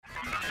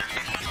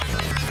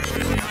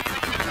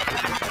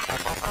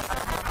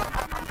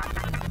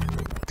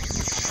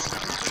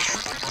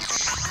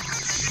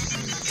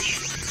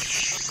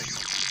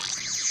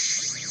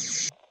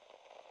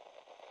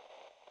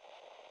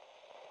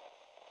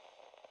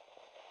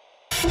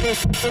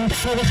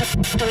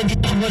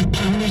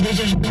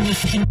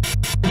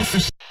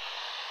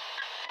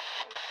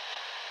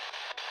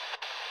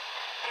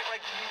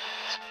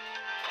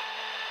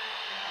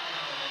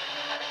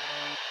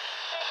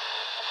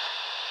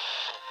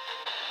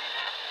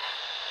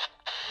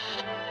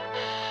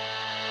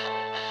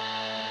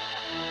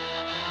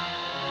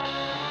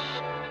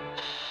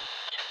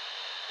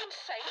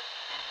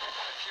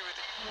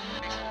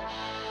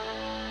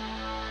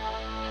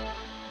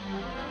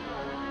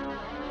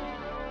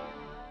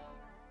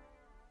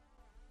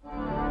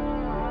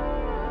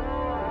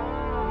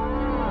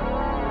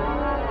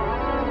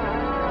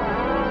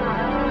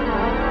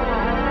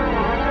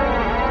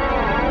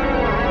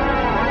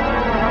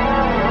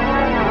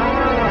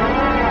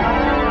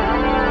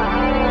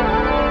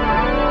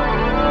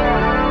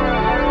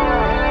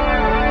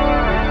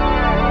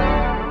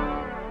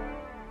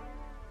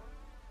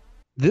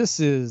This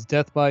is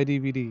Death by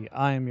DVD.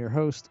 I am your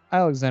host,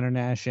 Alexander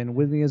Nash, and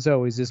with me as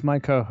always is my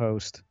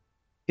co-host.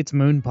 It's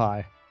Moon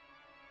Pie.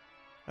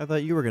 I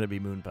thought you were going to be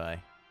Moon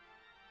Pie.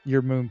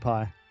 You're Moon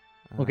Pie.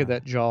 Look at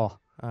that jaw.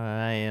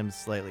 I am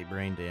slightly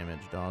brain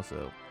damaged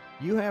also.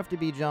 You have to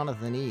be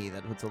Jonathan E.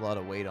 That puts a lot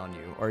of weight on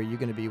you. Or are you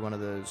going to be one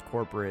of those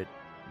corporate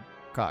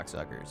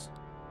cocksuckers?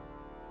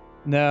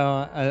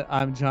 No,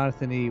 I'm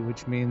Jonathan E.,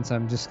 which means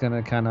I'm just going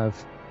to kind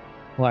of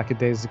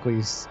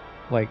lackadaisically,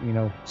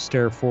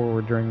 stare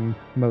forward during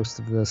most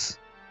of this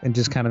and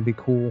just kind of be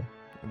cool.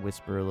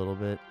 Whisper a little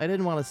bit. I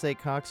didn't want to say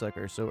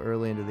cocksucker so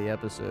early into the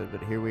episode,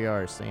 but here we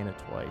are saying it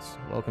twice.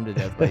 Welcome to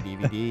Death by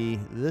DVD.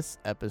 This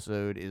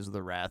episode is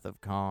The Wrath of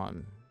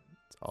Khan.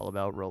 It's all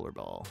about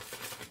Rollerball.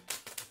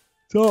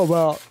 It's all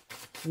about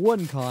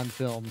one Khan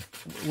film.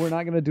 We're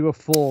not going to do a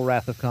full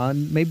Wrath of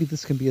Khan. Maybe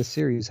this can be a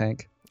series,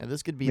 Hank. And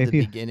this could be the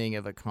beginning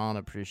of a Khan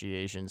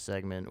appreciation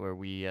segment where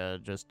we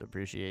just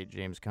appreciate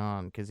James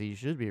Khan, because he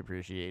should be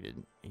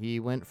appreciated. He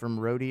went from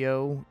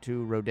rodeo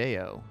to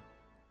rodeo.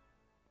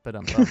 But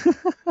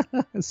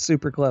I'm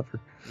super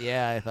clever.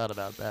 Yeah, I thought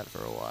about that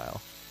for a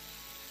while.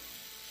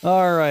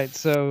 All right,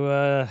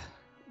 so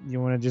you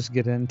want to just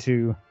get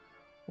into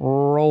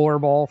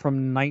Rollerball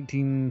from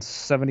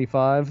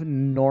 1975,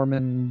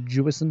 Norman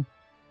Jewison?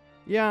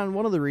 Yeah, and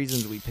one of the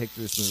reasons we picked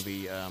this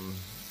movie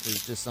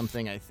is just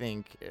something I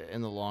think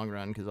in the long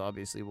run, because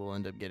obviously we'll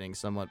end up getting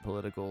somewhat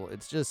political,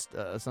 it's just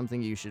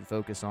something you should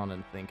focus on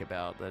and think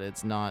about, that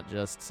it's not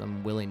just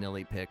some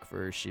willy-nilly pick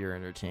for sheer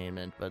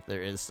entertainment, but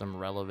there is some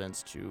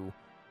relevance to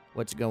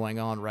what's going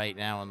on right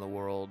now in the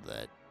world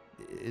that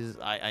is,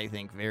 I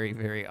think, very,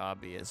 very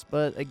obvious.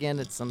 But again,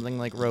 it's something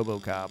like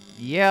RoboCop.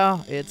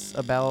 Yeah, it's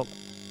about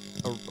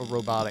a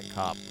robotic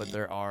cop, but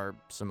there are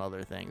some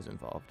other things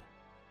involved.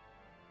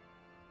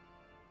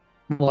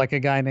 Like a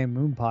guy named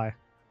Moon Pie.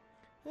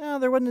 Yeah,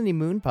 there wasn't any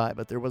Moon Pie,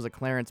 but there was a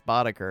Clarence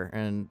Boddicker,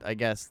 and I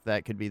guess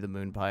that could be the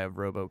Moon Pie of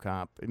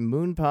RoboCop.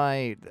 Moon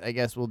Pie, I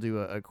guess we'll do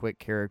a quick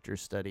character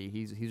study.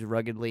 He's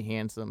ruggedly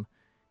handsome.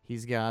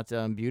 He's got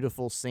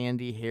beautiful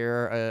sandy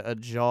hair, a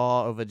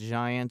jaw of a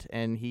giant,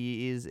 and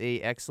he is a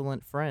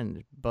excellent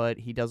friend. But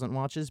he doesn't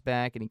watch his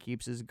back, and he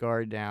keeps his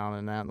guard down,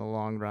 and that in the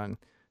long run,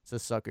 it's a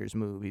sucker's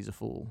move. He's a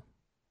fool.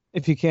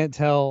 If you can't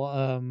tell,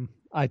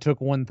 I took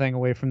one thing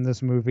away from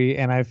this movie,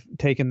 and I've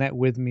taken that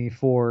with me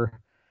for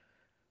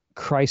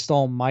Christ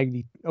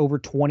almighty, over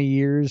 20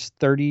 years,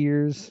 30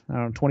 years, I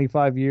don't know,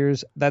 25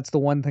 years. That's the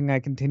one thing I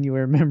continue to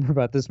remember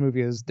about this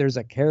movie is there's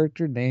a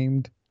character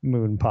named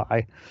Moon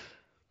Pie.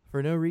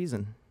 For no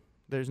reason.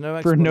 There's no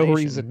explanation. For no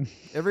reason.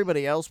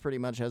 Everybody else pretty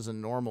much has a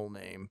normal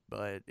name,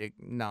 but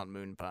not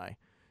Moon Pie.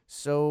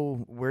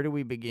 So where do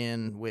we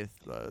begin with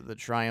the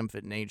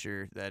triumphant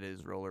nature that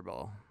is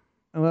Rollerball?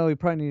 Well, we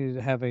probably need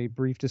to have a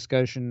brief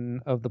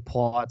discussion of the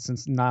plot,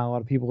 since not a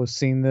lot of people have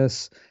seen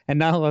this, and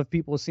not a lot of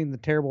people have seen the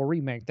terrible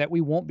remake that we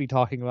won't be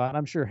talking about.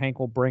 I'm sure Hank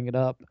will bring it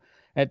up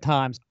at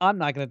times. I'm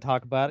not going to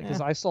talk about it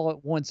because I saw it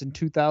once in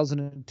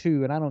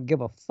 2002, and I don't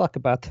give a fuck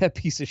about that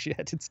piece of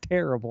shit. It's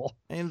terrible.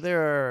 And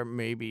there are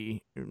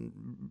maybe,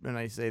 and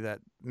I say that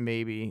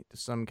maybe,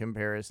 some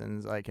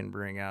comparisons I can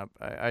bring up.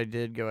 I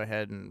did go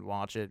ahead and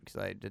watch it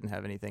because I didn't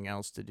have anything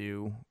else to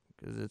do.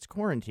 Because it's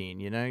quarantine,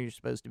 you know? You're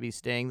supposed to be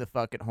staying the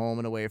fuck at home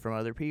and away from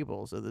other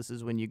people. So this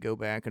is when you go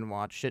back and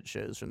watch shit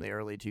shows from the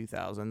early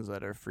 2000s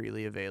that are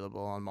freely available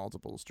on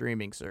multiple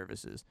streaming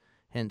services.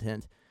 Hint,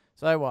 hint.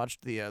 So I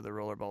watched the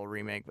Rollerball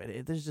remake,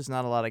 but there's just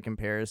not a lot of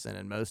comparison,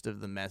 and most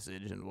of the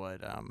message and what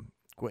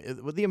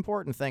the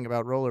important thing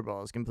about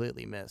Rollerball is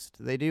completely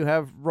missed. They do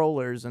have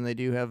rollers, and they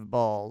do have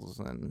balls,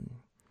 and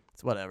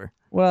it's whatever.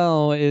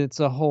 Well, it's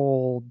a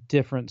whole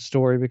different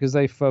story because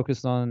they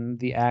focused on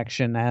the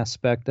action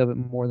aspect of it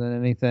more than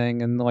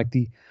anything, and like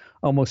the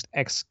almost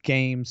X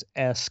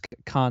Games-esque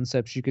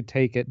concepts you could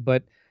take it.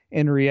 But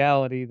in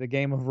reality, the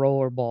game of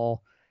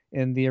Rollerball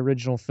in the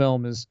original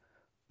film is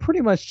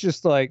pretty much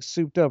just like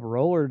souped up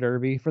roller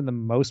derby for the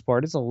most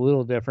part. It's a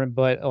little different,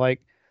 but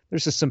like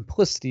there's a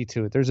simplicity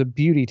to it. There's a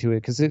beauty to it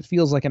because it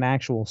feels like an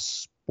actual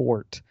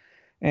sport.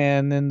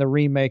 And then the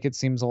remake, it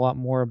seems a lot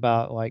more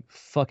about like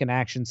fucking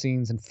action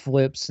scenes and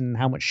flips and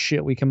how much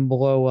shit we can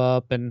blow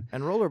up and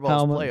And rollerball's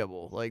how much.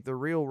 playable. Like the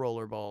real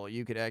rollerball,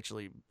 you could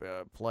actually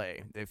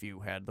play if you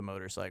had the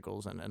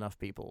motorcycles and enough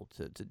people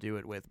to do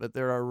it with. But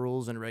there are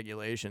rules and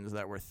regulations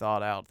that were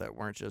thought out that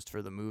weren't just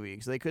for the movie,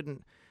 because they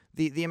couldn't.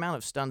 The amount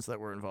of stunts that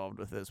were involved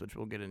with this, which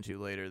we'll get into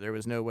later, there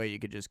was no way you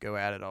could just go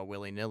at it all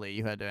willy nilly.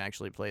 You had to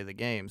actually play the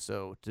game.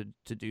 So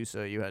to do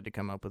so, you had to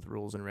come up with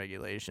rules and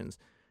regulations.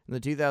 In the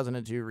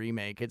 2002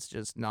 remake, it's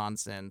just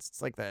nonsense.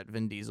 It's like that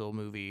Vin Diesel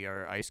movie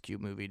or Ice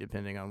Cube movie,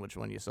 depending on which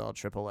one you saw,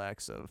 Triple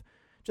X, of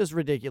just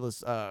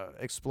ridiculous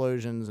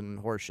explosions and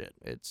horseshit.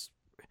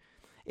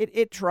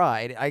 It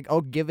tried.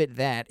 I'll give it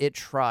that. It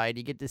tried.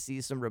 You get to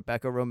see some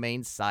Rebecca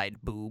Romijn side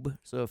boob.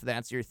 So if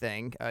that's your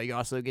thing, you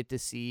also get to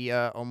see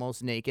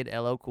almost naked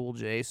LL Cool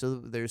J. So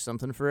there's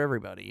something for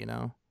everybody, you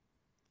know.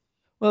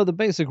 Well, the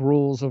basic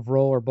rules of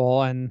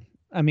rollerball, and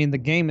I mean, the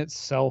game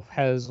itself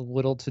has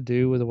little to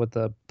do with what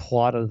the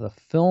plot of the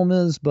film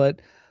is,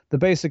 but the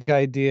basic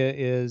idea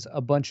is a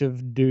bunch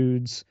of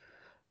dudes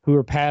who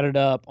are padded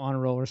up on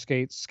roller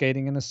skates,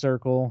 skating in a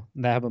circle.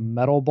 They have a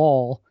metal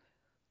ball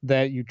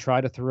that you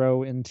try to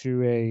throw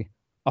into a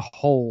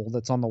hole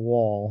that's on the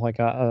wall, like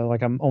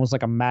almost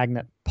like a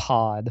magnet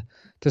pod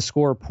to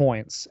score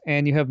points.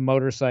 And you have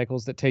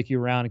motorcycles that take you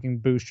around and can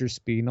boost your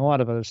speed and a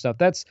lot of other stuff.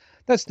 That's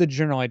the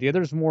general idea.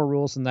 There's more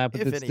rules than that,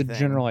 but If that's the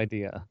general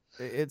anything, idea.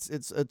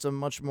 it's a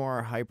much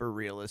more hyper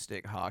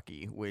realistic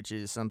hockey, which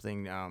is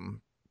something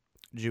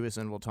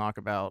Jewison will talk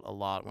about a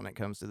lot when it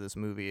comes to this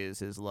movie, is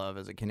his love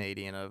as a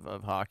Canadian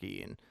of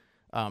hockey and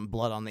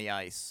blood on the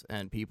ice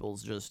and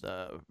people's just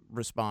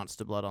response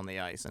to blood on the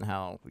ice and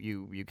how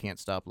you can't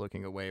stop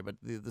looking away. But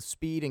the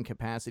speed and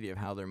capacity of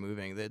how they're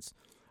moving, that's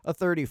a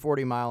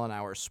 30-40 mile an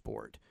hour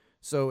sport.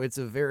 So it's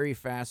a very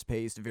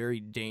fast-paced, very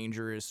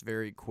dangerous,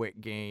 very quick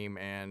game,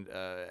 and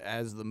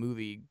as the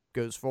movie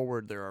goes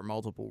forward, there are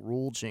multiple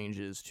rule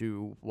changes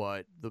to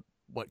what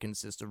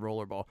consists of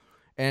rollerball.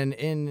 And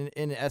in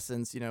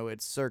essence,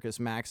 it's Circus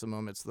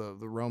Maximum. It's the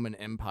Roman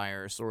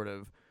Empire sort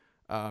of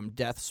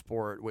death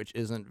sport, which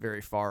isn't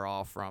very far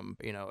off from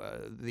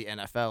the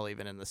NFL,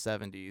 even in the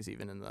 70s,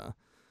 even in the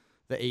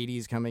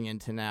 80s, coming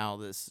into now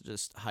this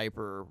just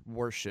hyper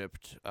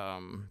worshipped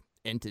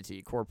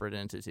corporate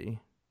entity.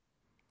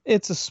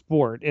 It's a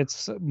sport.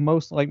 It's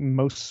most like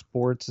most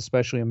sports,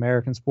 especially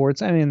American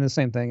sports. I mean, the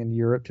same thing in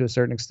Europe to a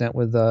certain extent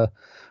with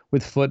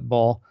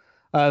football,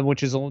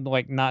 which is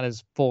like not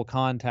as full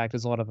contact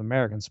as a lot of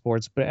American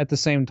sports. But at the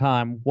same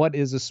time, what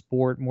is a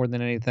sport more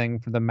than anything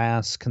for the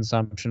mass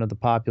consumption of the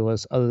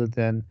populace, other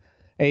than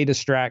a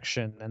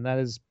distraction? And that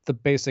is the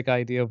basic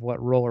idea of what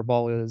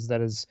rollerball is.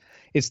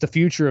 It's the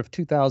future of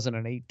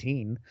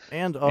 2018.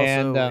 And And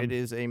also, it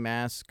is a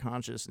mass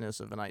consciousness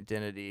of an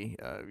identity.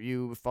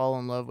 You fall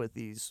in love with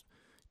these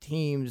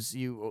teams,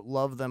 you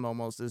love them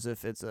almost as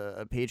if it's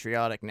a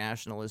patriotic,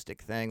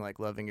 nationalistic thing, like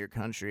loving your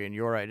country, and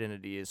your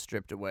identity is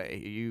stripped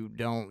away.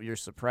 You're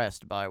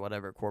suppressed by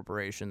whatever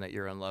corporation that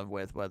you're in love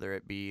with, whether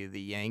it be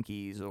the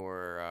Yankees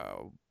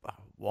or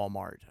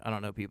Walmart. I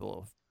don't know,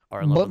 people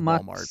are in love but with my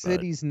Walmart, but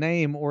city's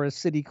name or a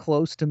city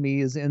close to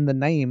me is in the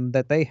name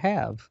that they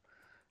have.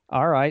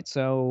 All right,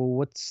 so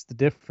what's the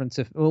difference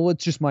if well,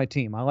 it's just my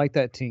team. I like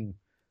that team.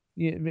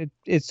 Yeah,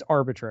 it's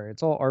arbitrary.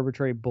 It's all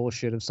arbitrary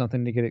bullshit of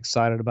something to get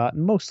excited about,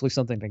 and mostly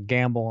something to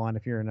gamble on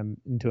if you're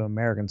into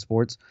American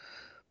sports.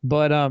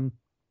 But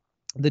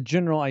the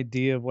general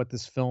idea of what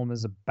this film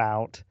is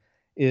about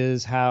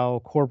is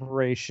how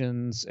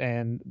corporations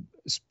and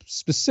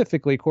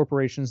specifically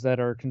corporations that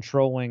are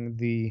controlling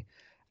the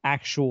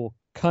actual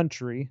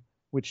country,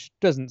 which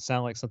doesn't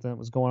sound like something that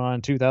was going on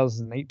in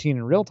 2018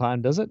 in real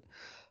time, does it?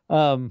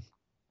 Um,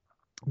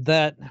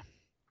 that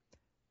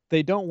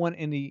they don't want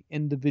any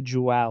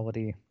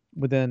individuality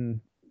within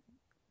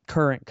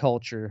current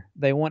culture.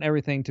 They want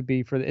everything to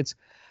be for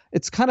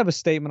it's kind of a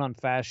statement on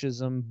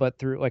fascism, but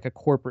through like a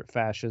corporate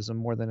fascism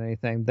more than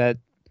anything, that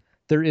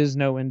there is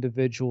no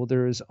individual,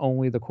 there is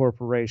only the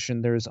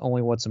corporation, there is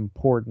only what's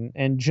important.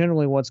 And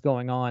generally what's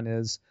going on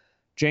is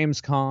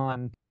James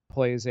Caan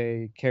plays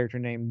a character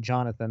named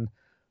Jonathan,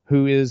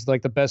 who is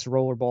like the best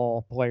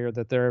rollerball player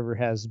that there ever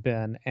has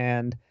been.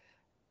 And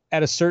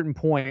at a certain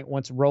point,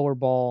 once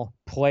rollerball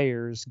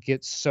players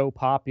get so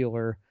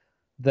popular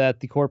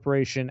that the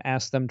corporation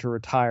asks them to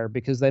retire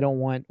because they don't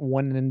want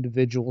one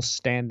individual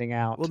standing well,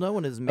 out no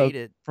one has made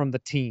it. from the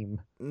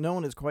team. No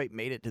one has quite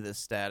made it to this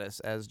status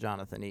as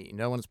Jonathan E.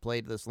 No one's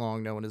played this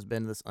long. No one has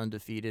been this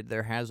undefeated.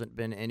 There hasn't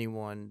been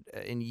anyone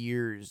in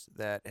years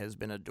that has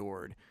been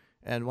adored.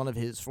 And one of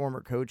his former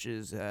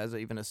coaches has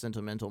even a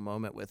sentimental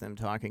moment with him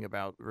talking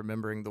about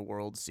remembering the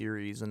World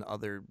Series and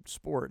other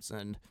sports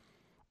and,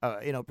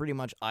 pretty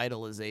much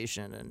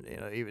idolization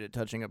and, even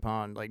touching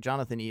upon, like,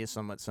 Jonathan E. is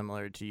somewhat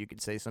similar to, you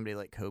could say, somebody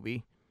like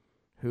Kobe,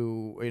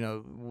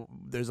 who,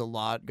 there's a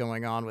lot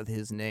going on with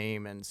his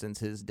name and since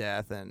his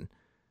death and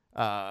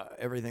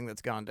everything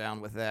that's gone down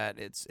with that,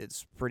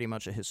 it's pretty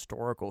much a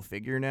historical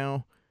figure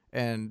now.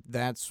 And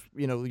that's,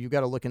 you got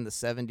to look in the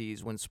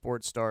 70s when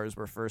sports stars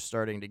were first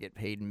starting to get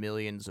paid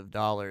millions of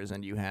dollars,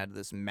 and you had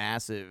this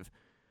massive,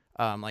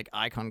 like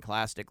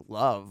iconoclastic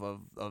love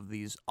of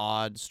these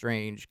odd,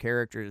 strange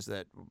characters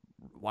that,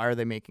 why are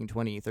they making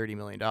 20, $30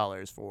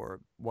 million for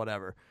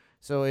whatever?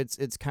 So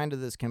it's kind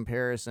of this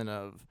comparison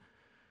of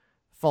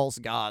false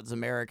gods,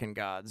 American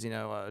gods,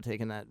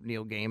 taking that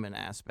Neil Gaiman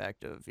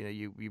aspect of,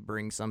 you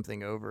bring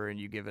something over and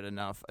you give it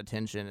enough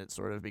attention, it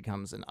sort of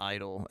becomes an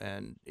idol,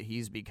 and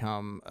he's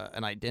become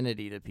an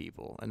identity to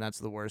people, and that's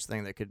the worst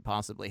thing that could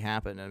possibly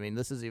happen. I mean,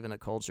 this is even a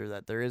culture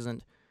that there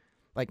isn't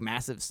like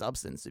massive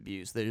substance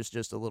abuse. There's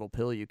just a little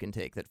pill you can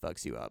take that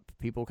fucks you up.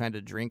 People kind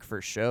of drink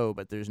for show,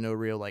 but there's no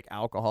real like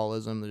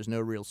alcoholism. There's no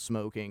real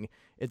smoking.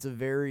 It's a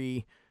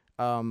very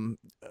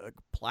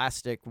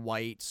plastic,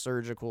 white,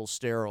 surgical,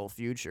 sterile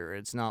future.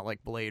 It's not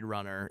like Blade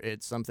Runner.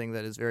 It's something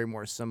that is very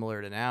more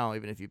similar to now,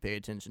 even if you pay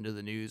attention to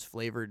the news.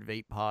 Flavored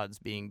vape pods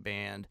being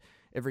banned,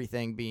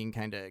 everything being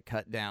kind of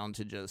cut down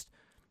to just,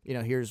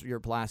 here's your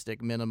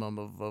plastic minimum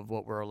of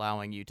what we're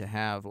allowing you to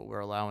have, what we're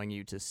allowing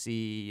you to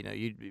see.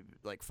 You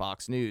like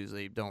Fox News,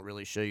 they don't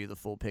really show you the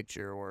full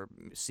picture, or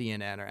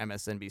CNN or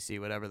MSNBC,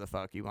 whatever the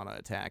fuck you want to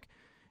attack.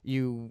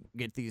 You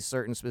get these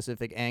certain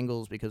specific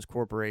angles because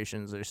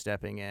corporations are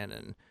stepping in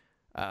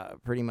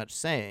and pretty much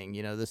saying,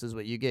 this is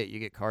what you get. You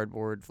get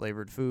cardboard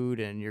flavored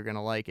food, and you're going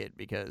to like it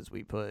because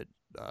we put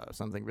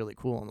something really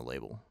cool on the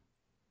label.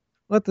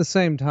 Well, at the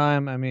same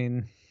time, I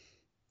mean,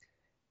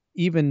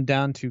 even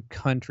down to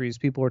countries,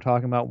 people are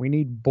talking about we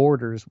need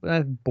borders.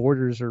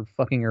 Borders are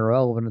fucking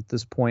irrelevant at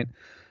this point,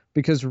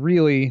 because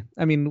really,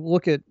 I mean,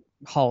 look at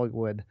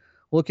Hollywood.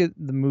 Look at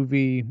the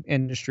movie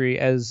industry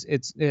as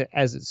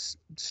it's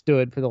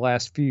stood for the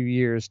last few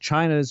years.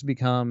 China has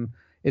become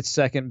its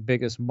second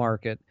biggest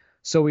market.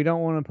 So we don't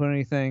want to put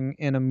anything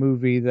in a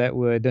movie that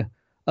would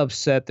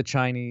upset the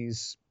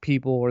Chinese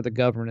people or the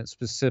government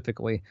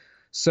specifically.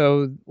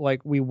 So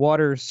like we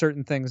water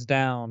certain things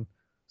down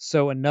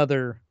so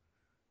another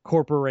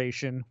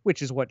corporation,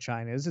 which is what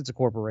China is, it's a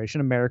corporation.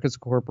 America's a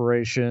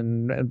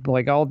corporation. And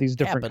like all these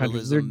different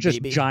countries, they're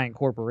just baby. Giant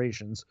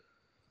corporations.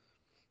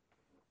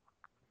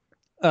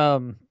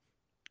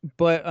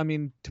 But I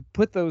mean, to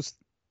put those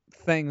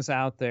things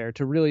out there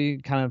to really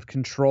kind of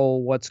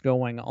control what's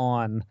going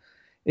on,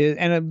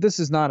 this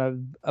is not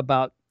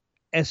about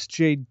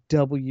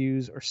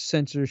SJWs or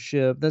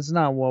censorship. That's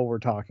not what we're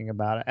talking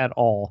about at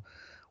all.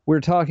 We're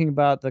talking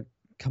about the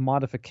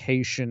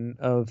commodification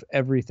of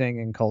everything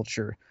in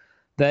culture.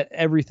 That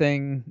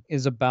everything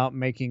is about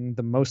making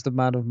the most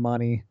amount of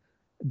money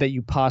that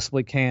you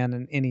possibly can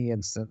in any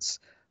instance.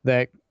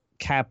 That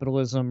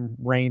capitalism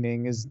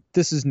reigning is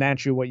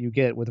naturally what you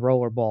get with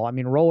Rollerball. I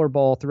mean,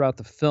 Rollerball throughout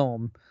the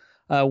film,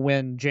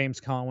 when James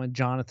Conway,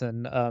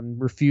 Jonathan,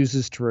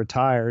 refuses to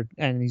retire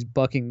and he's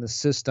bucking the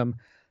system,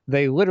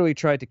 they literally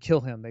tried to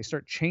kill him. They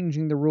start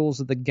changing the rules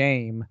of the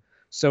game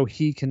so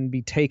he can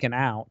be taken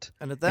out.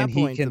 And at that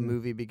point, the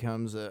movie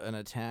becomes an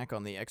attack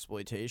on the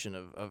exploitation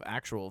of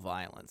actual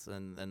violence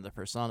and the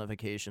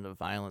personification of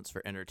violence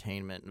for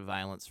entertainment and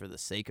violence for the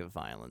sake of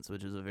violence,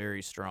 which is a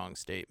very strong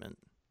statement.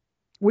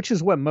 Which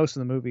is what most of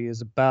the movie is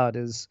about,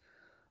 is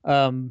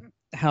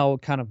how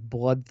kind of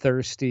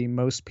bloodthirsty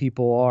most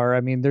people are.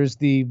 I mean, there's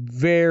the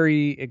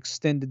very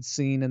extended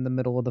scene in the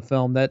middle of the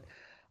film that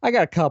I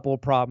got a couple of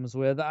problems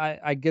with.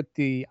 I get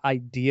the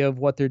idea of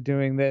what they're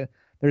doing.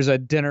 There's a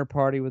dinner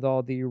party with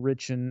all the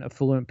rich and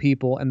affluent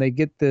people, and they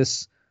get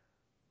this,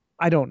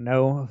 I don't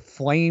know,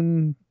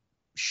 flame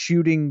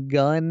shooting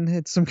gun.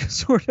 It's some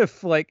sort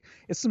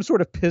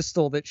of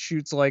pistol that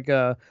shoots like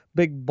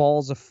big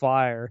balls of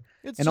fire.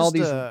 It's and just, all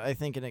these, I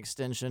think, an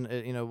extension.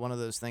 One of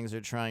those things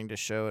they're trying to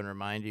show and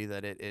remind you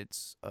that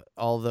it's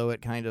although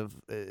it kind of,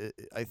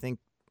 I think,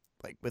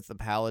 like with the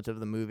palette of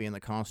the movie and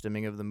the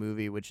costuming of the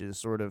movie, which is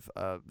sort of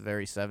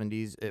very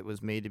 70s, it was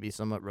made to be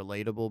somewhat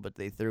relatable, but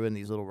they threw in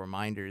these little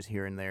reminders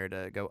here and there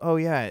to go, oh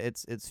yeah,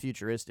 it's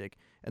futuristic.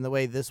 And the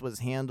way this was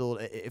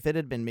handled, if it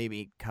had been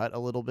maybe cut a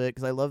little bit,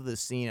 because I love this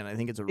scene and I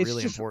think it's a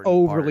really important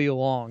overly part.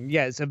 long.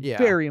 Yeah, it's a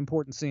very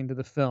important scene to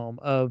the film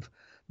of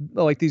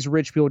like these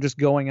rich people just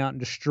going out and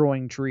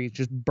destroying trees,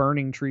 just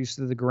burning trees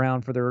to the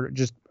ground for their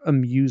just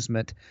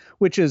amusement,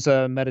 which is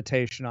a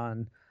meditation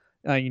on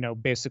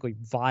basically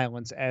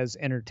violence as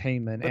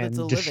entertainment, but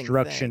and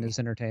destruction as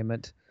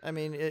entertainment. I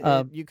mean,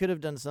 you could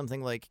have done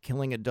something like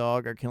killing a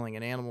dog or killing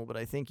an animal, but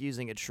I think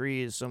using a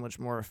tree is so much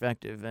more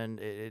effective, and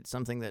it's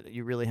something that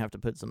you really have to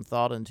put some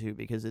thought into,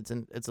 because it's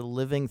a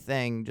living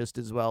thing just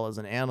as well as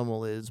an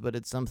animal is, but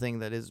it's something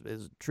that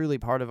is truly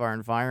part of our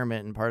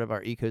environment and part of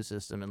our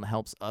ecosystem and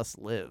helps us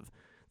live.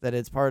 That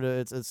it's part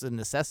of it's a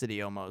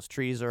necessity almost.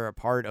 Trees are a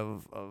part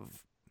of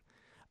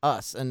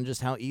us, and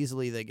just how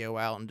easily they go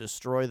out and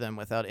destroy them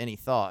without any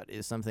thought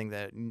is something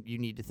that you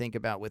need to think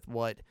about with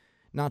what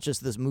not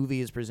just this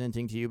movie is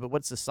presenting to you, but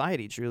what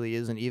society truly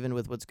is, and even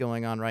with what's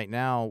going on right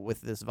now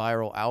with this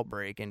viral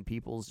outbreak and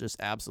people's just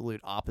absolute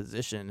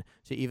opposition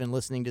to even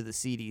listening to the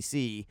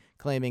CDC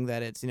claiming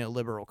that it's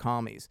liberal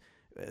commies.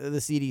 The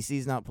CDC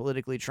is not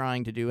politically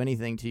trying to do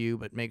anything to you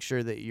but make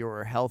sure that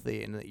you're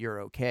healthy and that you're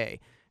okay.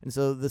 And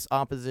so this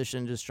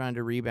opposition, just trying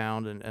to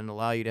rebound and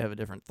allow you to have a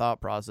different thought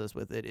process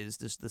with it, is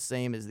just the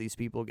same as these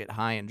people get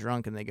high and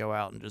drunk and they go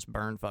out and just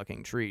burn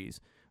fucking trees.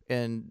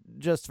 And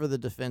just for the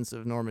defense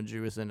of Norman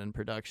Jewison and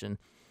production,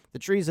 the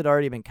trees had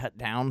already been cut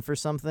down for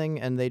something,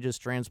 and they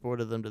just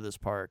transported them to this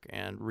park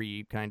and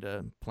kind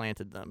of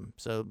planted them.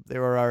 So they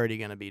were already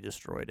going to be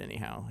destroyed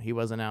anyhow. He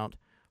wasn't out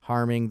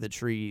harming the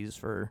trees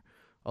for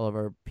all of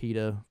our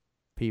PETA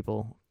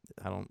people.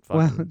 I don't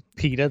fucking... Well,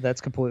 PETA,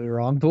 that's completely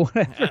wrong, but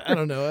whatever. I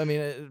don't know. I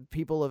mean,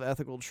 people of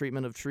ethical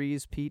treatment of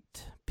trees,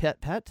 pet?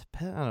 I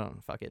don't know.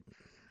 Fuck it.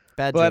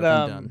 Bad joke, I'm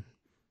done.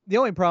 The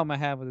only problem I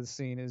have with this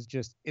scene is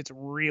just it's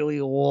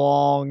really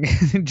long.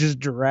 It just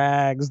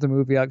drags the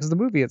movie out, because the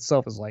movie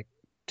itself is like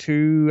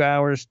 2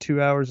 hours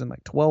and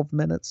like 12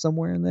 minutes,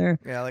 somewhere in there.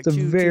 Yeah, like it's a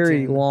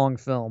very long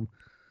film.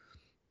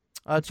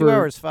 2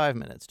 hours, 5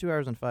 minutes. 2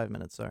 hours and 5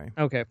 minutes, sorry.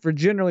 Okay, for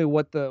generally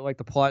what the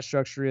plot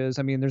structure is,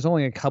 I mean, there's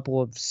only a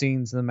couple of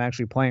scenes of them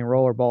actually playing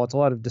rollerball. It's a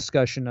lot of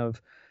discussion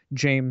of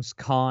James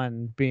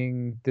Caan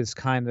being this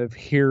kind of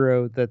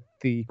hero that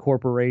the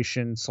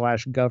corporation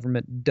 /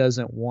 government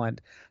doesn't want.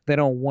 They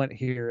don't want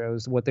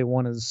heroes. What they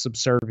want is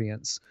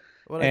subservience.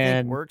 What I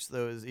think works,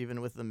 though, is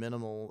even with the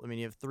minimal... I mean,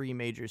 you have 3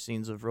 major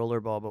scenes of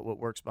rollerball, but what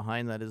works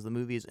behind that is the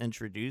movie is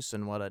introduced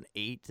in, an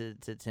 8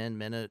 to 10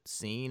 minute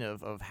scene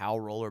of how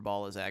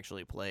rollerball is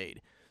actually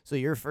played. So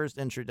your first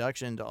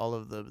introduction to all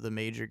of the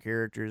major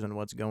characters and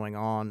what's going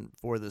on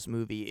for this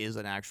movie is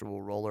an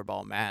actual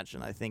rollerball match,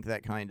 and I think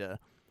that kind of...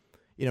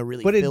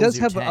 really. But it does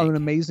have tank. an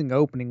amazing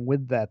opening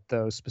with that,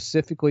 though,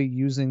 specifically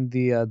using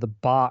the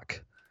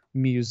Bach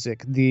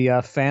music,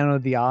 the Phantom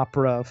of the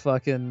Opera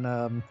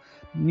fucking.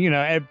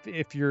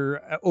 If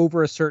you're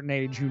over a certain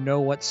age, you know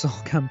what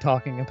song I'm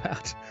talking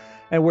about,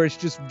 and where it's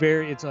just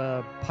it's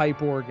a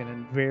pipe organ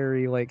and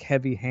very like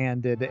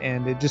heavy-handed,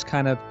 and it just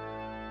kind of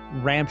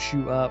ramps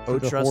you up for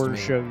the horror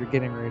show you're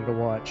getting ready to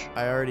watch.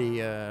 I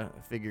already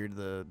figured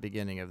the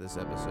beginning of this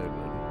episode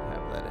would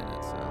have that in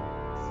it, so.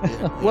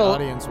 The well,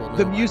 audience will know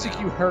the music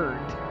you heard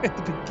at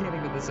the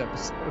beginning of this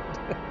episode.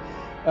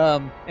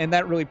 And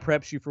that really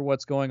preps you for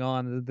what's going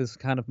on, this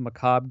kind of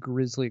macabre,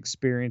 grisly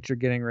experience you're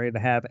getting ready to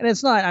have. And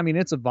it's not, I mean,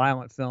 it's a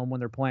violent film when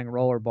they're playing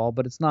rollerball,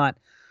 but it's not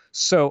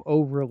so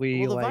overly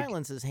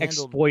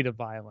exploitive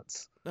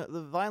violence.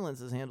 The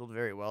violence is handled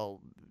very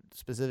well,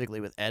 specifically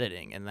with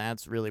editing, and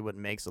that's really what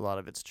makes a lot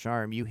of its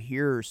charm. You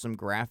hear some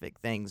graphic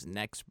things,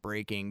 necks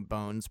breaking,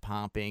 bones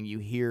popping. You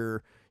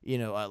hear...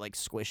 like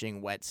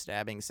squishing, wet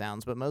stabbing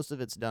sounds, but most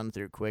of it's done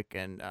through quick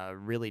and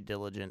really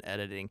diligent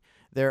editing.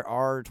 There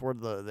are,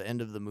 toward the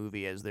end of the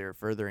movie, as they're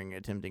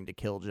attempting to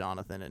kill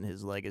Jonathan and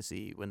his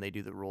legacy, when they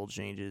do the role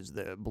changes,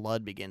 the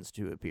blood begins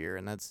to appear,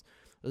 and that's...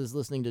 I was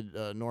listening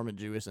to Norman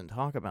Jewison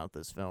talk about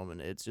this film,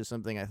 and it's just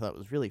something I thought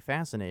was really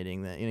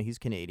fascinating, that, he's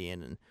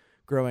Canadian, and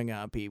growing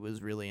up, he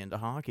was really into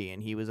hockey,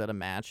 and he was at a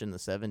match in the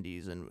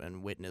 70s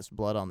and witnessed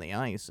blood on the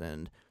ice,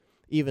 and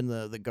even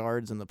the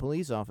guards and the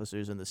police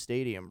officers in the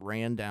stadium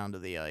ran down to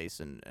the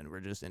ice and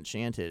were just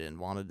enchanted and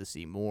wanted to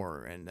see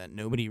more, and that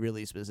nobody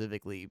really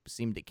specifically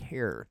seemed to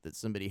care that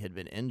somebody had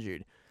been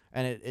injured.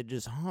 And it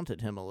just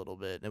haunted him a little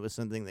bit. It was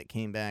something that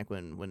came back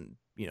when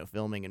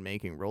filming and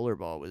making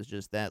Rollerball, was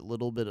just that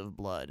little bit of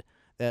blood,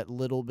 that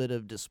little bit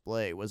of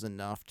display was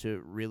enough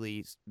to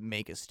really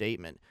make a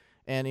statement.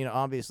 And,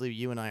 obviously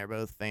you and I are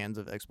both fans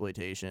of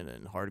exploitation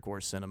and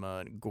hardcore cinema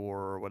and gore,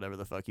 or whatever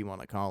the fuck you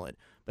want to call it.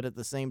 But at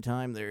the same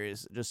time, there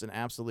is just an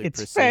absolute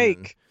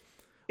precision.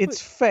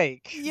 It's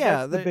fake.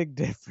 Yeah, that's the big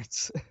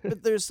difference.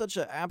 But there's such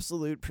an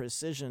absolute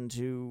precision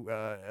to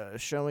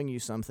showing you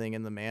something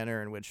in the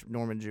manner in which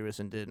Norman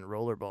Jewison did in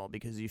Rollerball,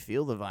 because you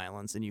feel the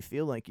violence and you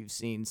feel like you've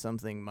seen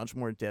something much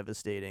more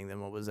devastating than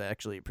what was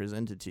actually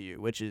presented to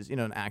you, which is,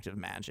 an act of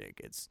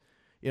magic. It's,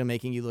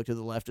 making you look to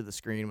the left of the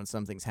screen when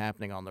something's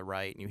happening on the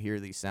right and you hear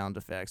these sound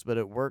effects. But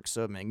it works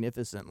so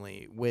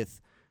magnificently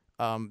with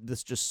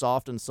this just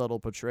soft and subtle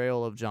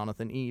portrayal of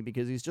Jonathan E.,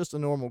 because he's just a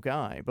normal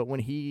guy. But when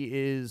he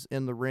is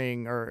in the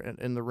ring, or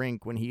in the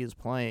rink, when he is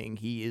playing,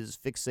 he is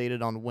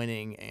fixated on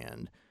winning,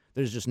 and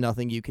there's just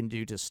nothing you can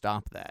do to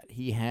stop that.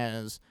 He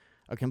has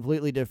a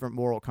completely different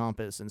moral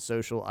compass and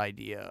social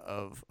idea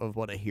of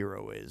what a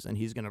hero is, and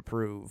he's going to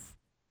prove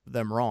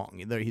them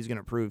wrong. He's going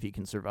to prove he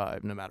can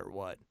survive no matter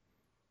what.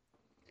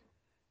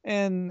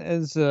 And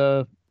as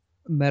a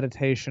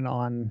meditation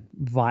on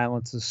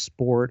violence as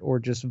sport, or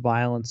just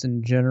violence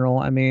in general,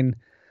 I mean,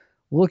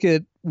 look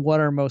at what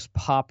our most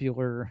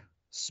popular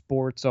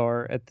sports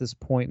are at this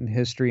point in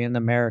history in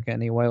America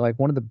anyway. Like,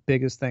 one of the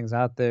biggest things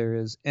out there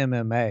is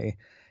MMA.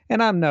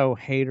 And I'm no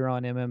hater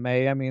on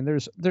MMA. I mean,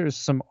 there's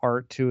some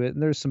art to it,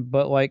 and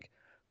but like,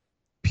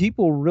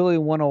 people really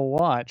want to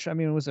watch. I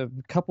mean, it was a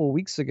couple of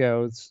weeks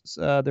ago,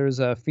 there's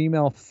a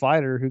female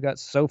fighter who got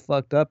so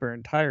fucked up her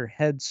entire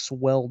head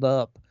swelled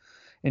up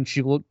and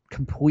she looked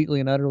completely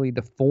and utterly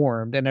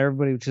deformed, and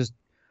everybody was just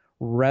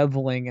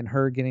reveling in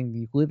her getting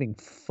the living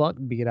fuck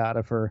beat out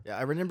of her. Yeah,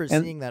 I remember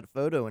And seeing that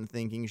photo and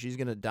thinking she's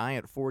gonna die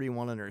at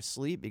 41 in her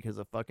sleep because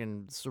of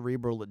fucking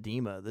cerebral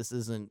edema. This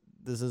isn't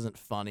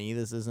funny.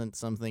 This isn't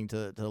something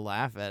to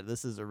laugh at.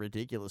 This is a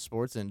ridiculous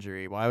sports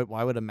injury.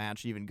 Why would a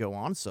match even go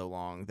on so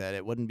long that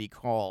it wouldn't be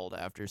called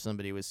after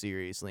somebody was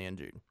seriously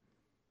injured?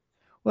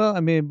 well,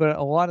 I mean, but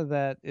a lot of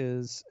that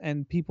is,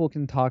 and people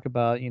can talk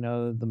about,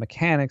 the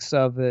mechanics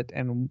of it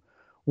and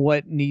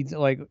what needs,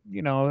 like,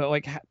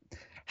 like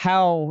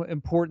how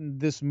important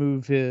this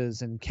move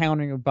is and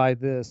countering it by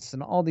this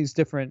and all these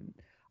different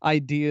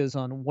ideas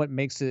on what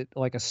makes it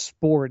like a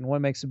sport and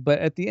what makes it. But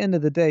at the end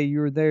of the day,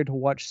 you're there to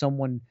watch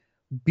someone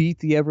beat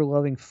the ever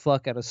loving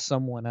fuck out of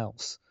someone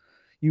else.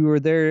 You were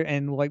there,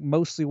 and like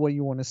mostly what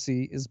you want to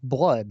see is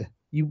blood.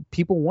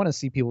 People want to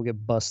see people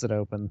get busted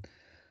open.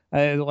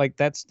 Like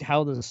that's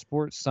how the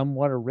sport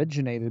somewhat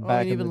originated Well,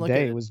 I mean, back in even the look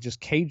day, at was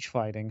just cage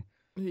fighting.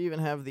 you even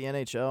have the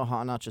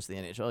NHL, not just the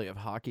NHL. You have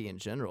hockey in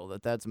general.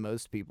 That's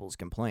most people's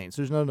complaints.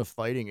 There's not enough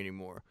fighting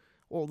anymore.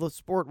 Well, the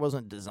sport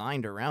wasn't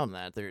designed around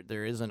that.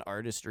 There is an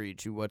artistry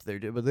to what they're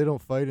doing, but they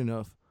don't fight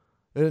enough.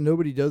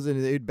 Nobody does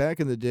anything. Back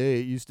in the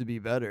day, it used to be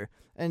better.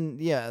 And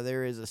yeah,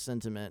 there is a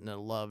sentiment and a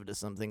love to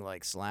something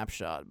like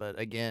Slapshot. But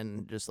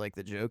again, just like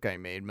the joke I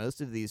made, most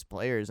of these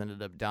players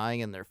ended up dying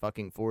in their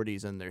fucking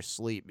 40s in their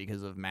sleep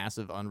because of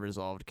massive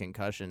unresolved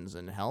concussions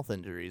and health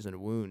injuries and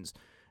wounds.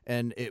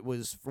 And it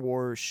was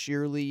for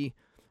sheerly.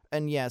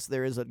 And yes,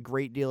 there is a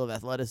great deal of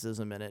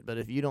athleticism in it, but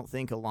if you don't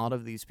think a lot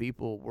of these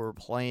people were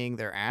playing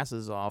their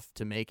asses off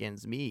to make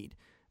ends meet,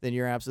 then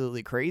you're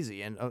absolutely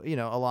crazy. And,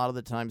 a lot of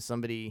the time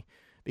somebody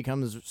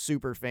becomes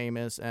super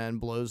famous and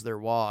blows their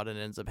wad and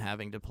ends up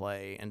having to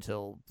play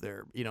until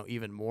they're,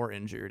 even more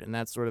injured. And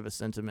that's sort of a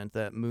sentiment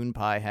that Moon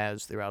Pie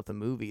has throughout the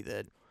movie,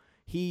 that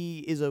he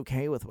is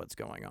okay with what's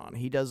going on.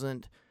 He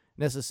doesn't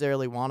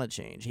necessarily want to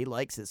change. He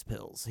likes his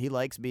pills. He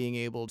likes being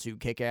able to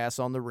kick ass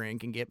on the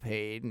rink and get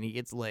paid, and he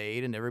gets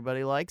laid, and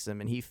everybody likes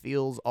him, and he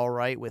feels all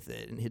right with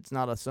it. And it's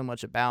not so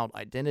much about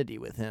identity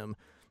with him.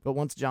 But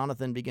once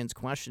Jonathan begins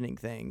questioning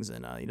things,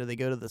 and they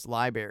go to this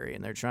library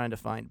and they're trying to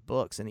find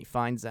books, and he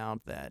finds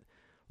out that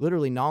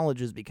literally knowledge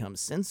has become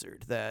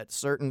censored. That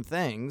certain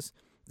things,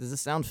 does this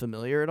sound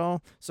familiar at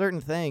all? Certain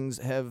things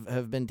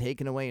have been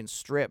taken away and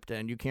stripped,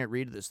 and you can't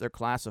read this. They're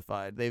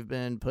classified. They've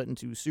been put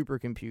into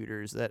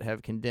supercomputers that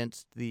have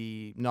condensed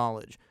the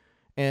knowledge.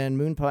 And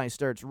Moonpie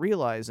starts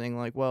realizing,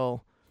 like,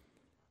 well,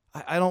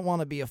 I don't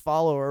want to be a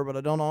follower, but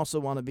I don't also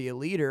want to be a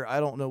leader.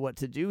 I don't know what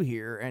to do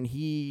here. And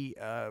he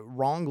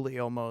wrongly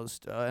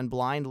almost and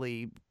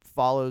blindly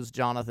follows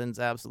Jonathan's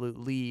absolute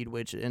lead,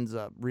 which ends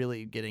up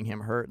really getting him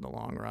hurt in the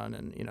long run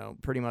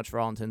and, pretty much for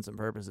all intents and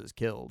purposes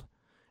killed.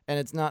 And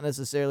it's not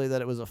necessarily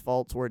that it was a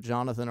fault toward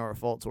Jonathan or a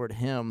fault toward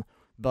him,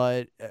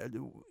 but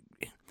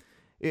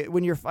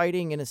when you're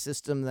fighting in a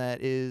system that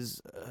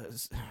is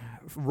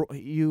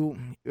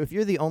if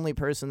you're the only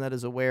person that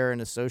is aware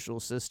in a social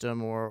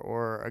system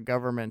or a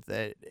government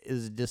that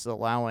is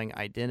disallowing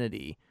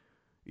identity,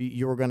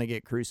 you're going to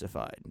get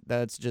crucified.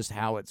 That's just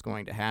how it's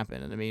going to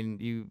happen. And I mean,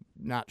 you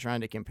not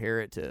trying to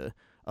compare it to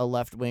a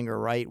left wing or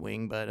right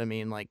wing, but I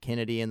mean, like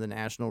Kennedy and the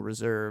National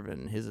Reserve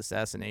and his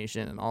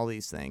assassination and all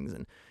these things.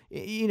 And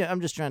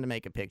I'm just trying to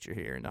make a picture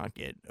here and not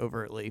get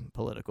overtly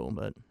political,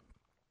 but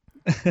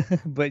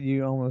But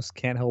you almost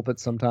can't help it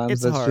sometimes.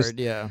 it's That's hard. just,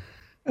 Yeah.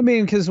 I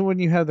mean, because when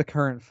you have the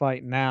current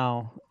fight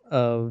now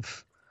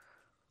of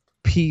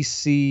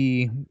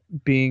PC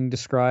being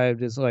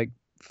described as like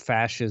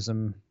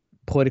fascism,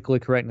 politically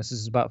correctness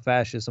is about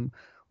fascism.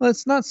 Well,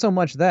 it's not so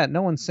much that.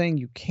 No one's saying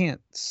you can't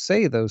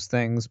say those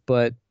things,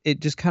 but it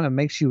just kind of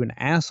makes you an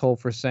asshole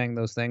for saying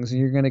those things, and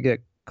you're going to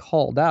get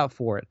called out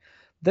for it.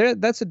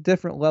 That's a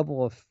different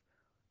level of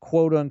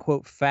quote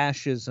unquote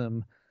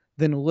fascism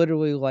than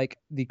literally like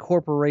the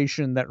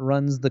corporation that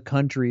runs the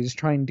country is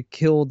trying to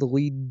kill the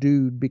lead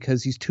dude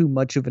because he's too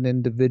much of an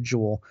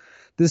individual.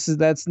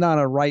 That's not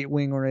a right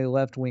wing or a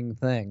left wing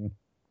thing.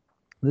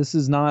 This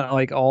is not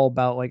like all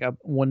about like a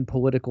one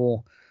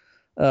political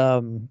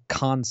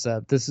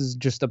concept. This is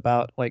just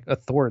about like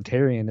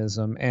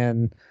authoritarianism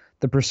and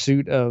the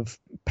pursuit of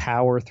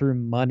power through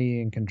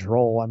money and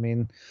control. I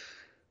mean,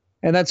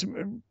 and that's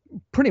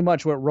pretty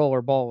much what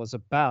Rollerball is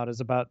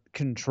about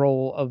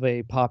control of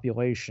a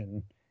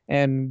population.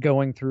 And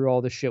going through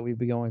all the shit we've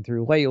been going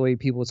through lately,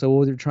 people say,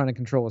 well, they're trying to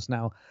control us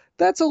now.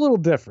 That's a little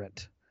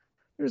different.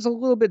 There's a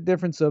little bit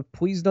difference of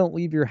please don't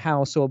leave your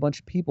house so a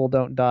bunch of people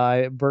don't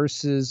die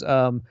versus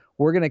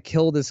we're going to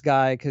kill this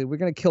guy because we're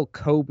going to kill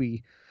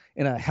Kobe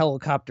in a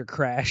helicopter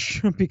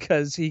crash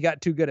because he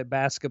got too good at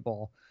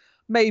basketball.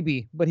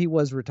 Maybe, but he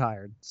was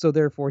retired. So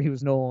therefore he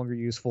was no longer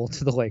useful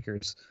to the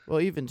Lakers.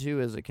 Well, even too,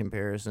 as a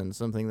comparison,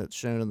 something that's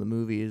shown in the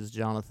movie is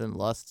Jonathan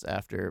lusts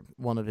after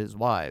one of his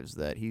wives.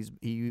 That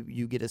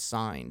you get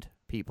assigned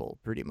people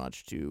pretty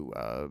much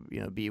to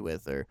be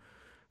with, or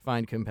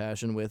find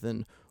compassion with.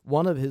 And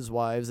one of his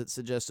wives, it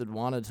suggested,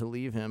 wanted to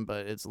leave him,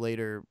 but it's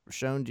later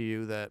shown to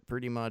you that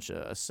pretty much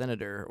a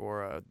senator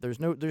or there's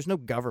no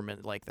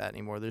government like that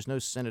anymore. There's no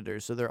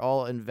senators, so they're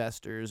all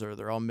investors or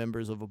they're all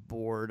members of a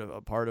board, a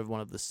part of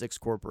one of the 6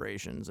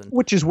 corporations. And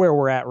Which is where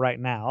we're at right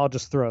now. I'll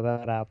just throw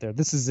that out there.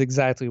 This is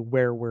exactly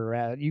where we're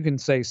at. You can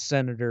say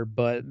senator,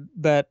 but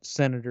that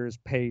senator is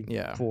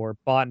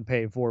bought and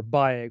paid for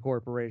by a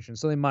corporation,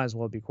 so they might as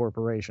well be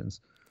corporations.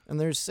 And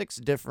there's 6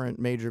 different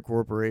major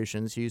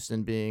corporations,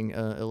 Houston being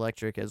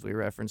Electric, as we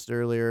referenced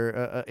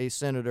earlier. A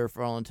senator,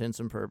 for all intents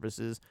and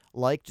purposes,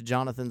 liked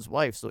Jonathan's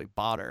wife, so he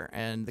bought her,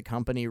 and the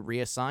company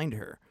reassigned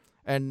her.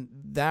 And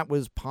that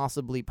was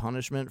possibly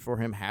punishment for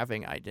him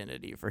having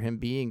identity, for him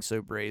being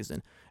so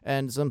brazen.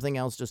 And something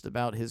else just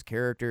about his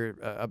character,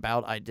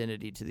 about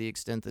identity, to the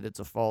extent that it's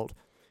a fault.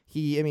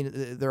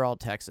 They're all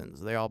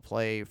Texans. They all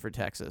play for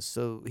Texas.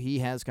 So he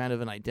has kind of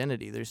an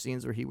identity. There's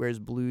scenes where he wears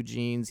blue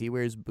jeans, he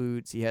wears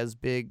boots, he has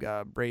big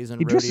brazen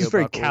rodeo buckles. He dresses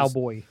very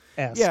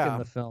cowboy-esque in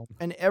the film.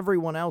 And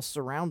everyone else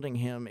surrounding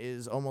him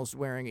is almost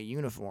wearing a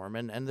uniform,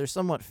 and they're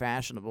somewhat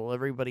fashionable.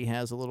 Everybody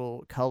has a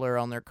little color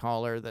on their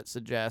collar that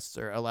suggests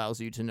or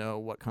allows you to know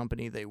what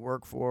company they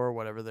work for,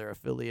 whatever their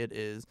affiliate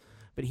is.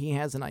 But he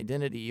has an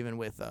identity even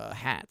with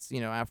hats.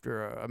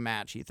 After a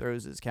match, he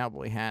throws his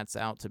cowboy hats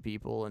out to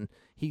people, and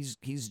he's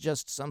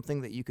just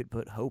something that you could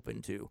put hope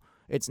into.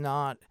 It's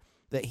not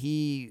that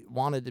he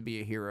wanted to be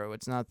a hero.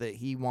 It's not that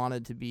he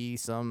wanted to be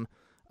some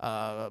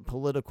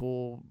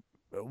political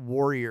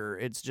warrior.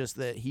 It's just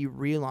that he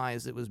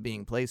realized it was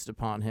being placed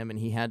upon him, and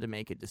he had to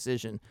make a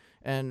decision.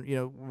 And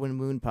when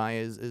Moon Pie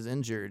is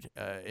injured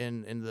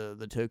in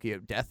the Tokyo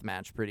death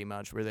match, pretty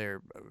much, where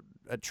they're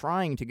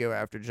trying to go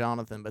after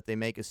Jonathan, but they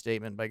make a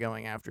statement by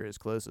going after his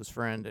closest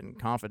friend and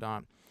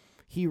confidant,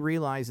 he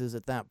realizes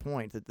at that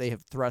point that they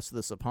have thrust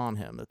this upon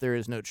him, that there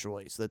is no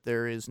choice, that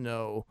there is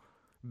no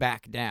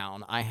back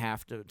down. I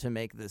have to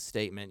make this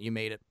statement. You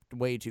made it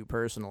way too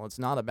personal. It's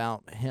not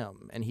about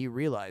him, and he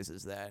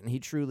realizes that, and he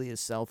truly is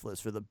selfless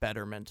for the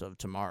betterment of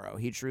tomorrow.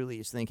 He truly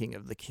is thinking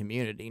of the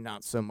community,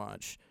 not so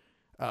much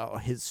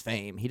his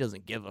fame. He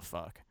doesn't give a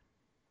fuck.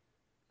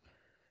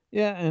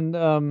 Yeah,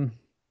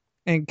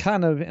 and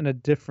kind of in a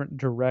different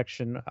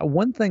direction.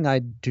 One thing I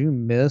do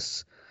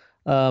miss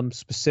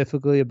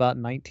specifically about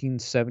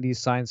 1970s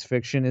science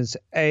fiction is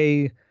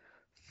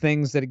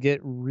things that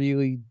get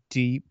really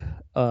deep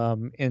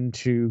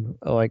into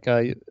like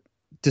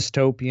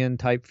dystopian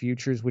type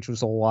futures, which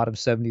was a lot of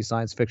 70s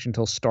science fiction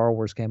until Star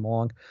Wars came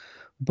along.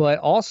 But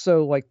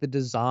also like the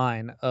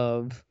design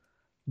of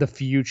the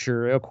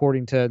future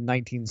according to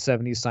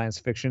 1970s science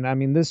fiction. I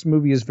mean, this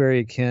movie is very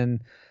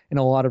akin in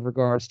a lot of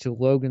regards to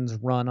Logan's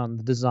Run on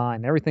the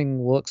design.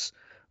 Everything looks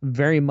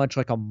very much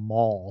like a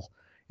mall.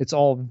 It's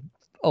all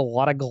a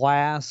lot of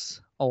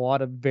glass, a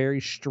lot of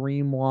very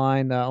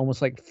streamlined,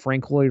 almost like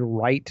Frank Lloyd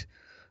Wright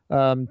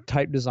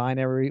type design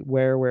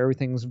everywhere, where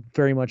everything's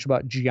very much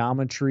about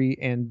geometry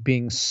and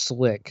being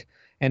slick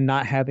and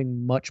not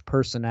having much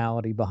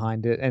personality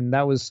behind it. And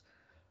that was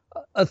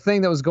a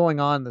thing that was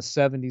going on in the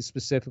 70s,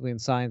 specifically in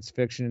science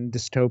fiction and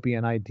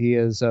dystopian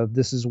ideas of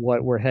this is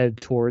what we're headed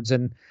towards.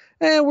 And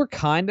we're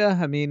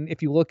I mean,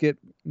 if you look at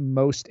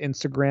most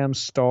Instagram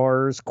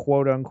stars,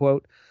 quote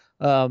unquote,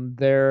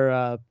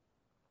 they're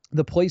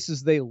the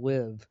places they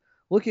live.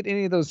 Look at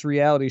any of those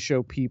reality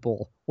show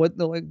people, what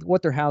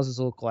their houses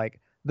look like.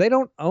 They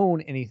don't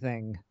own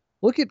anything.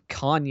 Look at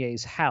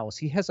Kanye's house.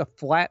 He has a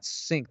flat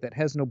sink that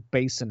has no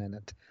basin in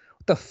it.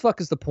 What the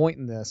fuck is the point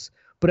in this?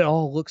 But it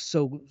all looks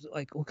so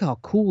like, look how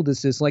cool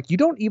this is. Like, you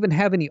don't even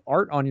have any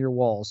art on your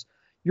walls.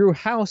 Your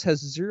house has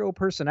zero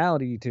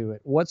personality to it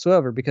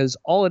whatsoever, because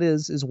all it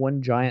is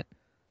one giant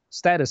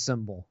status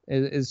symbol.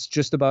 It's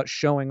just about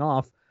showing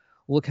off.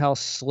 Look how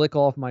slick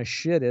off my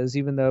shit is,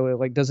 even though it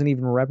like doesn't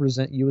even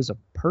represent you as a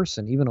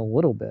person, even a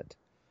little bit.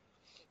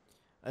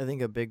 I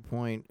think a big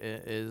point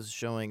is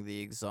showing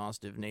the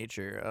exhaustive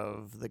nature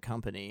of the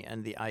company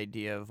and the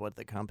idea of what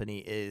the company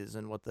is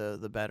and what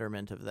the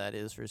betterment of that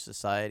is for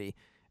society.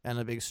 And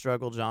a big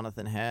struggle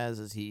Jonathan has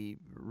as he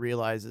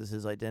realizes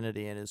his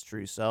identity and his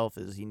true self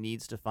is he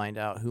needs to find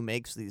out who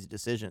makes these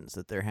decisions,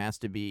 that there has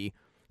to be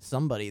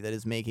somebody that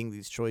is making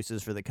these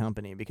choices for the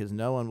company, because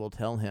no one will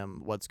tell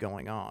him what's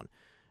going on.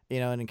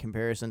 And in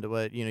comparison to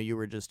what, you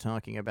were just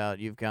talking about,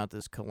 you've got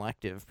this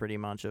collective pretty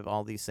much of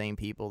all these same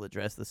people that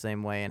dress the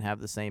same way and have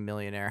the same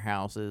millionaire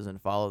houses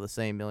and follow the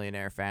same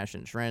millionaire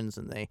fashion trends.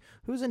 And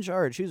who's in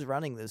charge? Who's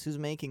running this? Who's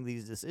making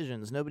these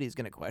decisions? Nobody's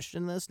going to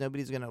question this.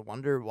 Nobody's going to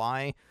wonder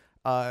why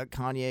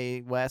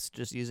Kanye West,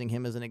 just using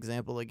him as an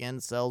example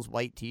again, sells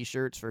white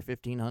T-shirts for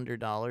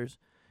 $1,500.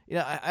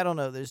 I don't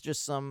know. There's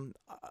just some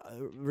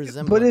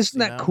resemblance. But isn't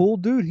that cool,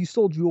 dude? He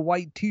sold you a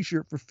white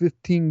T-shirt for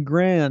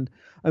 $15,000.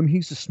 I mean,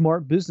 he's a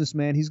smart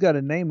businessman. He's got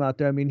a name out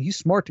there. I mean, he's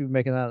smart to be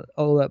making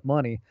all that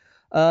money.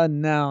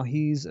 Now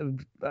he's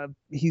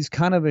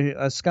kind of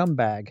a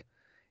scumbag.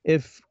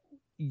 If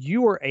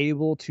you are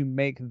able to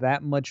make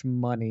that much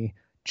money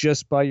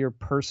just by your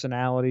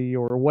personality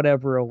or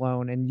whatever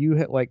alone, and you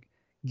like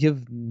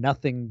give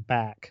nothing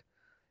back,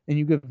 and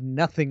you give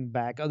nothing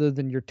back other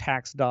than your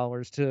tax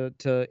dollars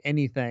to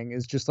anything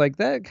is just like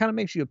that kind of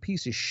makes you a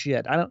piece of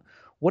shit. I don't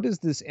what is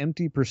this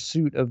empty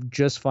pursuit of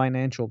just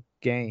financial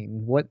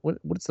gain?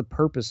 What's the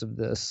purpose of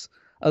this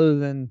other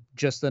than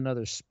just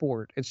another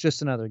sport? It's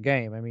just another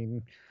game. I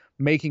mean,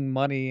 making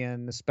money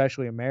and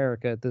especially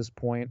America at this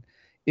point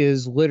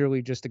is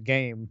literally just a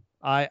game.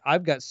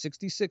 I've got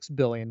 66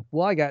 billion.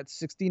 Well, I got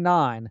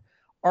 69.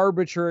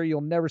 Arbitrary,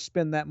 you'll never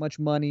spend that much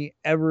money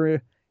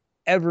ever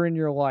in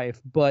your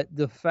life, but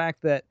the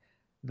fact that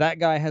that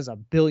guy has a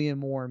billion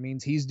more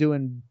means he's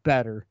doing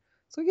better.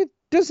 It's like it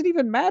doesn't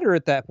even matter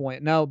at that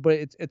point. No, but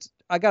it's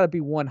I got to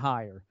be one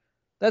higher.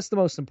 That's the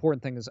most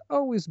important thing is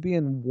always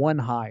being one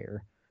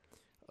higher.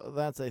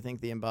 That's, I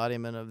think, the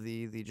embodiment of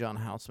the John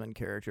Houseman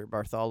character,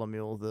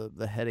 Bartholomew,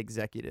 the head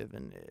executive,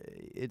 and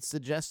it's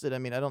suggested. I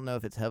mean, I don't know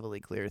if it's heavily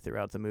clear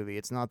throughout the movie.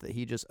 It's not that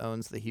he just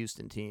owns the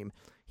Houston team.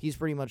 He's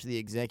pretty much the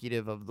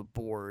executive of the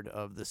board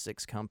of the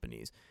 6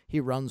 companies.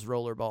 He runs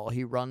Rollerball.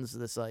 He runs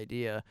this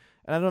idea,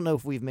 and I don't know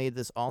if we've made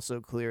this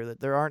also clear that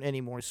there aren't any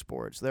more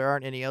sports. There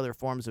aren't any other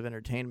forms of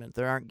entertainment.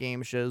 There aren't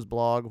game shows,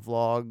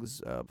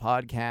 vlogs,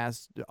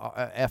 podcasts,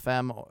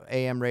 FM,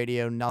 AM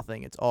radio.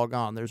 Nothing. It's all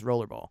gone. There's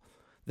Rollerball.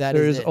 That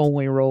There is is it.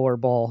 only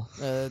rollerball.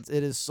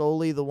 It is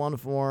solely the one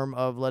form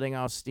of letting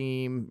off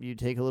steam. You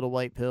take a little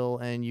white pill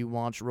and you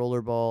watch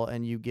Rollerball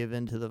and you give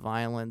in to the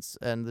violence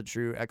and the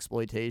true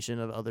exploitation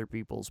of other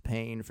people's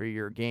pain for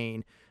your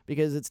gain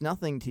because it's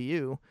nothing to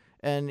you.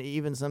 And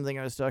even something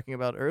I was talking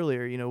about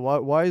earlier,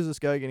 why is this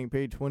guy getting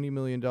paid $20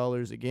 million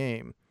a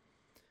game?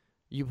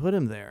 You put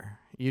him there.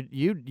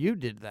 You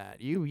did that.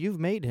 You've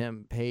made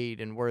him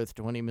paid and worth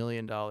 $20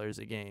 million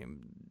a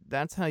game.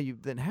 That's how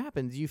that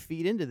happens. You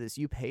feed into this.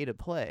 You pay to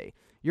play.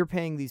 You're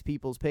paying these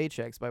people's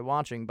paychecks by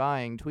watching,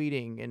 buying,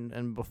 tweeting,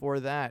 and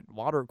before that,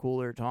 water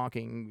cooler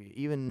talking,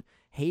 even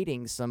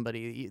hating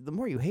somebody. The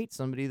more you hate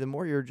somebody, the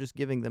more you're just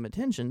giving them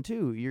attention,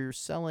 too. You're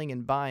selling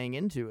and buying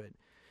into it.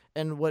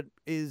 And what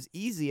is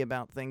easy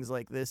about things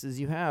like this is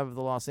you have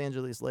the Los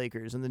Angeles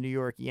Lakers and the New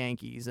York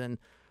Yankees and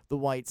the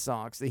White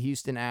Sox, the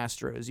Houston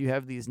Astros. You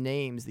have these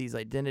names, these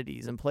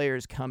identities, and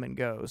players come and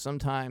go.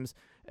 Sometimes,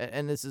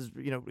 and this is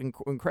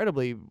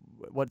incredibly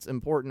what's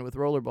important with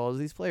Rollerball is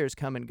these players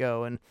come and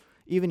go, and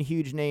even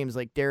huge names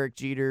like Derek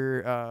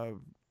Jeter,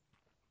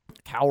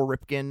 Cal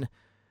Ripken.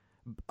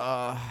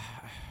 I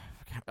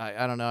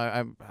don't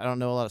know. I don't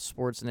know a lot of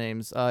sports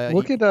names.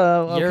 Look at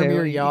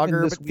Jaromir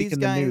Jagr, this but week these in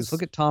the guys. news.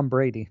 Look at Tom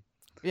Brady.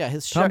 Yeah,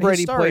 his Tom his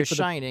Brady star played is for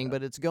shining,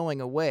 but it's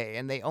going away,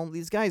 and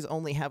these guys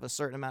only have a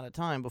certain amount of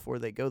time before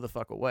they go the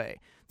fuck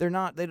away. They're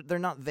not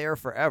there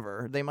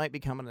forever. They might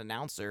become an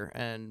announcer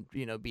and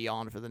be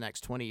on for the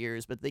next 20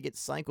 years, but they get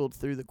cycled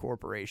through the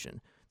corporation.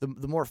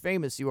 The more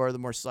famous you are, the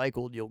more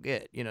cycled you'll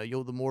get.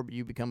 The more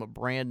you become a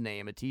brand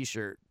name, a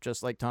T-shirt,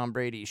 just like Tom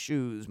Brady,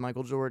 shoes,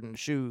 Michael Jordan,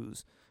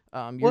 shoes.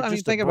 Well, I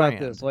mean, think about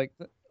this.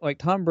 Like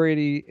Tom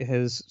Brady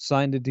has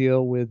signed a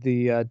deal with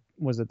the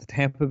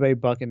Tampa Bay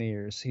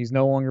Buccaneers. He's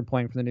no longer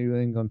playing for the New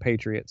England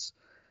Patriots.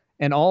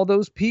 And all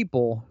those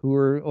people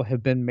who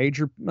have been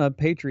major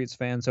Patriots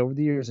fans over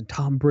the years, and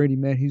Tom Brady,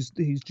 man, he's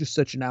just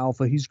such an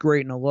alpha. He's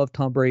great, and I love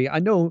Tom Brady. I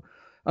know,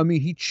 I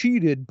mean, he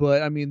cheated,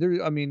 but I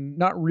mean,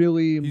 not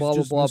really, He's blah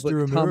blah just blah. Mr.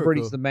 But Tom America.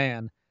 Brady's the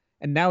man,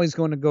 and now he's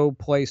going to go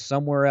play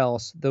somewhere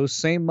else. Those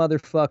same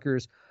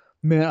motherfuckers.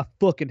 Man, I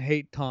fucking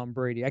hate Tom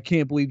Brady. I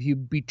can't believe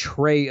he'd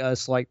betray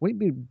us. Like, what do you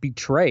mean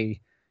betray?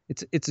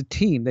 It's a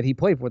team that he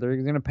played for. They're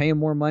going to pay him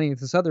more money at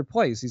this other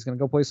place. He's going to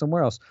go play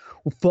somewhere else.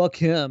 Well, fuck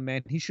him,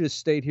 man. He should have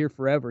stayed here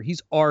forever.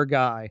 He's our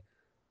guy.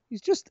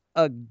 He's just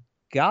a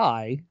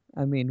guy.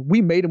 I mean, we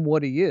made him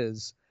what he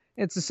is.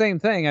 It's the same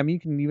thing. I mean,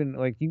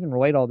 you can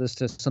relate all this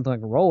to something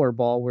like a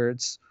rollerball where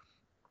it's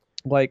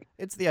like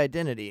it's the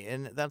identity,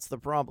 and that's the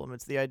problem.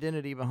 It's the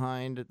identity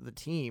behind the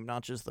team,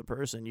 not just the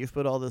person. You've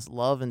put all this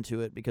love into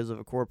it because of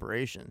a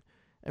corporation.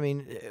 I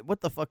mean,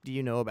 what the fuck do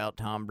you know about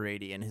Tom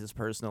Brady and his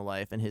personal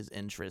life and his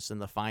interests and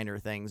the finer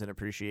things and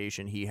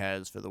appreciation he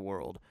has for the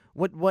world?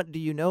 What do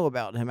you know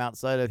about him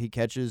outside of he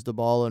catches the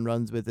ball and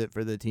runs with it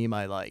for the team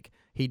I like?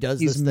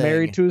 He's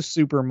married to a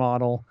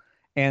supermodel.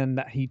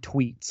 And he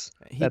tweets.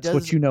 That's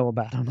what you know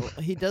about him.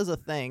 He does a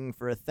thing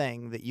for a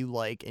thing that you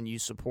like and you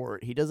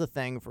support. He does a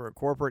thing for a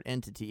corporate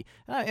entity.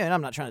 And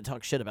I'm not trying to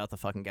talk shit about the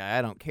fucking guy.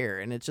 I don't care.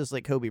 And it's just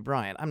like Kobe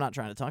Bryant. I'm not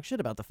trying to talk shit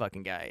about the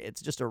fucking guy.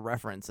 It's just a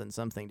reference and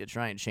something to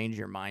try and change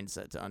your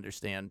mindset to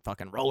understand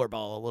fucking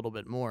Rollerball a little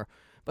bit more.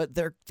 But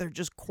they're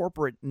just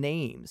corporate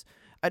names.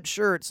 I'm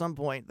sure at some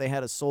point they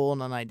had a soul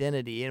and an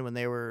identity, and when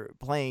they were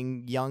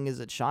playing young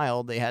as a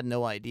child, they had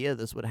no idea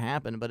this would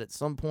happen. But at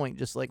some point,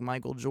 just like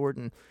Michael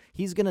Jordan,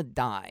 he's going to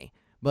die.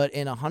 But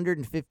in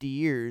 150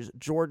 years,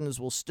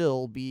 Jordans will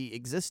still be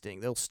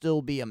existing. There'll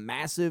still be a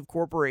massive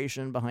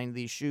corporation behind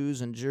these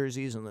shoes and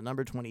jerseys and the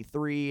number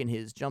 23 and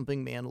his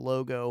Jumping Man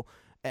logo.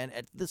 And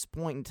at this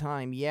point in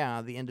time,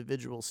 yeah, the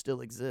individual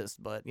still exists.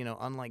 But,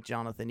 unlike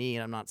Jonathan E.,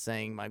 and I'm not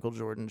saying Michael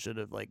Jordan should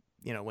have,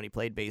 when he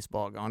played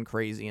baseball, gone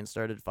crazy and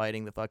started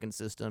fighting the fucking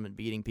system and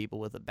beating people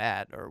with a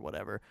bat or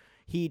whatever.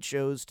 He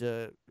chose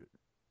to,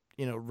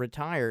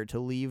 retire, to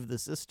leave the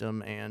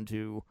system and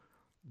to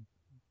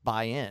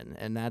buy in,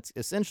 and that's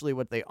essentially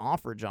what they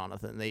offer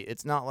Jonathan.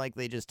 It's not like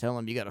they just tell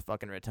him you got to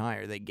fucking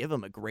retire. They give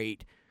him a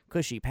great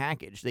cushy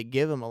package. They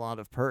give him a lot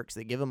of perks.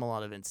 They give him a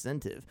lot of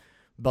incentive.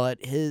 But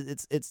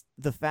it's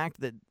the fact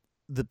that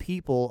the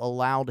people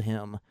allowed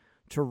him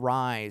to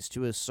rise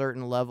to a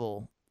certain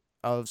level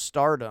of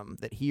stardom,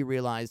 that he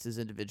realized his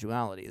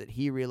individuality, that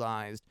he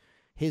realized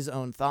his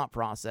own thought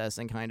process,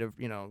 and kind of,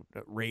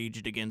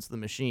 raged against the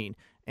machine.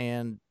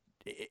 And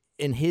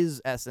in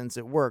his essence,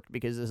 it worked,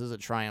 because this is a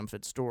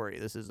triumphant story.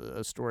 This is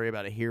a story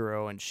about a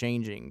hero and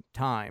changing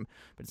time.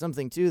 But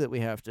something, too, that we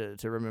have to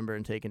remember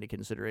and take into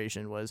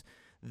consideration was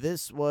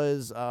this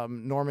was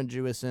Norman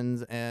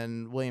Jewison's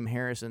and William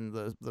Harrison,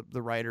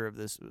 the writer of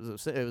this.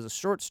 It was a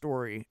short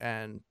story,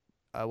 and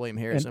William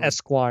Harrison. In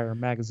Esquire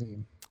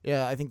magazine.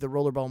 Yeah, I think the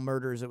Rollerball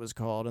Murders it was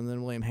called, and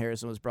then William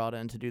Harrison was brought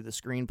in to do the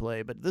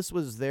screenplay. But this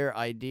was their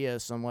idea,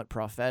 somewhat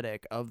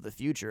prophetic, of the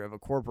future, of a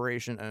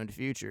corporation-owned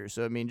future.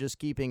 So, I mean, just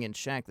keeping in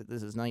check that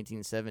this is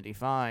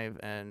 1975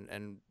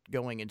 and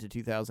going into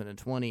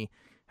 2020,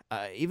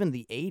 even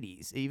the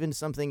 80s, even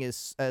something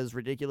as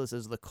ridiculous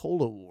as the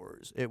Cola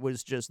Wars, it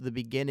was just the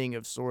beginning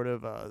of sort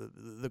of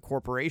the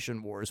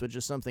corporation wars, which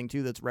is something,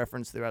 too, that's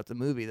referenced throughout the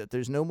movie, that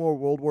there's no more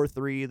World War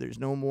III, there's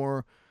no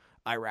more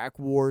Iraq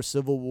War,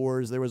 Civil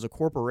Wars. There was a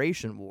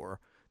corporation war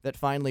that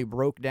finally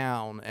broke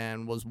down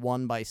and was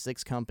won by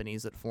 6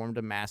 companies that formed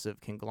a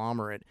massive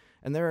conglomerate.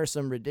 And there are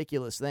some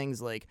ridiculous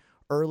things like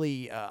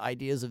early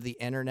ideas of the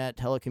internet,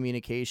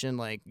 telecommunication,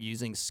 like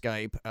using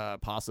Skype,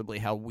 possibly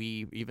how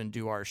we even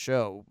do our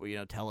show,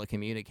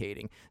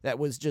 telecommunicating. That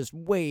was just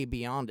way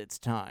beyond its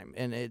time.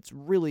 And it's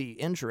really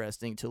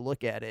interesting to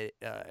look at it,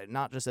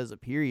 not just as a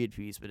period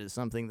piece, but as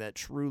something that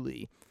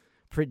truly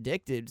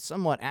predicted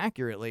somewhat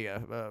accurately,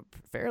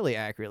 fairly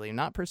accurately,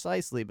 not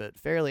precisely, but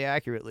fairly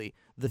accurately,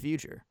 the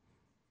future.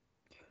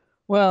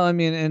 Well, I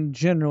mean, and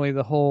generally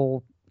the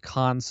whole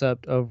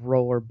concept of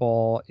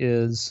rollerball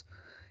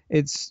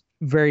it's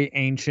very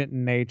ancient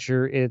in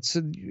nature. It's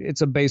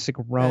a basic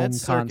Rome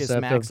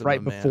concept of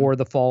right before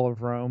the fall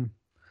of Rome,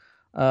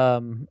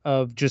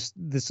 of just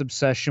this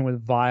obsession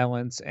with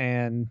violence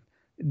and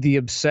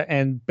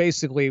and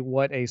basically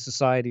what a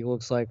society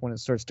looks like when it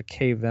starts to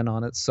cave in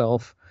on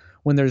itself,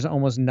 when there's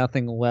almost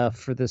nothing left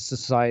for this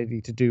society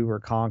to do or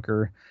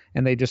conquer,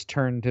 and they just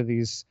turn to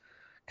these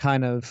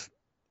kind of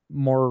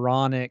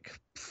moronic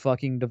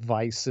fucking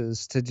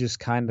devices to just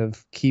kind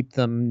of keep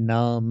them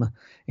numb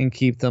and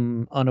keep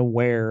them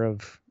unaware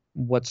of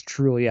what's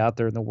truly out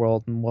there in the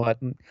world, and what,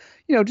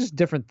 just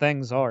different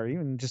things are,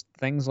 even just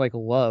things like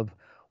love.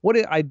 What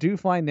I do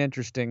find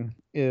interesting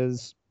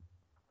is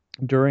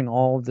during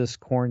all of this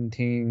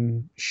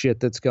quarantine shit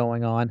that's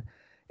going on,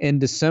 in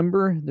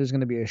December, there's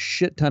going to be a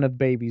shit ton of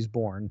babies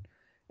born.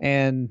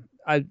 And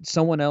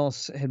someone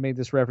else had made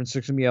this reference.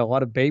 There's going to be a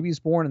lot of babies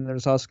born, and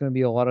there's also going to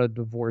be a lot of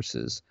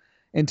divorces.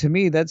 And to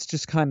me, that's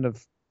just kind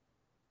of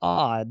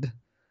odd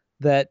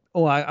that,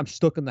 I'm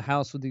stuck in the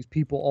house with these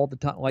people all the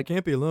time. Like, I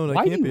can't be alone.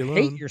 Why do you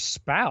hate your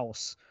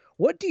spouse?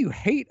 What do you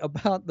hate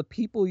about the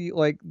people you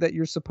like that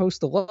you're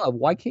supposed to love?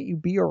 Why can't you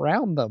be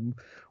around them?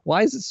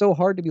 Why is it so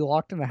hard to be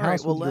locked in a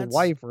house with your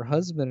wife or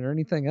husband or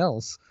anything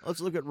else?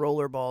 Let's look at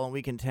Rollerball, and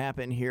we can tap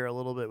in here a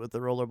little bit with the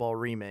Rollerball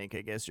remake.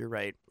 I guess you're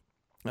right.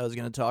 I was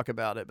going to talk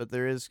about it, but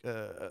there is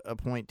a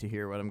point to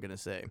hear what I'm going to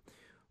say.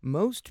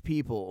 Most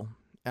people,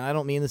 and I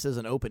don't mean this as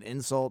an open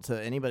insult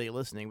to anybody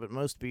listening, but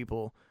most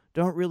people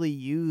don't really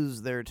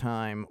use their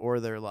time or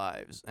their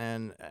lives.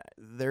 And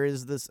there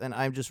is this, and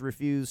I just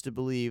refuse to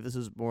believe, this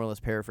is more or less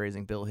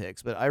paraphrasing Bill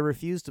Hicks, but I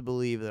refuse to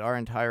believe that our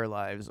entire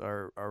lives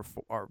are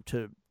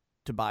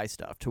to buy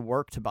stuff, to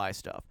work to buy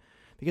stuff.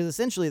 Because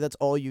essentially that's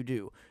all you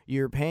do.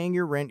 You're paying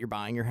your rent, you're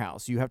buying your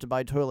house, you have to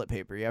buy toilet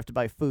paper, you have to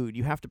buy food,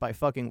 you have to buy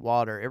fucking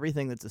water,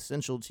 everything that's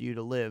essential to you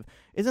to live.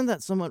 Isn't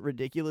that somewhat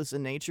ridiculous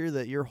in nature,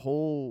 that your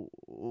whole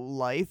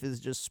life is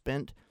just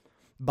spent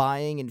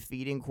buying and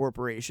feeding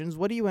corporations?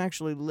 What do you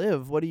actually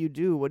live? What do you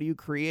do? What do you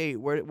create?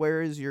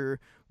 Where is your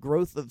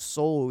growth of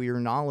soul, your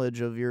knowledge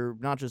of your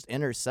not just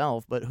inner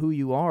self, but who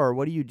you are?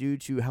 What do you do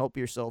to help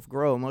yourself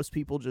grow? Most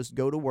people just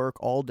go to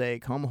work all day,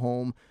 come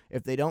home.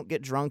 If they don't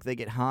get drunk, they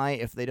get high.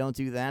 If they don't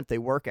do that, they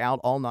work out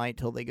all night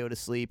till they go to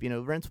sleep.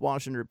 Rinse,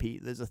 wash, and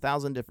repeat. There's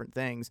 1,000 different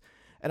things.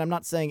 And I'm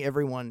not saying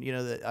everyone,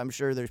 that I'm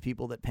sure there's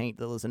people that paint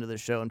that listen to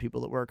this show and people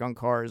that work on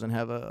cars and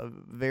have a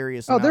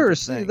various there are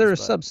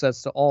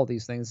subsets to all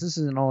these things. This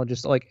isn't all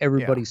just like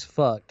everybody's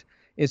fucked.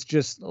 It's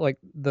just like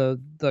the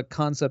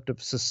concept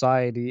of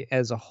society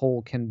as a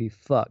whole can be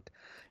fucked.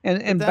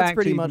 And that's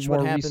pretty much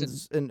what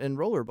happens in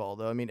Rollerball,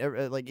 though. I mean,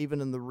 like even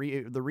in the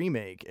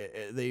remake,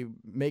 they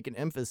make an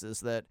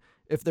emphasis that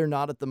if they're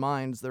not at the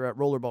mines, they're at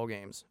rollerball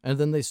games, and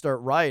then they start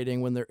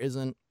rioting when there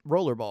isn't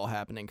rollerball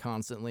happening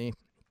constantly,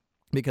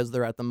 because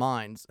they're at the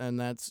mines. And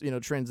that's,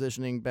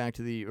 transitioning back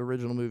to the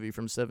original movie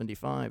from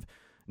 1975.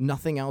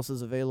 Nothing else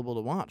is available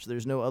to watch.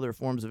 There's no other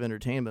forms of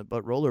entertainment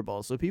but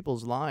rollerball. So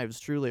people's lives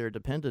truly are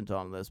dependent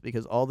on this,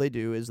 because all they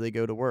do is they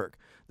go to work.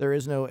 There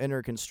is no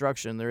inner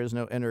construction. There is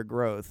no inner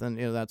growth. And,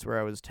 that's where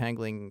I was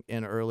tangling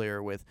in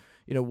earlier with,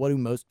 what do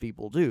most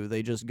people do?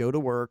 They just go to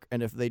work,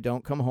 and if they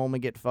don't come home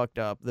and get fucked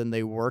up, then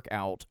they work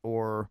out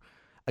or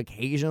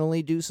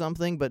occasionally do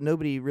something, but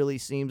nobody really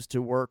seems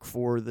to work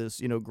for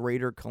this,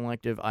 greater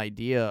collective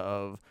idea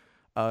of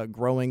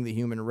growing the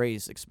human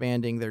race,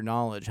 expanding their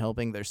knowledge,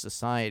 helping their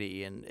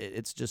society, and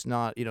it's just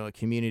not, a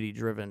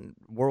community-driven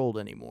world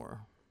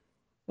anymore.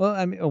 Well,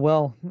 I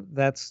mean,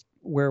 that's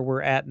where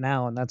we're at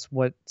now, and that's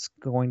what's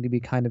going to be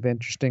kind of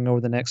interesting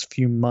over the next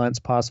few months,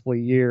 possibly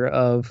a year,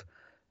 of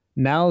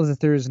now that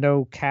there's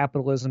no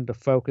capitalism to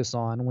focus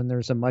on, when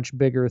there's a much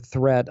bigger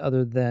threat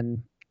other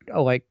than,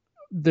 like,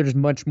 there's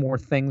much more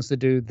things to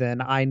do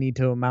than I need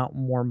to amount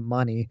more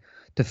money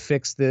to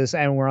fix this,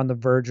 and we're on the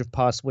verge of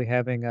possibly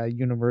having a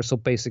universal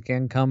basic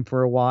income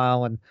for a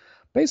while, and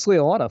basically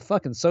a lot of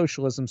fucking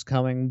socialism's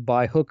coming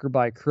by hook or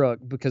by crook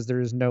because there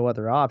is no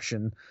other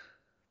option.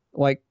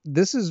 Like,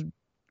 this is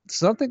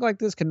something like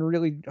this can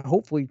really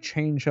hopefully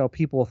change how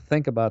people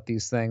think about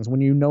these things, when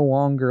you no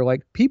longer,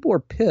 like, people are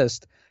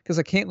pissed because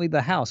I can't leave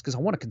the house because I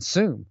want to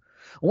consume.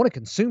 I want to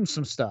consume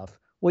some stuff.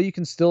 Well, you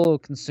can still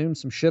consume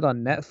some shit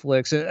on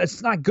Netflix.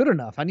 It's not good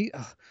enough. I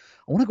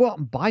want to go out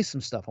and buy some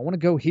stuff. I want to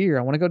go here.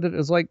 I want to go to,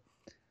 it's like,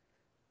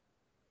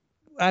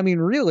 I mean,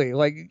 really,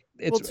 like,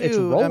 Well, it's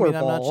too, I mean,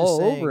 rollerball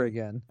all over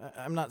again.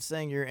 I'm not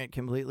saying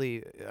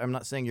I'm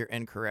not saying you're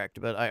incorrect,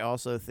 but I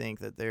also think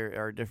that there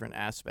are different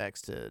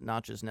aspects to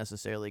not just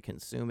necessarily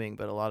consuming,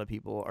 but a lot of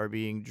people are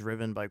being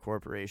driven by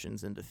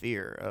corporations into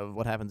fear of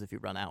what happens if you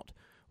run out.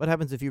 What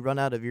happens if you run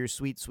out of your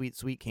sweet, sweet,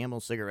 sweet Camel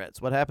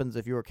cigarettes? What happens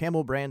if your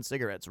Camel brand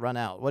cigarettes run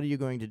out? What are you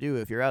going to do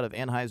if you're out of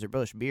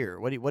Anheuser-Busch beer?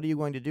 What are you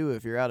going to do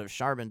if you're out of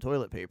Charbon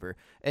toilet paper?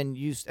 And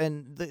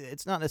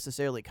it's not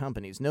necessarily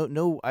companies.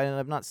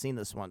 I've not seen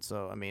this one.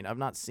 So I mean, I've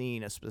not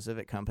seen a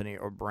specific company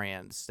or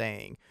brand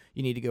saying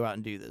you need to go out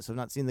and do this. I've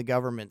not seen the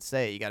government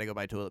say you got to go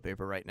buy toilet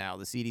paper right now.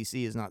 The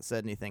CDC has not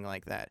said anything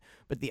like that.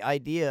 But the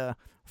idea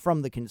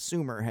from the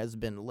consumer has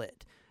been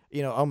lit.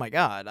 Oh my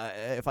God,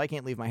 if I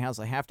can't leave my house,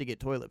 I have to get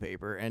toilet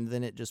paper. And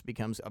then it just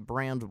becomes a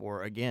brand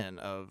war again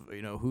of,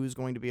 who's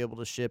going to be able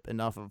to ship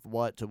enough of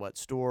what to what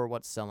store,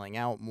 what's selling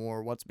out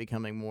more, what's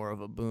becoming more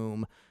of a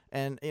boom.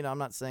 And, I'm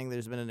not saying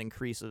there's been an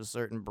increase of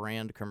certain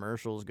brand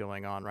commercials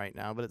going on right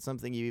now, but it's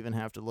something you even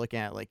have to look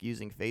at, like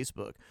using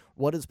Facebook.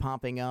 What is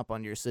popping up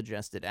on your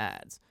suggested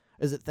ads?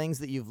 Is it things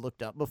that you've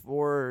looked up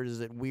before, or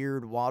is it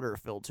weird water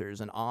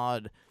filters and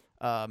odd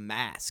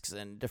masks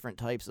and different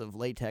types of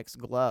latex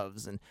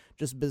gloves and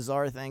just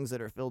bizarre things that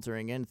are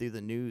filtering in through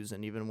the news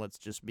and even what's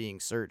just being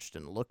searched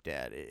and looked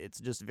at? It's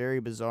just very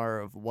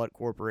bizarre of what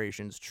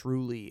corporations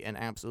truly and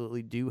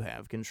absolutely do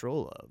have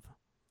control of.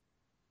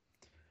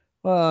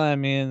 Well, I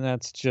mean,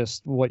 that's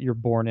just what you're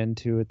born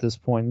into at this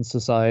point in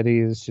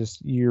society, is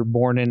just you're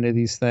born into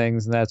these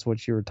things, and that's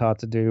what you were taught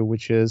to do,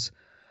 which is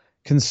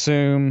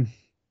consume,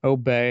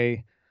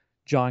 obey,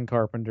 John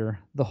Carpenter,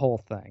 the whole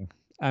thing.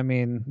 I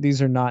mean,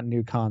 these are not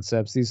new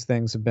concepts. These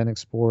things have been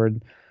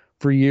explored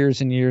for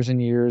years and years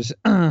and years.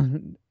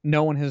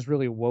 No one has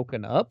really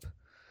woken up.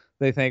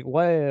 They think,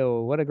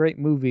 "Whoa, what a great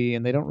movie,"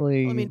 and they don't Well, I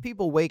really mean,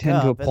 people wake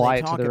tend to up and they apply it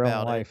to talk their own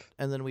about it, life.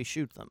 and then we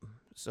shoot them.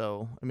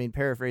 So, I mean,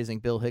 paraphrasing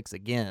Bill Hicks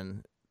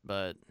again,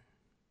 but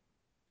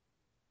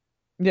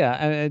Yeah,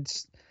 and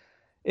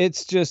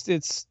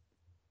it's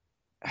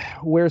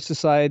where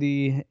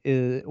society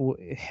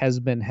has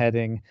been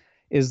heading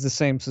is the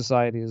same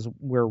society as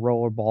where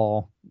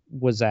Rollerball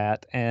was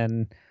at,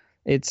 and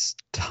it's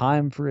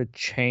time for a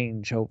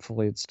change.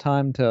 Hopefully, it's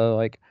time to,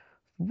 like,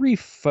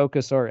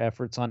 refocus our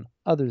efforts on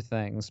other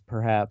things,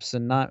 perhaps,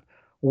 and not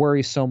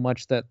worry so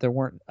much that there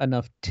weren't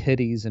enough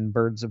titties in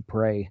Birds of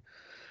Prey.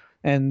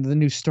 And the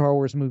new Star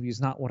Wars movie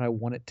is not what I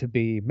want it to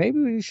be. Maybe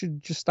we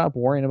should just stop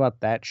worrying about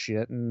that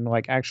shit and,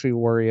 like, actually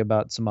worry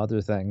about some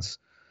other things.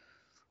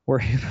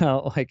 Worry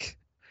about, like,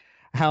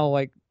 how,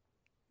 like,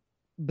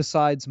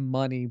 besides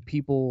money,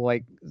 people,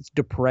 like,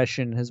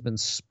 depression has been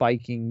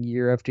spiking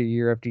year after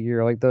year after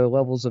year. Like, the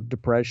levels of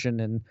depression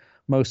in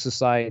most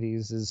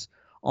societies is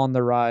on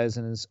the rise,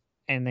 and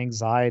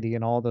anxiety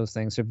and all those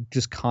things have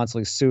just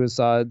constantly,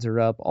 suicides are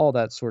up, all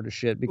that sort of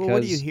shit. well,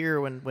 what do you Because hear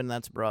when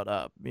that's brought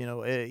up?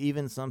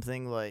 Even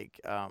something like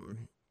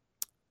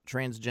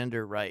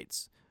transgender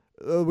rights.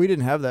 We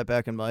didn't have that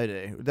back in my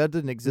day. That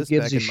didn't who exist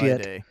gives back a in my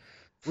shit? day.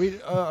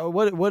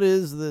 What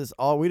is this?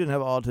 We didn't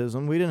have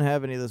autism. We didn't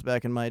have any of this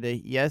back in my day.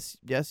 Yes,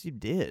 you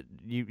did.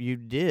 You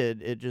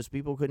did. It just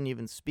people couldn't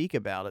even speak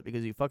about it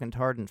because you fucking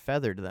tarred and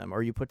feathered them,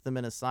 or you put them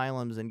in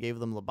asylums and gave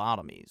them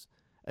lobotomies.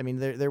 I mean,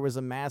 there was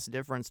a mass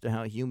difference to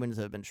how humans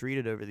have been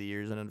treated over the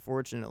years, and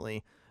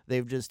unfortunately,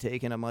 they've just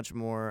taken a much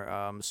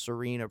more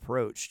serene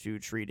approach to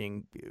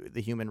treating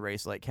the human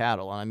race like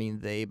cattle. And I mean,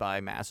 they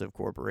by massive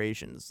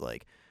corporations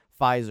like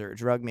Pfizer,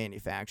 drug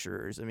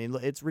manufacturers. I mean,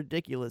 it's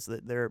ridiculous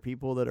that there are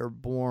people that are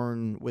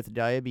born with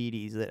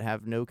diabetes that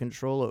have no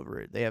control over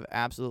it. They have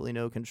absolutely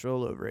no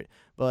control over it.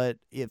 But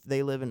if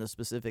they live in a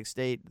specific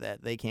state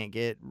that they can't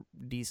get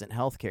decent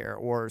health care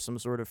or some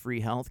sort of free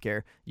health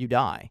care, you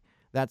die.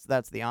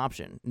 That's the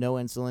option. No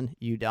insulin,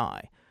 you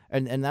die.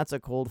 And that's a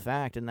cold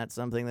fact, and that's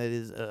something that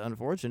is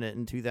unfortunate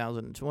in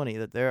 2020,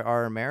 that there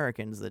are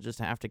Americans that just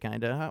have to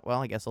kind of,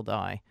 well, I guess I'll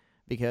die,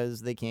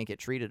 because they can't get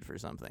treated for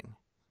something.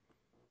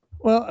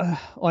 Well,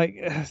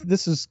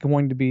 this is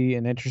going to be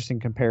an interesting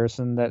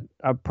comparison that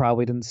I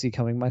probably didn't see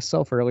coming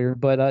myself earlier,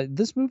 but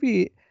this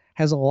movie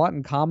has a lot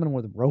in common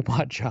with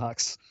Robot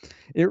Jocks.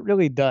 It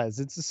really does.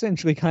 It's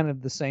essentially kind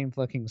of the same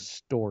fucking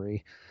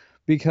story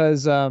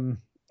because in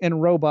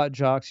Robot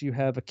Jocks you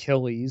have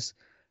Achilles,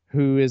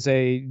 who is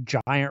a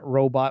giant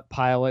robot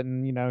pilot,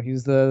 and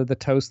he's the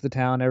toast of the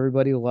town.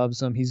 Everybody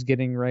loves him. He's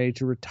getting ready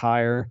to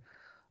retire.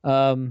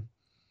 Um,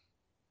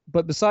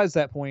 but besides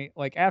that point,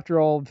 like after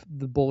all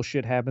the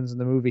bullshit happens in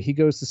the movie, he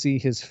goes to see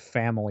his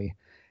family.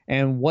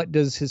 And what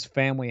does his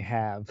family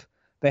have?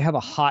 They have a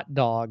hot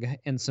dog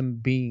and some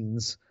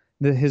beans.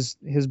 His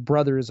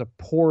brother is a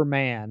poor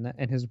man,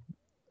 and his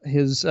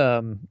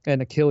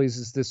and Achilles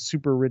is this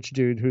super rich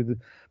dude who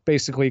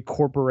basically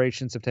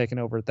corporations have taken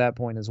over at that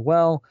point as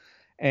well.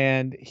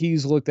 And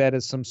he's looked at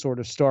as some sort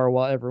of star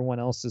while everyone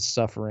else is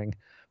suffering.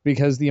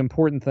 Because the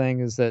important thing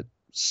is that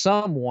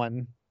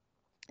someone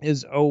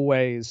is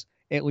always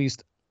at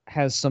least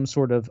has some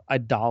sort of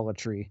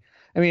idolatry.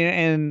 I mean,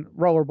 and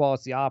Rollerball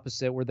is the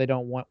opposite, where they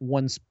don't want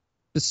one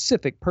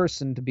specific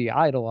person to be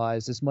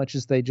idolized as much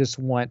as they just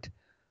want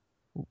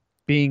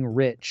being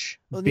rich,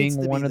 Well,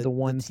 being one of the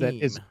ones that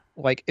is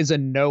like is a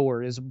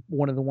knower, is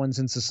one of the ones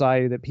in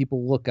society that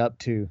people look up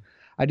to.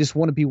 I just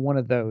want to be one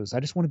of those. I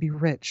just want to be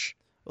rich.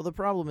 Well, the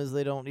problem is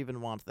they don't even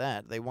want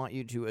that. They want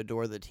you to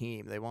adore the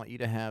team. They want you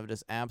to have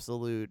just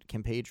absolute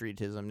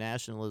compatriotism,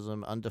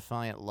 nationalism,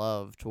 undefiant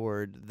love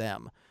toward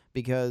them.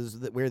 Because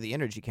we're the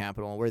energy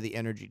capital, we're the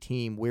energy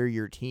team, we're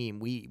your team.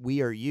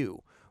 We are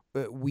you.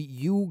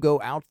 You go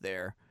out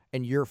there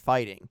and you're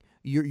fighting.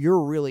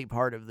 You're really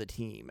part of the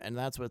team, and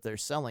that's what they're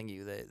selling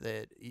you,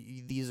 that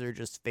these are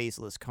just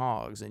faceless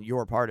cogs, and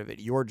you're part of it.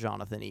 You're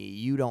Jonathan E.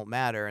 You don't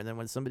matter. And then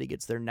when somebody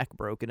gets their neck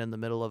broken in the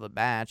middle of a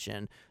batch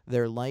and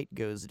their light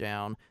goes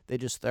down, they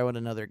just throw in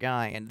another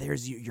guy, and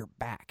there's you. You're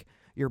back.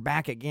 You're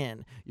back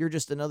again. You're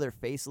just another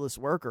faceless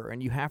worker,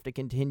 and you have to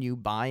continue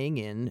buying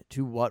in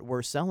to what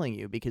we're selling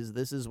you, because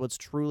this is what's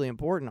truly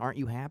important. Aren't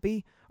you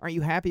happy? Aren't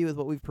you happy with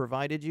what we've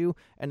provided you?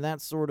 And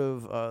that's sort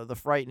of the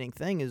frightening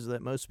thing, is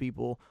that most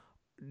people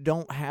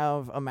don't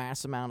have a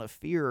mass amount of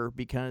fear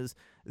because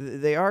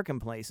they are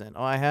complacent.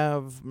 Oh, I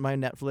have my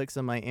Netflix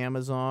and my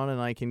Amazon,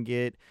 and I can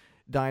get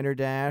Diner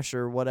Dash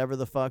or whatever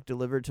the fuck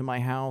delivered to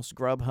my house,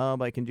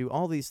 Grubhub. I can do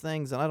all these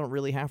things, and I don't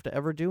really have to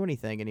ever do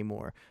anything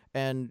anymore.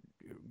 And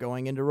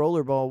going into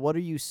Rollerball, what are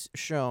you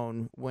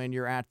shown when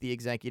you're at the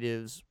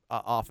executive's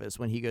office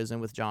when he goes in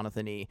with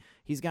Jonathan E?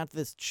 He's got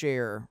this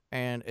chair,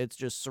 and it's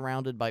just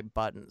surrounded by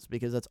buttons,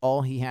 because that's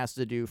all he has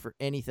to do for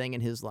anything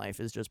in his life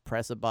is just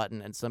press a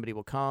button, and somebody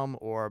will come,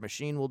 or a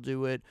machine will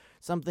do it.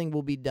 Something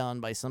will be done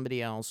by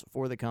somebody else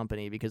for the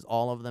company, because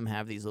all of them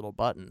have these little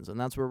buttons, and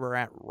that's where we're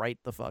at right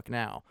the fuck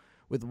now.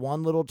 With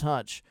one little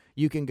touch,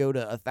 you can go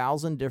to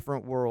 1,000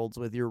 different worlds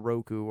with your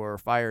Roku or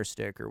Fire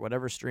Stick or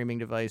whatever streaming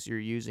device you're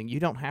using. You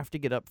don't have to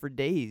get up for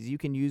days. You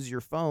can use your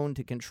phone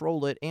to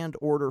control it and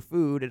order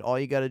food, and all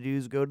you got to do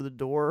is go to the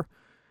door,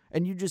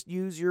 and you just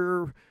use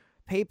your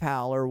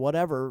PayPal or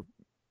whatever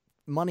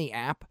money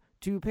app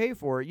to pay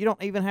for it. You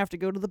don't even have to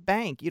go to the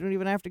bank. You don't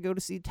even have to go to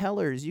see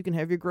tellers. You can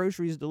have your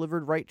groceries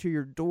delivered right to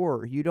your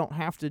door. You don't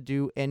have to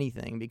do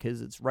anything,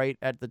 because it's right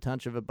at the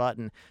touch of a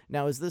button.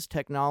 Now, is this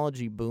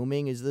technology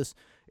booming? Is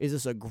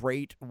this a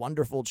great,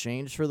 wonderful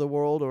change for the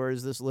world, or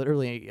is this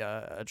literally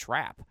a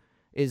trap?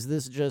 Is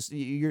this just,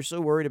 you're so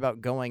worried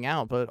about going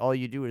out, but all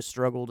you do is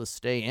struggle to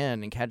stay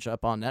in and catch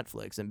up on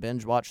Netflix and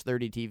binge watch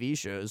 30 TV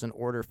shows and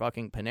order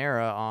fucking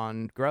Panera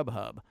on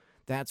Grubhub?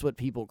 That's what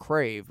people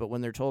crave, but when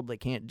they're told they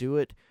can't do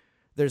it,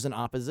 there's an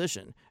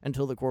opposition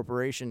until the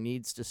corporation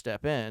needs to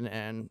step in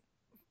and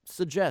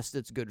suggest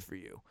it's good for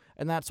you.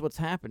 And that's what's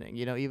happening.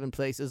 Even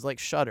places like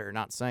Shudder,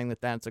 not saying that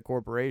that's a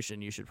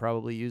corporation. You should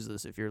probably use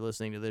this if you're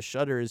listening to this.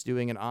 Shudder is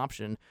doing an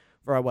option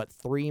for,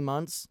 3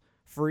 months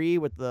free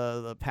with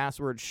the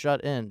password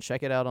shut in.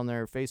 Check it out on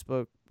their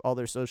Facebook, all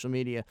their social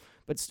media.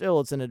 But still,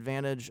 it's an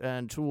advantage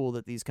and tool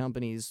that these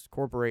companies,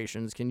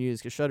 corporations, can use,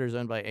 because Shudder's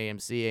owned by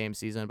AMC.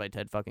 AMC's owned by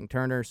Ted fucking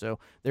Turner, so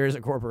there is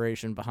a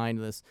corporation behind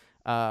this.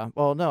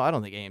 Well, no, I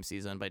don't think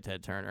AMC's owned by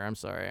Ted Turner. I'm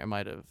sorry, I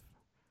might have.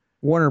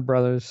 Warner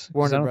Brothers.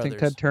 Warner I don't Brothers.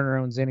 think Ted Turner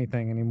owns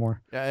anything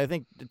anymore. Yeah, I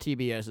think the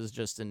TBS is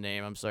just a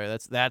name. I'm sorry.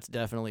 That's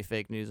definitely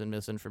fake news and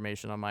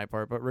misinformation on my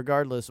part. But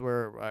regardless,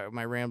 where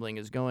my rambling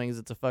is going is,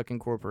 it's a fucking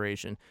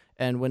corporation.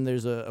 And when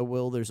there's a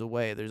will, there's a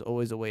way. There's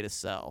always a way to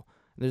sell.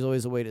 There's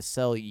always a way to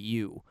sell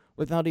you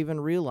without even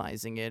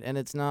realizing it. And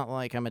it's not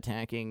like I'm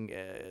attacking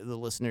the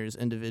listener's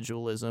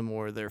individualism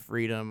or their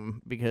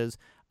freedom, because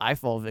I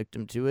fall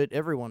victim to it.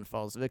 Everyone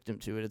falls victim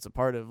to it. It's a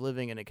part of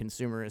living in a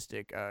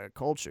consumeristic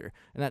culture.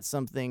 And that's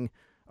something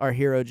our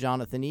hero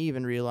Jonathan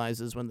even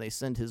realizes when they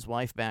send his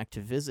wife back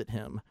to visit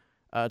him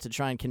to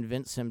try and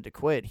convince him to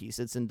quit. He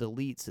sits and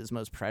deletes his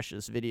most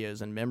precious videos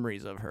and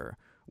memories of her,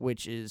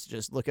 which is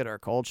just, look at our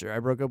culture. I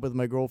broke up with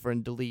my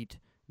girlfriend, delete,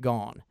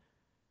 gone.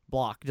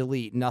 block,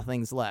 delete,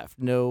 nothing's left.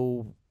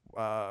 No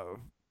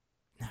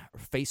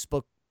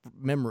Facebook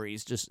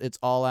memories, just it's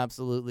all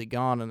absolutely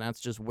gone, and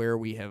that's just where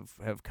we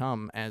have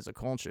come as a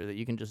culture, that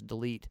you can just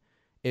delete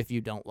if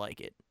you don't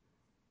like it.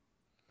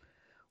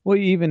 Well,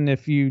 even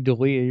if you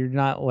delete it, you're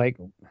not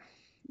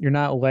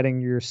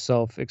letting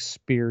yourself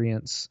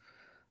experience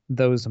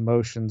those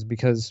emotions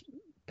because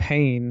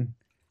pain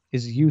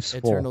is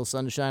useful. Eternal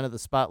sunshine of the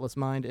spotless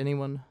mind,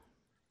 anyone?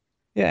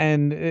 Yeah,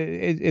 and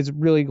it's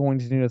really going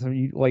to do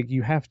nothing.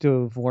 You have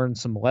to have learned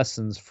some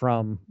lessons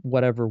from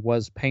whatever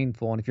was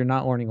painful. And if you're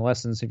not learning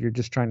lessons, if you're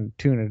just trying to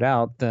tune it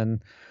out,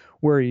 then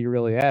where are you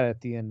really at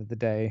the end of the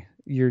day?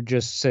 You're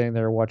just sitting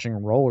there watching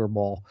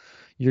Rollerball.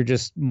 You're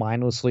just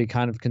mindlessly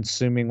kind of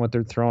consuming what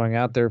they're throwing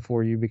out there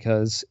for you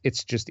because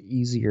it's just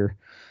easier.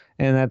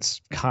 And that's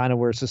kind of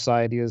where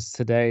society is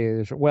today.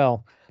 Is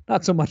well,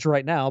 not so much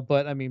right now,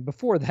 but I mean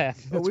before that,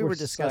 Well, that's where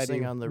society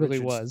really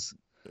was.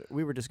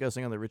 we were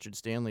discussing on the Richard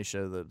Stanley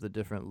show the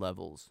different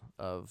levels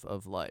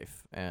of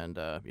life, and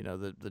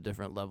the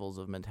different levels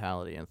of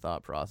mentality and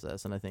thought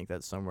process. And I think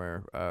that's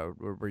somewhere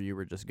where you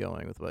were just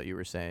going with what you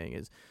were saying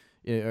is,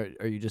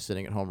 are you just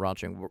sitting at home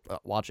watching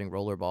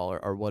Rollerball,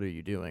 or what are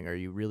you doing? Are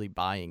you really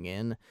buying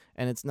in?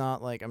 And it's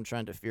not like I'm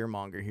trying to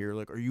fearmonger here.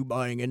 Like, are you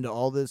buying into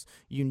all this?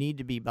 You need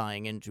to be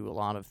buying into a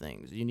lot of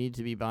things. You need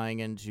to be buying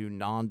into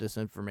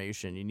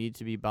non-disinformation. You need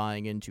to be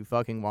buying into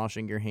fucking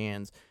washing your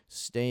hands,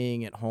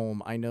 staying at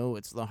home. I know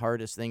it's the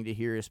hardest thing to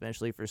hear,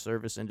 especially for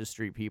service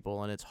industry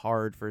people, and it's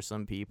hard for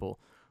some people.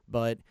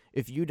 But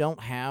if you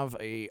don't have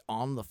a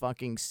on the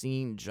fucking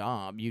scene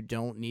job, you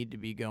don't need to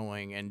be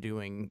going and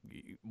doing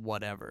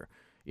whatever.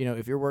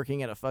 If you're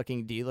working at a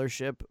fucking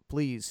dealership,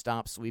 please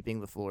stop sweeping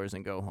the floors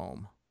and go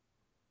home.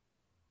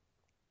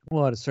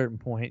 Well, at a certain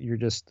point, you're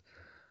just,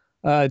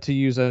 to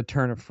use a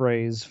turn of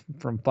phrase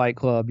from Fight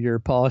Club, you're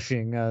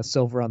polishing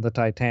silver on the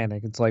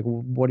Titanic. It's like,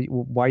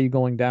 why are you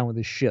going down with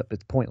this ship?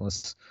 It's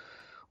pointless.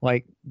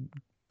 Like,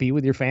 be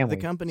with your The family.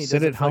 company Sit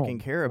doesn't at home. fucking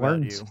care about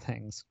Learn you. some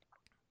things.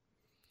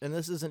 And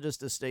this isn't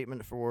just a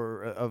statement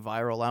for a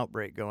viral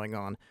outbreak going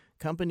on.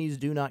 Companies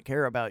do not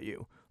care about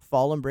you.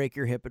 Fall and break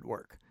your hip at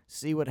work.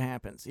 See what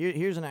happens.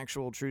 Here's an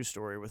actual true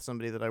story with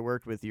somebody that I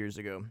worked with years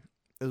ago.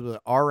 It was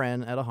an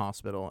RN at a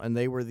hospital, and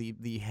they were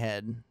the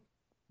head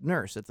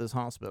nurse at this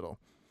hospital.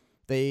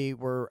 They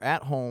were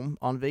at home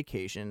on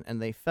vacation,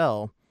 and they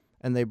fell,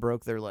 and they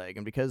broke their leg.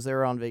 And because they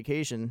were on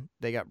vacation,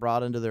 they got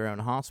brought into their own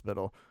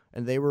hospital,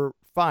 and they were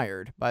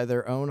fired by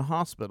their own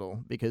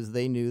hospital because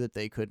they knew that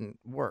they couldn't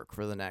work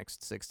for the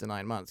next 6 to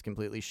 9 months,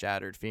 completely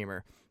shattered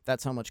femur.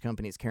 That's how much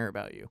companies care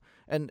about you.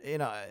 And,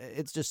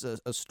 it's just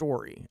a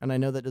story. And I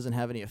know that doesn't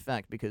have any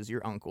effect because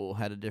your uncle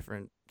had a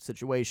different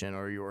situation,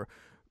 or your,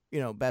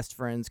 best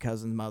friend's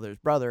cousin's mother's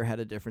brother had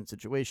a different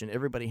situation.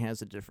 Everybody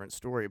has a different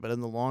story. But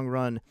in the long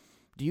run,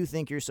 do you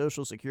think your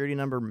social security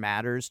number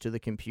matters to the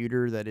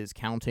computer that is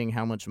counting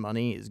how much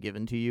money is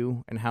given to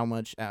you and how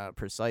much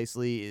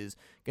precisely is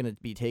going to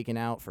be taken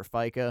out for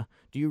FICA?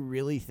 Do you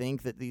really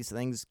think that these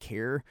things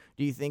care?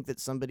 Do you think that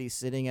somebody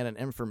sitting at an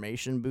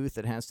information booth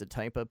that has to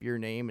type up your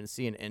name and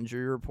see an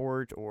injury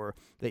report, or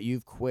that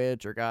you've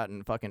quit or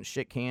gotten fucking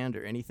shit canned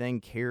or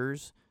anything,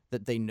 cares?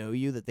 That they know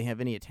you, that they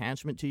have any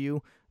attachment to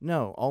you?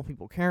 No, all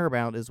people care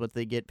about is what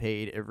they get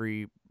paid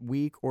every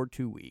week or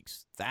 2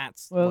 weeks.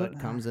 That's what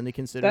comes into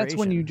consideration. That's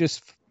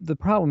when the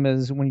problem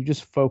is when you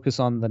just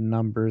focus on the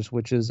numbers,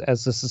 which is,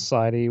 as a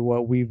society,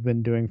 what we've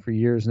been doing for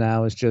years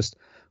now is just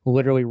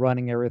literally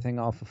running everything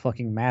off a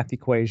fucking math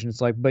equation. It's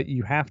like, but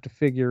you have to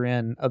figure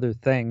in other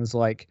things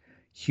like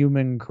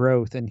human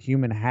growth and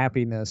human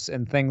happiness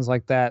and things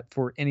like that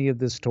for any of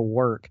this to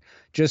work.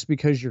 Just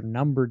because your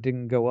number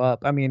didn't go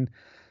up. I mean,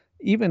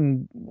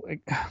 even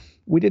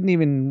we didn't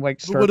even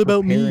start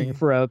preparing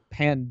for a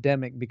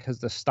pandemic because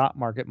the stock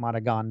market might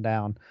have gone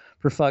down.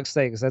 For fuck's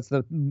sakes, that's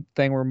the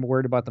thing we're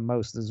worried about the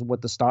most, is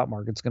what the stock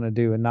market's going to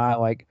do, and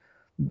not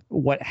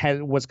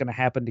what's going to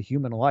happen to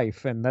human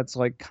life. And that's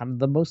kind of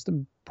the most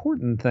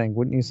important thing,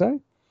 wouldn't you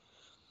say?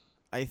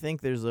 I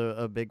think there's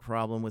a big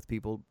problem with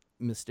people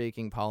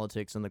mistaking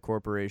politics and the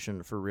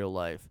corporation for real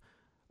life.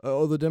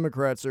 Oh, the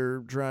Democrats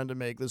are trying to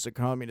make this a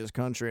communist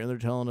country, and they're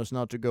telling us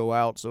not to go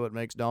out, so it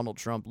makes Donald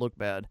Trump look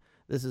bad.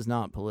 This is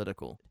not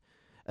political.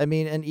 I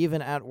mean, and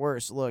even at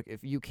worst, look,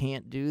 if you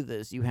can't do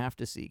this, you have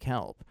to seek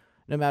help.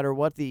 No matter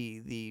what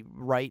the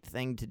right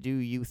thing to do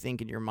you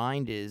think in your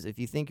mind is, if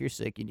you think you're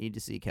sick, you need to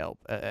seek help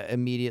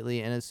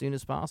immediately and as soon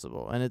as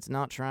possible. And it's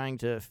not trying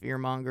to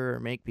fearmonger or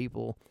make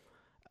people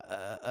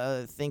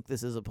think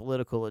this is a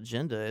political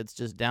agenda. It's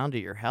just down to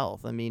your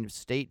health. I mean,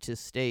 state to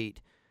state,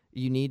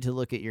 you need to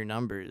look at your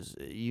numbers.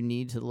 You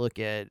need to look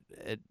at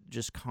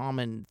just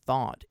common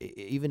thought.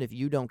 Even if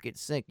you don't get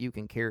sick, you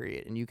can carry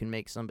it, and you can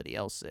make somebody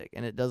else sick.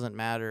 And it doesn't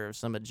matter if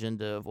some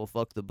agenda of, well,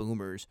 fuck the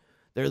boomers.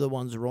 They're the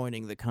ones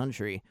ruining the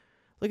country.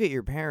 Look at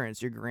your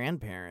parents, your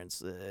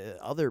grandparents,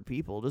 other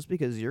people. Just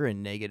because you're a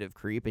negative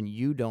creep and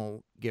you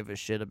don't give a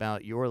shit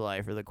about your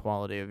life or the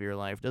quality of your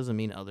life doesn't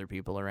mean other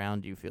people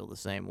around you feel the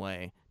same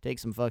way. Take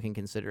some fucking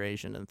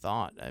consideration and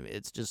thought. I mean,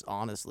 it's just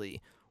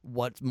honestly,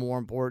 what's more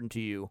important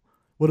to you?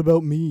 What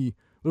about me?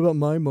 What about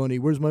my money?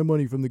 Where's my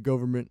money from the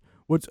government?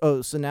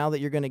 So now that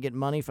you're going to get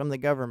money from the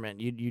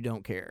government, you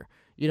don't care.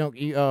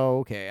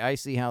 Okay, I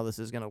see how this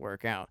is going to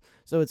work out.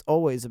 So it's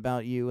always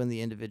about you and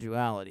the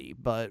individuality.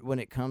 But when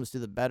it comes to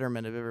the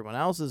betterment of everyone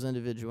else's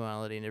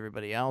individuality and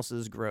everybody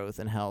else's growth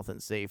and health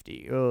and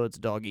safety, it's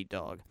dog eat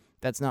dog.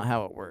 That's not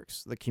how it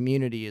works. The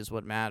community is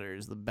what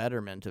matters. The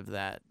betterment of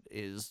that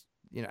is,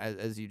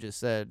 as you just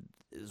said,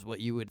 is what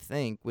you would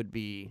think would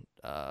be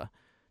the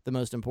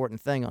most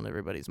important thing on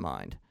everybody's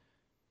mind.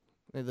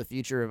 The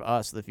future of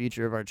us, the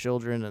future of our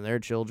children and their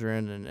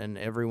children and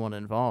everyone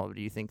involved.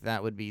 Do you think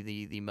that would be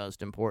the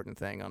most important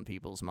thing on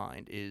people's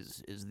mind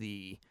is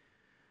the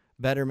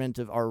betterment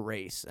of our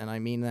race? And I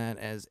mean that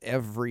as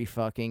every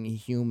fucking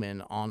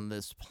human on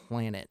this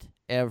planet.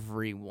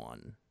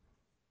 Everyone.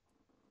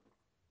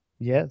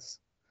 Yes.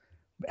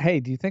 Hey,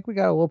 do you think we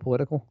got a little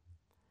political?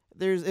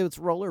 It's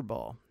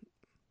rollerball.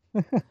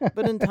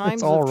 But in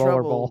times all of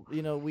trouble,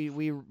 rollerball.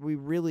 we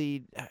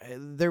really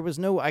there was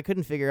no I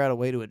couldn't figure out a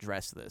way to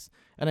address this.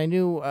 And I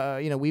knew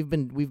we've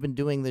been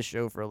doing this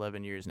show for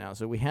 11 years now,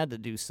 so we had to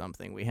do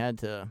something. We had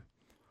to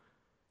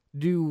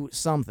do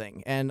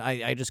something. And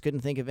I just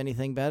couldn't think of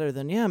anything better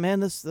than, yeah,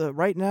 man,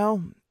 right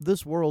now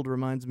this world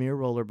reminds me of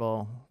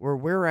rollerball. Where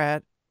we're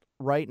at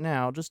right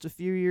now, just a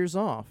few years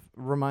off,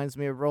 reminds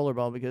me of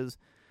rollerball because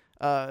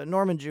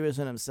Norman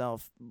Jewison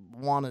himself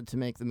wanted to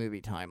make the movie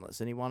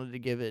timeless, and he wanted to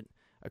give it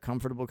a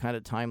comfortable kind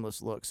of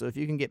timeless look. So if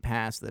you can get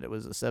past that it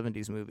was a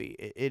 70s movie,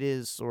 it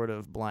is sort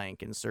of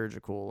blank and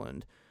surgical,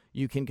 and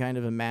you can kind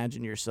of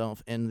imagine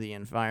yourself in the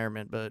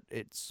environment, but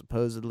it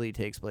supposedly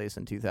takes place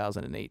in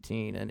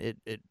 2018, and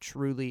it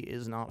truly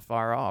is not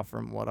far off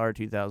from what our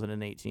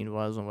 2018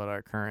 was and what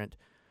our current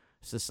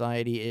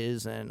society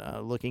is. And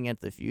looking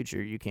at the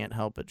future, you can't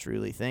help but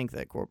truly think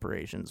that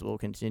corporations will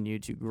continue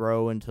to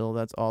grow until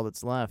that's all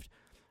that's left.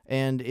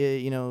 And,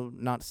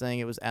 not saying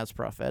it was as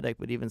prophetic,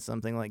 but even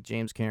something like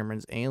James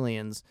Cameron's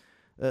Aliens,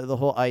 the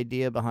whole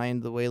idea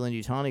behind the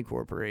Weyland-Yutani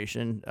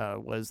Corporation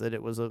was that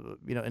it was, at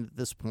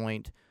this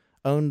point,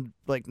 owned,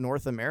 like,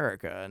 North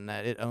America, and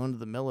that it owned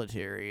the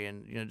military.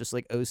 And, just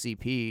like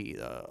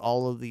OCP,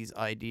 all of these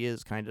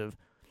ideas kind of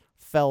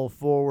fell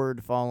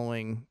forward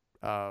following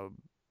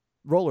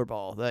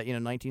Rollerball, that,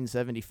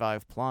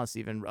 1975 plus,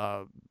 even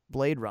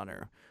Blade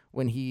Runner.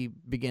 When he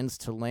begins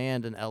to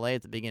land in LA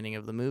at the beginning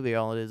of the movie,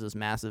 all it is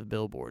massive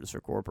billboards for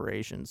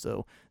corporations.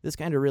 So this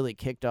kind of really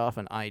kicked off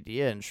an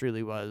idea and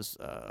truly was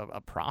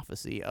a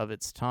prophecy of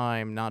its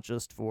time, not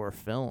just for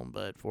film,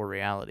 but for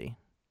reality.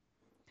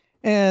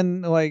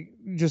 And like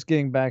just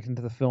getting back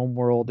into the film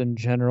world in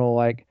general,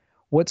 like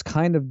what's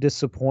kind of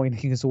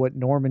disappointing is what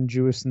Norman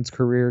Jewison's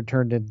career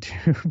turned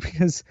into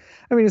because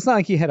it's not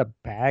like he had a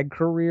bad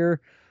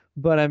career,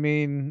 but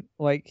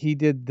like he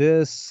did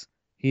this.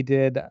 He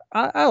did.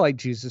 I like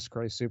Jesus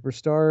Christ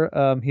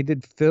Superstar. He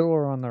did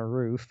Fiddler on the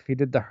Roof. He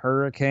did The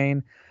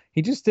Hurricane.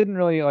 He just didn't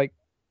really like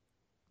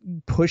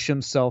push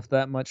himself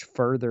that much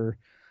further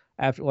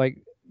after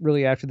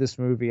this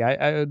movie.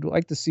 I'd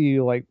like to see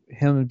like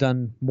him have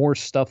done more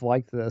stuff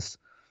like this.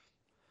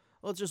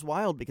 Well, it's just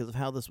wild because of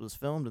how this was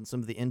filmed and some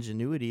of the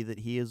ingenuity that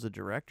he as a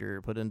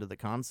director put into the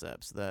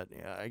concepts. That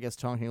I guess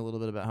talking a little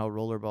bit about how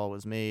Rollerball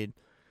was made.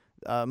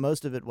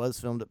 Most of it was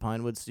filmed at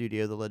Pinewood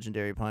Studio, the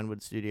legendary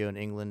Pinewood Studio in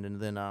England,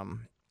 and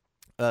then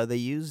they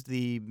used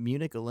the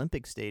Munich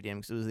Olympic Stadium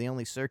because it was the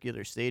only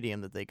circular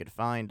stadium that they could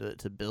find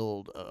to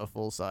build a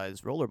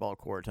full-size rollerball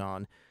court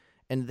on,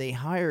 and they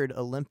hired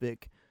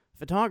Olympic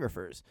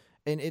photographers.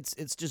 And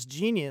it's just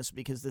genius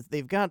because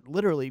they've got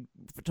literally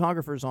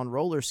photographers on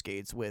roller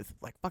skates with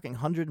like fucking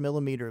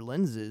 100mm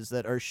lenses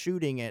that are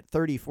shooting at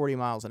 30, 40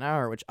 miles an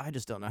hour, which I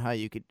just don't know how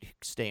you could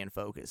stay in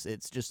focus.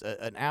 It's just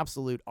an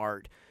absolute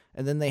art.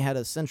 And then they had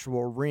a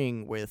central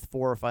ring with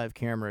 4 or 5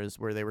 cameras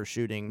where they were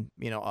shooting,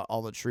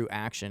 all the true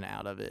action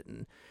out of it.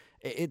 And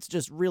it's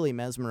just really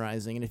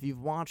mesmerizing. And if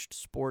you've watched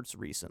sports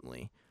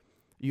recently,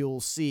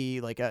 you'll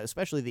see, like,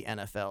 especially the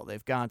NFL,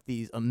 they've got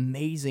these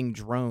amazing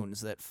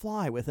drones that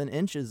fly within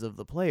inches of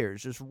the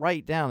players, just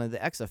right down. And the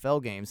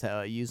XFL games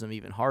use them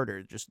even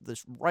harder, just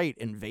this right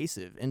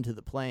invasive into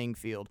the playing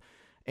field.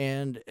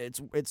 And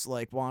it's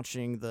like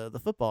watching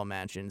the football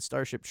match in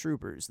Starship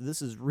Troopers.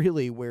 This is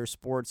really where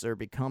sports are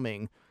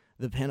becoming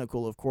the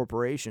pinnacle of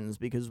corporations,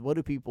 because what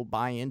do people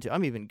buy into?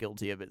 I'm even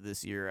guilty of it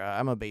this year.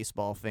 I'm a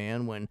baseball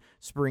fan. When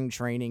spring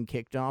training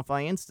kicked off,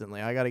 I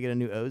got to get a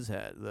new O's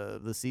hat.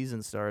 The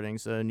season's starting,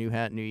 so new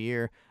hat, new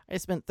year. I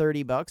spent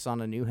 $30 on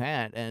a new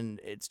hat,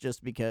 and it's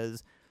just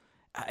because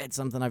it's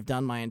something I've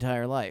done my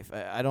entire life.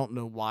 I don't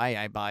know why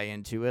I buy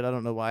into it. I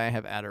don't know why I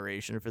have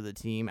adoration for the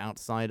team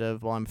outside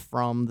of, well, I'm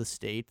from the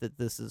state that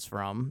this is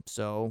from,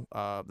 so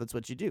that's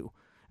what you do.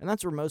 And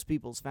that's where most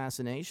people's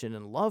fascination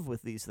and love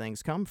with these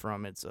things come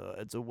from. It's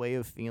a way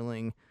of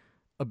feeling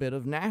a bit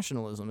of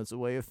nationalism. It's a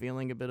way of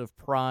feeling a bit of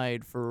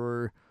pride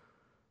for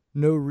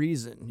no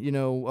reason.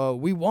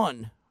 We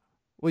won.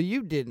 Well,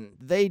 you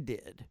didn't. They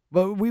did.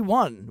 But we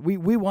won.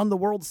 We won the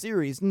World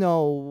Series.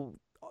 No,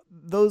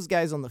 those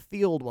guys on the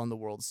field won the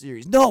World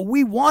Series. No,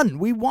 we won.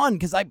 We won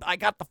because I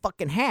got the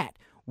fucking hat.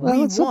 Well,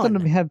 We it's something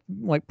won. to have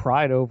like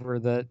pride over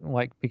that,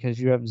 like because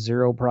you have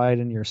zero pride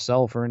in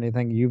yourself or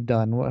anything you've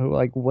done.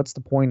 Like, what's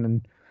the point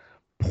in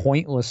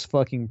pointless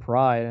fucking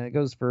pride? And it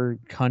goes for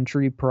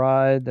country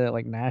pride,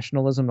 like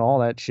nationalism, and all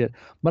that shit.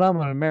 But I'm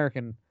an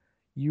American.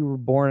 You were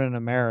born in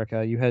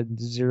America. You had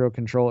zero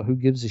control. Who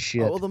gives a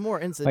Oh, well, shit? the more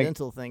Like,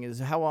 incidental thing is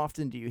how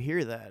often do you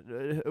hear that?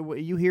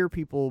 You hear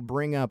people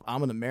bring up,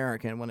 I'm an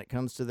American when it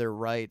comes to their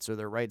rights or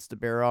their rights to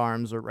bear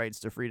arms or rights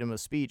to freedom of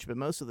speech, but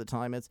most of the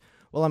time it's,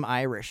 well, I'm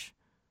Irish.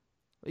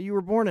 You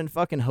were born in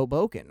fucking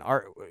Hoboken.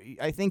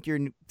 I think you're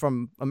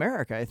from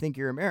America. I think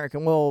you're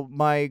American. Well,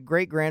 my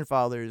great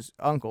grandfather's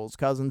uncles,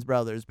 cousins,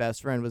 brothers,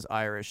 best friend was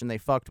Irish, and they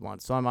fucked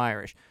once, so I'm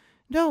Irish.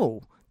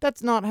 No,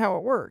 that's not how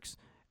it works.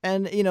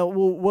 And well,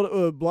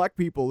 what black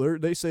people?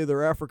 They say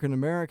they're African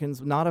Americans.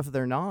 Not if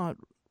they're not.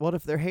 What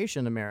if they're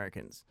Haitian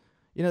Americans?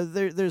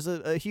 There's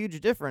a huge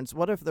difference.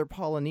 What if they're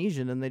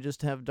Polynesian and they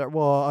just have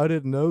well, I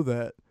didn't know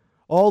that.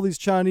 All these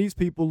Chinese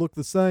people look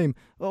the same.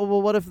 Oh,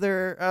 well, what if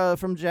they're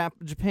from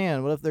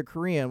Japan? What if they're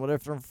Korean? What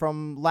if they're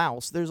from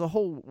Laos? There's a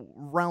whole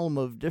realm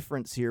of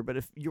difference here. But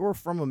if you're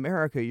from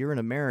America, you're an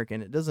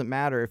American. It doesn't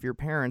matter if your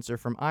parents are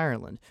from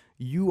Ireland.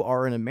 You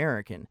are an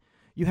American.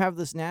 You have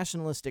this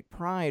nationalistic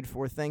pride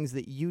for things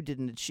that you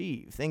didn't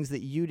achieve, things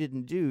that you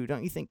didn't do.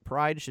 Don't you think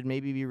pride should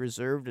maybe be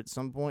reserved at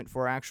some point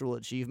for actual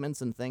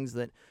achievements and things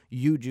that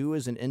you do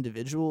as an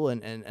individual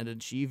and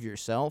achieve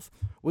yourself?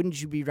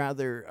 Wouldn't you be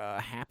rather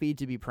happy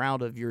to be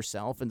proud of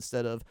yourself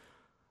instead of,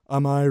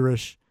 I'm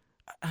Irish?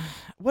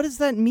 What does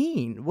that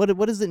mean? What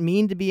does it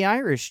mean to be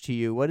Irish to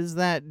you? What is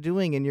that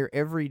doing in your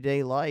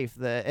everyday life?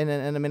 And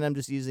I mean, I'm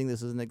just using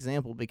this as an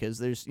example because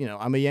there's,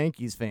 I'm a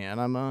Yankees fan.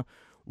 I'm a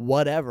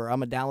whatever.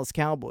 I'm a Dallas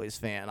Cowboys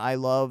fan. I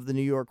love the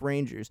New York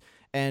Rangers.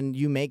 And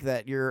you make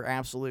that your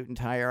absolute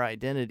entire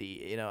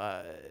identity.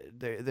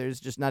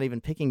 There's just not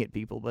even picking at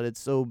people, but it's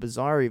so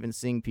bizarre even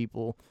seeing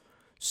people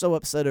so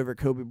upset over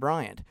Kobe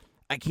Bryant.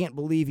 I can't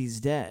believe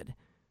he's dead.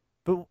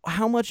 But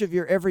how much of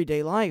your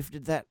everyday life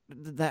did that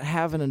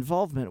have an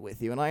involvement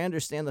with you? And I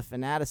understand the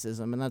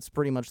fanaticism, and that's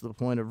pretty much the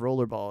point of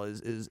Rollerball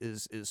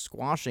is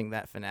squashing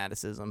that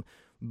fanaticism.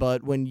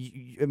 But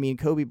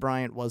Kobe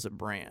Bryant was a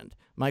brand.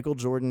 Michael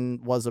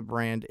Jordan was a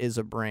brand, is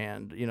a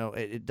brand.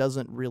 It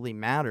doesn't really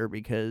matter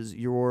because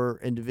your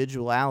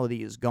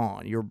individuality is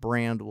gone. Your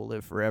brand will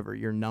live forever.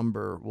 Your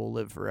number will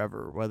live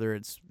forever, whether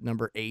it's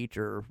number 8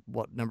 or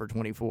number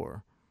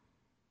 24.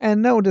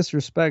 and no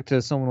disrespect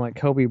to someone like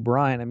Kobe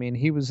Bryant. I mean,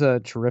 he was a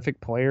terrific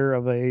player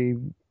of a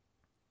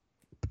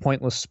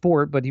pointless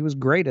sport, but he was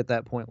great at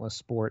that pointless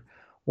sport.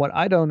 What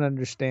I don't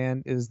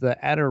understand is the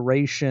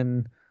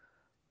adoration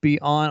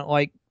beyond,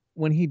 like,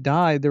 when he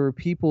died, there were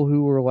people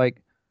who were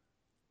like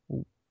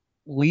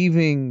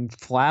leaving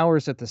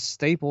flowers at the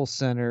Staples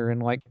Center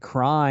and like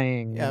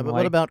crying Yeah, and but what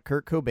like about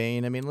Kurt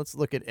Cobain? I mean, let's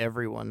look at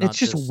everyone, it's not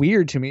just just.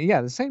 weird to me.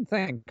 Yeah, the same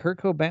thing. Kurt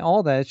Cobain,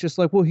 all that. It's just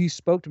like, well, he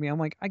spoke to me. I'm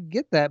like, I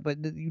get that,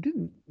 but you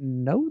didn't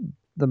know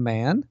the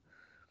man.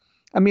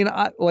 I mean,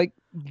 I like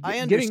I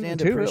getting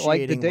understand into it. Like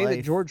the appreciating day that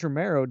life. George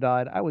Romero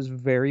died, I was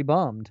very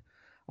bummed.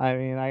 I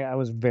mean, I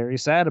was very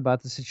sad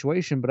about the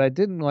situation, but I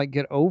didn't like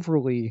get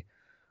overly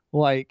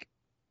like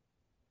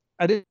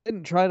I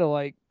didn't try to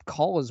like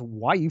call his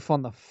wife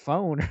on the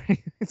phone.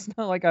 It's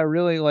not like I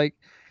really like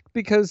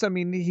because I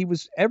mean he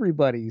was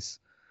everybody's.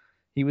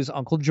 He was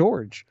Uncle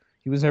George.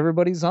 He was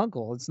everybody's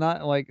uncle. It's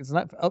not like it's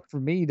not up for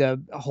me to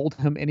hold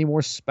him any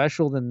more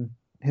special than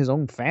his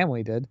own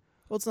family did.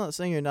 Well, it's not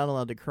saying you're not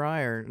allowed to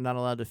cry or not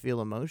allowed to feel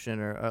emotion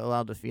or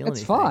allowed to feel It's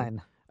anything.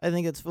 fine. I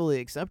think it's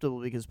fully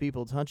acceptable because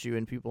people touch you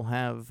and people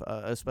have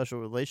a special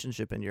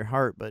relationship in your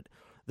heart. But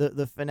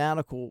the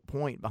fanatical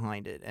point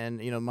behind it, and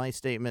my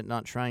statement,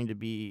 not trying to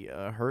be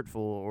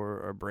hurtful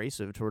or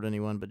abrasive toward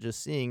anyone, but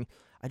just seeing,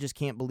 I just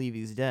can't believe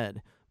he's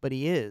dead. But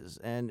he is,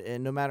 and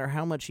no matter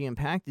how much he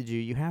impacted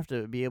you, you have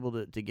to be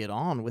able to get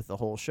on with the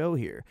whole show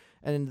here.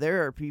 And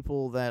there are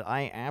people that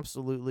I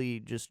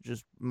absolutely just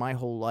my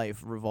whole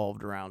life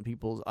revolved around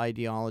people's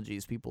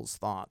ideologies, people's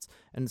thoughts.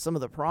 And some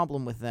of the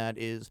problem with that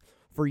is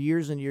for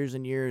years and years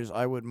and years,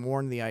 I would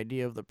mourn the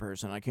idea of the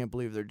person. I can't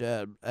believe they're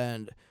dead.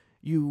 And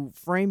you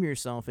frame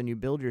yourself and you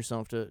build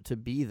yourself to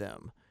be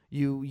them.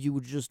 You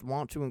would just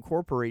want to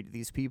incorporate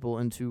these people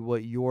into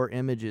what your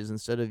image is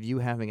instead of you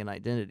having an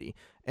identity.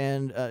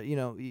 And,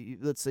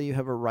 let's say you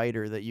have a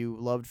writer that you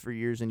loved for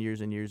years and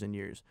years and years and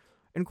years.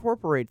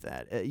 Incorporate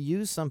that.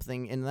 Use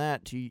something in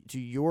that to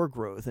your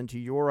growth and to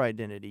your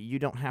identity. You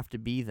don't have to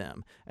be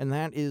them. And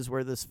that is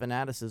where this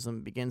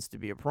fanaticism begins to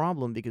be a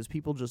problem because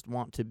people just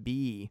want to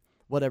be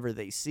whatever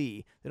they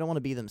see. They don't want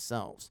to be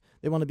themselves.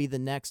 They want to be the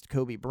next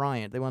Kobe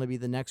Bryant. They want to be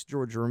the next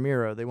George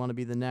Romero. They want to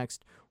be the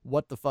next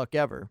what the fuck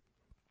ever.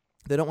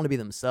 They don't want to be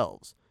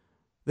themselves.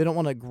 They don't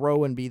want to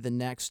grow and be the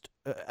next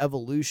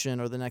evolution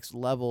or the next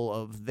level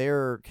of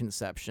their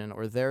conception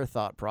or their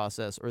thought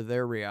process or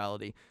their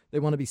reality. They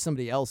want to be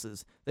somebody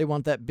else's. They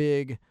want that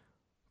big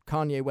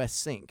Kanye West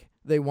sync.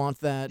 They want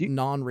that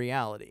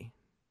non-reality.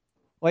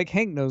 Like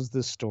Hank knows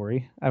this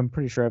story. I'm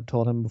pretty sure I've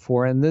told him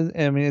before. And this,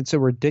 I mean, it's a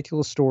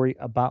ridiculous story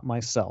about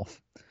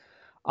myself.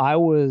 I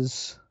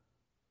was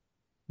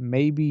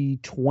maybe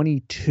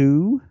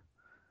 22,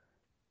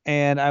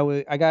 and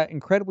I got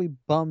incredibly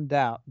bummed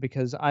out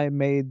because I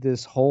made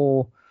this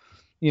whole,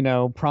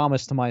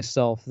 promise to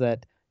myself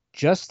that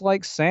just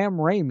like Sam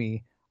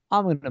Raimi,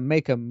 I'm gonna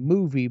make a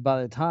movie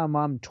by the time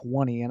I'm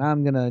 20, and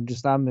I'm gonna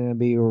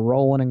be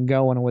rolling and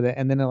going with it.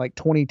 And then at like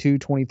 22,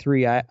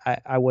 23, I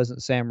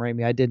wasn't Sam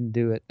Raimi. I didn't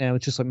do it, and it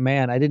was just like,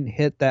 man, I didn't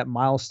hit that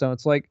milestone.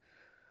 It's like,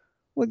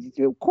 well,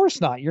 of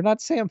course not. You're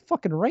not Sam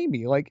fucking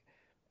Raimi. Like,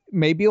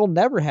 maybe it'll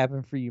never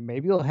happen for you.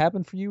 Maybe it'll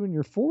happen for you in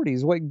your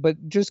 40s. Like,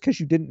 but just because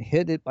you didn't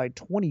hit it by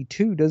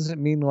 22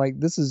 doesn't mean like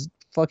this is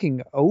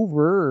fucking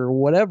over or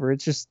whatever.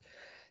 It's just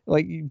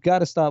like you've got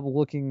to stop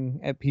looking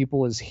at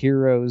people as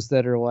heroes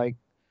that are like,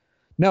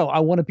 no, I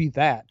want to be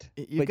that,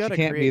 You've but got you to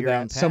can't create be your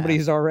own that.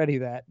 Somebody's path. already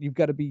that. You've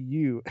got to be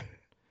you.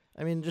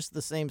 I mean, just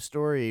the same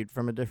story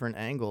from a different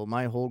angle.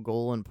 My whole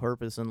goal and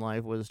purpose in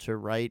life was to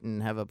write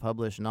and have a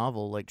published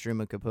novel like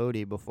Truman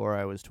Capote before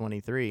I was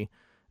 23,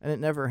 and it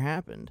never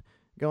happened.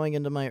 Going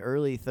into my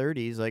early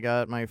 30s, I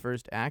got my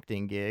first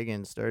acting gig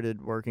and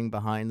started working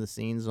behind the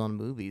scenes on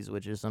movies,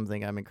 which is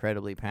something I'm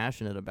incredibly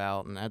passionate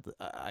about, and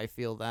I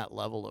feel that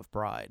level of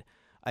pride.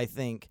 I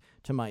think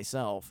to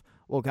myself,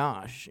 well,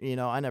 gosh,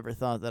 I never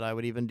thought that I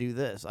would even do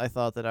this. I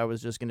thought that I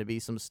was just going to be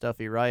some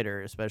stuffy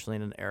writer, especially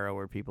in an era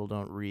where people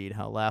don't read.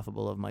 How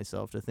laughable of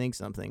myself to think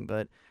something.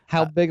 But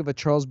How uh, big of a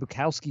Charles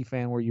Bukowski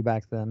fan were you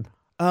back then?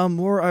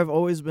 I've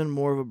always been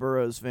more of a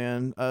Burroughs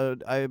fan.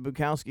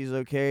 Bukowski's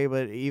okay,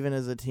 but even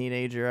as a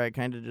teenager, I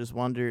kind of just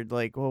wondered,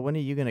 like, well, when are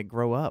you going to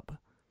grow up?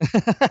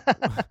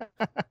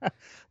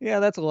 Yeah,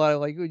 that's a lot of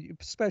like,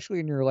 especially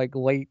in your like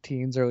late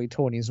teens, early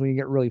 20s, when you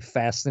get really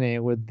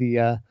fascinated with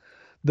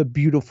the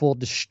beautiful,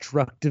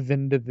 destructive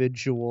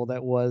individual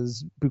that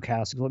was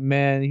Bukowski. Like,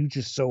 man, he was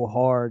just so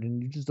hard,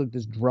 and you just look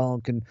this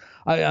drunk. And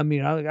I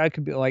mean, I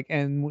could be like,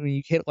 and when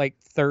you hit like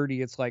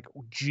 30, it's like,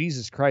 oh,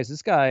 Jesus Christ,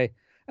 this guy.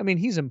 I mean,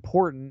 he's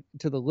important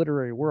to the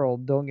literary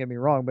world. Don't get me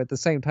wrong, but at the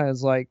same time,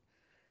 it's like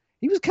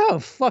he was kind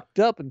of fucked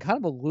up and kind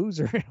of a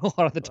loser a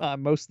lot of the Well,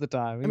 time, most of the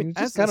time. I I mean, mean,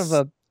 he was just kind of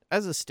a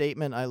as a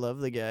statement, I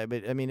love the guy,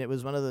 but I mean, it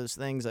was one of those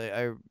things.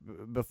 I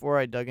before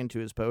I dug into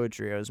his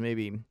poetry, I was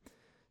maybe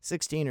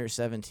 16 or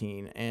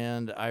 17,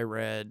 and I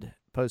read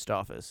Post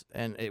Office,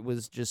 and it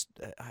was just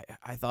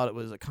I thought it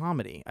was a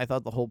comedy. I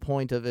thought the whole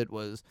point of it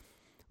was,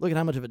 look at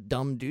how much of a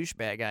dumb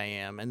douchebag I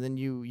am. And then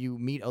you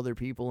meet other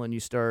people and you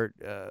start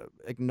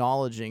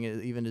acknowledging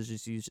it, even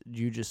as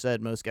you just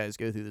said, most guys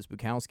go through this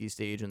Bukowski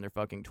stage in their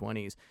fucking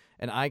 20s.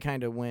 And I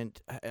kind of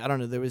went, I don't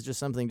know, there was just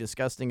something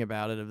disgusting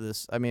about it of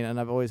this. I mean, and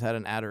I've always had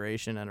an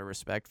adoration and a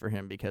respect for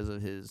him because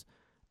of his,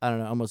 I don't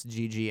know, almost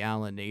G.G.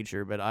 Allen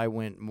nature. But I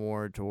went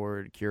more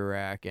toward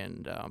Kerouac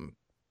and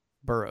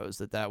Burroughs,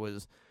 that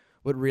was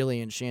what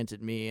really enchanted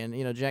me. And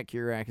Jack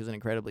Kerouac is an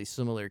incredibly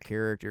similar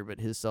character, but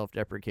his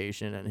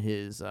self-deprecation and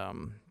his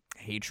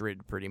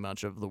hatred, pretty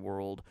much, of the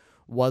world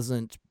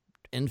wasn't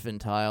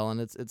infantile, and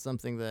it's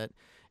something that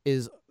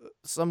is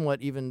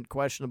somewhat even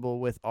questionable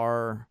with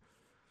our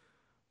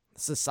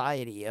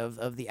society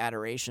of the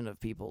adoration of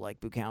people like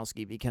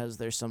Bukowski, because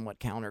they're somewhat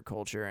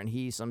counterculture, and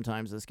he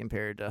sometimes is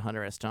compared to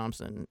Hunter S.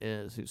 Thompson,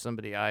 who's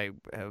somebody I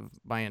have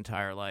my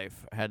entire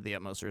life had the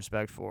utmost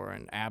respect for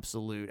and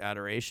absolute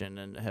adoration,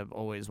 and have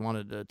always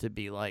wanted to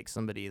be like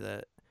somebody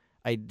that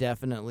I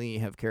definitely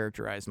have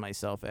characterized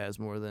myself as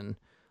more than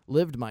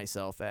lived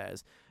myself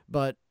as.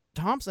 But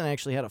Thompson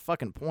actually had a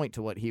fucking point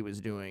to what he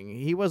was doing.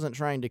 He wasn't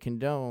trying to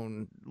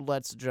condone,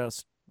 let's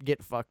just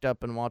get fucked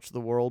up and watch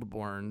the world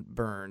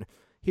burn.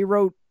 He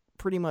wrote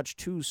pretty much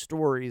 2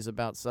 stories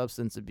about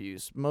substance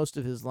abuse. Most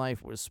of his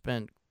life was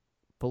spent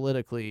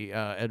politically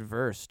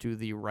adverse to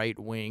the right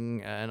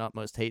wing and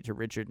utmost hate to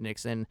Richard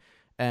Nixon,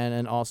 and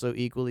an also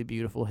equally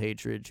beautiful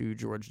hatred to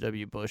George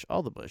W. Bush,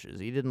 all the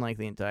Bushes. He didn't like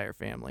the entire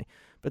family.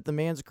 But the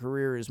man's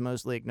career is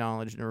mostly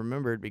acknowledged and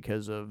remembered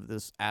because of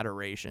this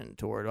adoration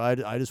toward,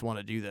 I just want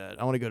to do that.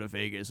 I want to go to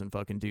Vegas and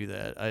fucking do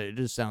that. It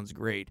just sounds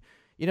great.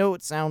 You know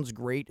what sounds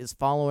great is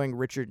following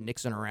Richard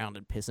Nixon around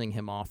and pissing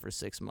him off for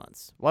 6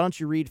 months. Why don't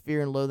you read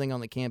Fear and Loathing on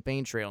the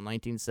Campaign Trail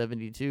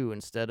 1972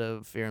 instead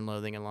of Fear and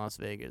Loathing in Las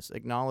Vegas?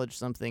 Acknowledge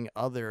something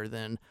other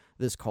than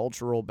this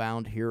cultural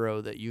bound hero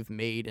that you've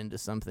made into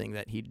something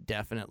that he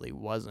definitely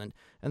wasn't.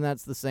 And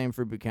that's the same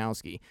for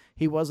Bukowski.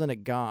 He wasn't a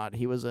god.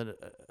 He was a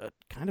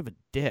kind of a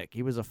dick.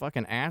 He was a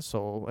fucking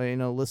asshole.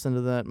 Listen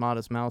to that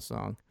Modest Mouse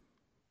song.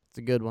 It's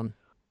a good one.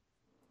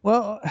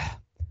 well.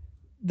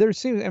 There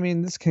seems, I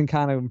mean, this can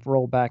kind of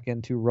roll back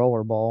into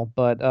Rollerball,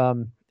 but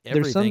there's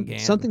Everything can.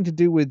 something to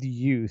do with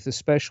youth,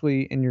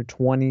 especially in your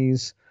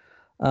 20s.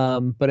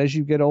 But as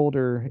you get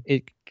older,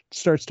 it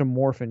starts to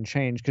morph and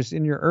change, because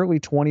in your early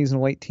 20s and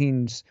late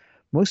teens,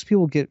 most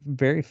people get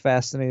very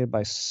fascinated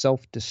by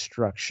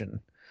self-destruction,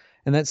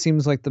 and that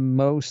seems like the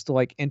most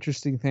like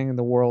interesting thing in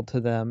the world to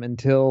them,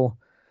 until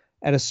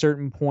at a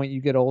certain point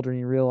you get older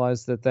and you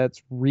realize that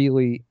that's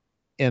really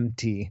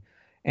empty,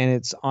 and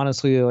it's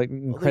honestly like Well,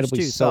 there's incredibly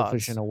two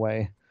selfish in thoughts. a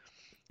way.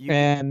 You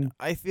can And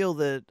I feel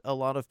that a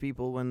lot of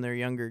people when they're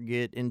younger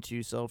get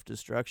into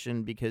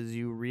self-destruction because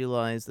you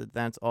realize that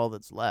that's all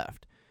that's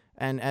left.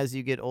 And as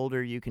you get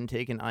older, you can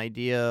take an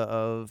idea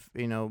of,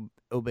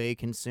 obey,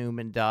 consume,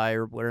 and die,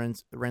 or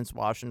rinse,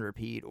 wash, and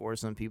repeat. Or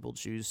some people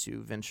choose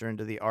to venture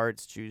into the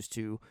arts, choose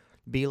to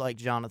be like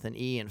Jonathan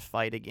E. and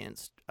fight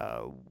against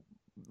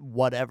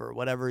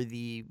whatever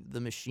the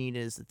machine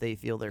is that they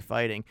feel they're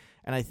fighting.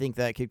 And I think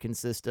that could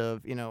consist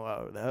of,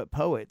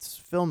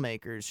 poets,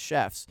 filmmakers,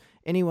 chefs,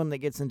 anyone that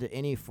gets into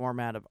any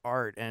format of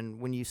art. And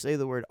when you say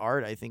the word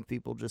art, I think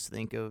people just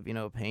think of,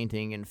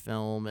 painting and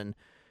film and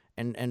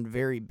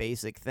very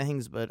basic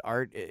things, but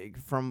art,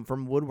 from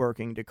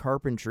woodworking to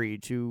carpentry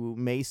to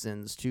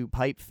masons to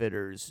pipe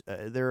fitters,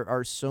 there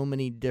are so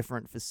many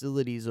different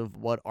facilities of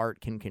what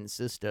art can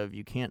consist of.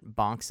 You can't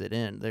box it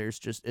in. There's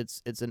just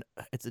it's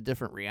a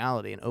different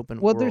reality, an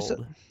open Well,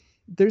 world.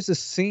 there's a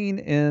scene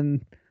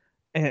in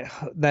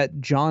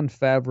that Jon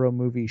Favreau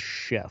movie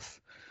Chef,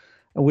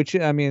 which,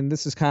 I mean,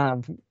 this is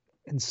kind of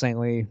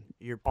insanely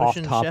You're off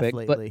pushing topic, chef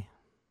but lately.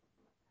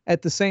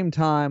 at the same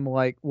time,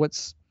 like,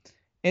 what's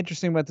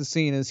interesting about the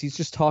scene is he's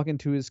just talking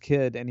to his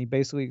kid, and he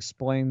basically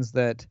explains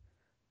that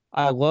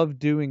I love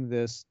doing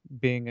this,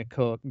 being a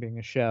cook, being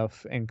a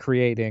chef, and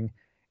creating,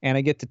 and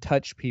I get to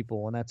touch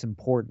people, and that's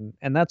important.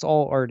 And that's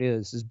all art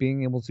is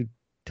being able to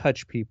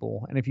touch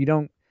people. And if you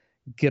don't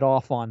get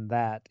off on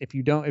that, if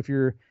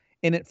you're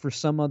in it for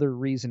some other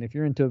reason, if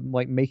you're into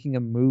like making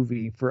a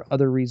movie for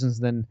other reasons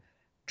than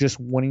just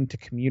wanting to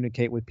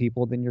communicate with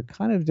people, then you're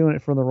kind of doing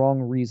it for the wrong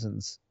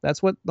reasons.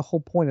 That's what the whole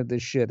point of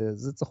this shit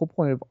is. It's the whole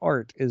point of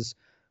art is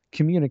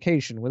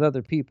communication with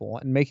other people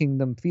and making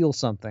them feel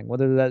something,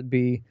 whether that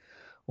be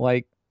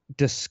like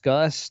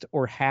disgust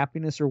or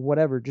happiness or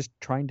whatever, just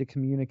trying to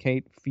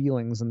communicate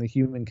feelings in the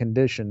human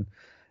condition.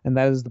 And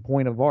that is the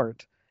point of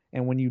art.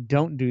 And when you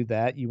don't do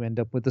that, you end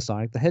up with the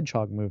Sonic the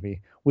Hedgehog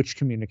movie, which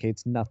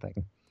communicates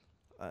nothing.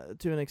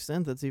 To an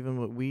extent, that's even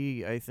what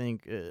we, I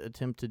think,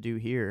 attempt to do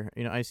here.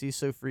 I see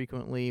so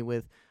frequently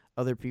with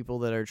other people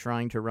that are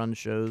trying to run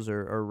shows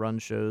or run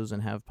shows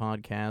and have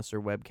podcasts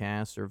or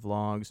webcasts or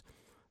vlogs.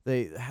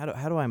 How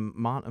do I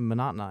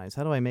monetize?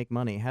 How do I make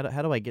money? How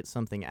do I get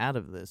something out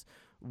of this?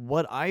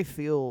 What I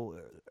feel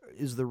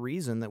is the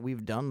reason that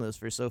we've done this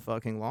for so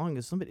fucking long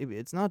is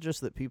it's not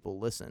just that people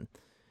listen.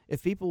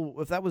 If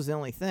that was the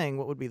only thing,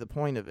 what would be the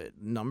point of it?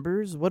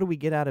 Numbers? What do we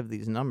get out of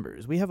these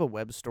numbers? We have a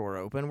web store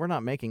open. We're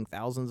not making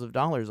thousands of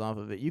dollars off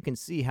of it. You can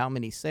see how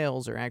many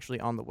sales are actually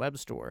on the web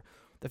store.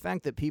 The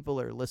fact that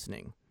people are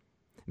listening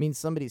means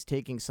somebody's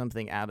taking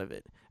something out of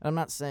it. And I'm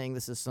not saying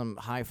this is some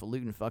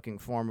highfalutin fucking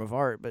form of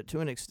art, but to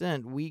an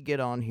extent, we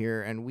get on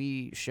here and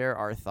we share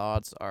our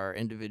thoughts, our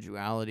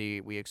individuality,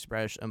 we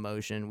express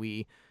emotion,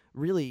 we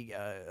really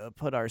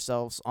put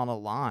ourselves on a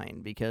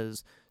line,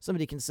 because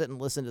somebody can sit and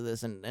listen to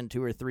this in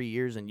 2 or 3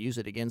 years and use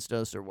it against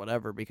us or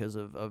whatever because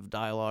of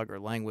dialogue or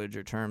language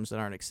or terms that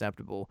aren't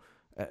acceptable,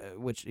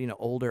 which,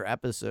 older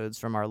episodes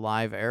from our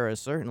live era,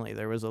 certainly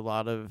there was a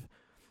lot of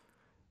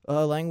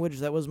language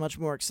that was much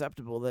more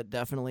acceptable that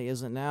definitely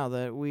isn't now,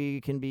 that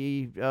we can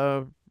be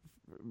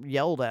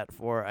yelled at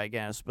for, I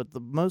guess. But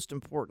the most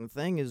important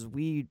thing is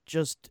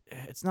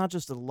it's not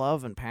just a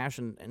love and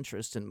passion and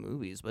interest in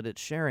movies, but it's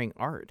sharing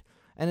art.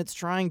 And it's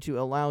trying to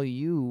allow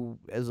you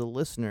as a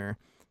listener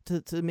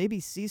to maybe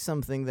see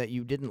something that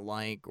you didn't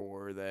like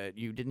or that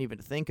you didn't even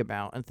think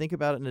about, and think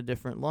about it in a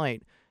different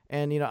light.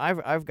 And,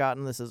 I've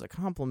gotten this as a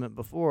compliment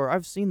before.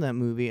 I've seen that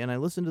movie and I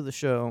listened to the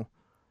show,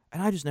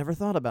 and I just never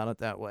thought about it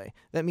that way.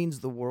 That means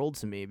the world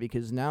to me,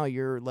 because now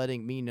you're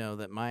letting me know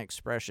that my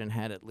expression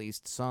had at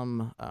least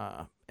some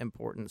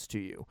importance to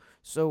you.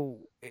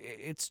 So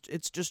it's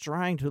just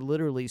trying to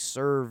literally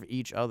serve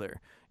each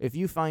other. If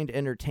you find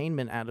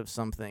entertainment out of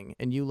something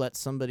and you let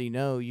somebody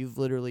know, you've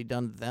literally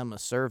done them a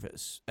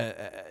service.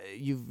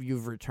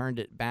 You've returned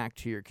it back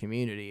to your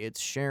community. It's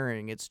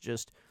sharing. It's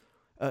just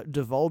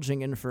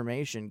divulging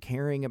information,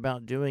 caring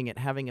about doing it,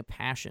 having a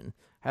passion,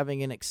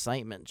 having an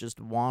excitement, just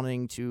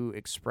wanting to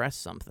express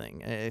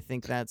something. I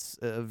think that's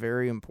a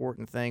very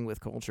important thing with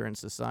culture and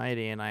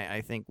society, and I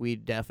think we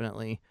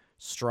definitely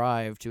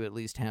strive to at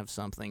least have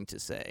something to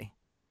say.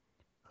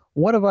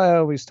 What have I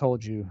always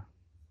told you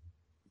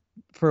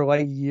for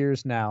like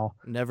years now?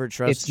 Never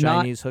trust It's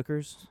not, Chinese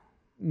hookers?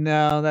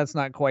 no, that's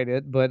not quite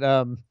it, but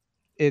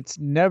it's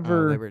Oh, they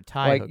never were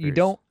Thai like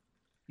hookers.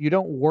 you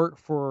don't work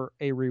for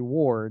a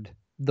reward.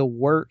 The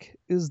work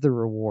is the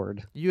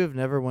reward. You have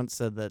never once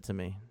said that to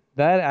me.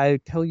 That I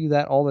tell you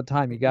that all the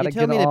time. You got You to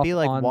tell get me to off be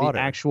like on the water.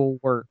 actual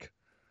work.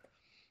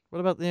 What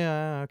about,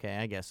 yeah, okay,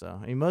 I guess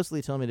so. You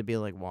mostly tell me to be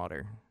like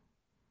water.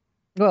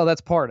 Well,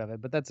 that's part of it,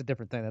 but that's a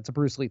different thing. That's a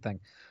Bruce Lee thing.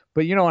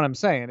 But you know what I'm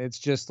saying? It's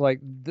just like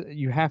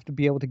you have to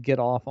be able to get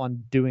off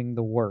on doing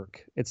the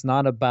work. It's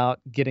not about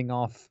getting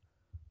off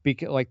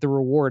because like the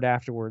reward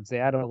afterwards, the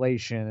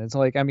adulation. It's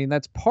like, I mean,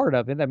 that's part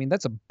of it. I mean,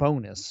 that's a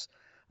bonus.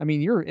 I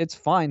mean, it's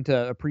fine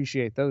to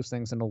appreciate those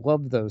things and to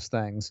love those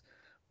things,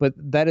 but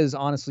that is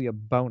honestly a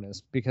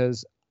bonus,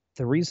 because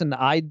the reason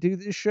I do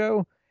this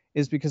show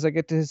is because I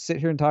get to sit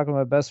here and talk with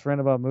my best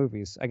friend about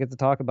movies. I get to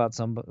talk about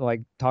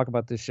talk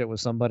about this shit with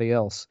somebody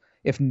else.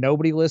 If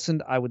nobody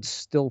listened, I would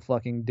still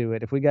fucking do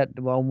it. If we got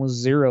almost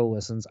 0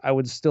 listens, I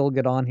would still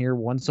get on here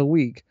once a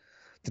week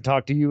to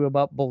talk to you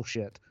about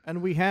bullshit.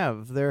 And we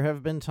have. There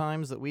have been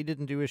times that we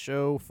didn't do a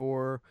show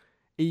for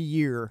a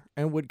year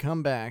and would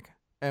come back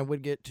and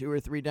would get 2 or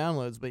 3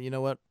 downloads. But you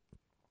know what?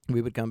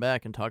 We would come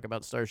back and talk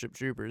about Starship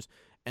Troopers.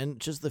 And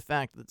just the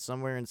fact that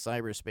somewhere in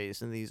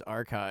cyberspace, in these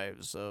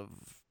archives of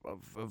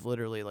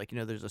literally, like,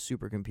 there's a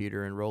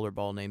supercomputer in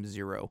Rollerball named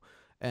Zero.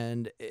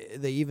 And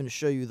they even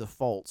show you the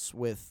faults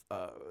with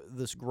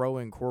this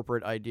growing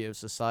corporate idea of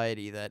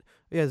society that,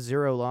 yeah,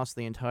 Zero lost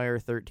the entire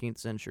 13th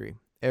century.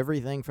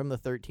 Everything from the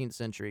 13th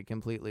century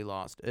completely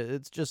lost.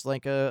 It's just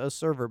like a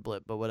server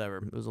blip, but whatever.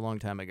 It was a long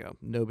time ago.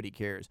 Nobody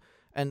cares.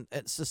 And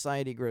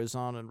society grows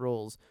on and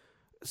rolls.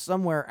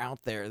 Somewhere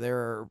out there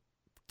are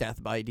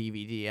Death by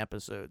DVD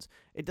episodes.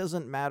 It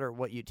doesn't matter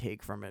what you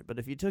take from it, but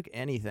if you took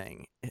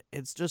anything,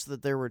 it's just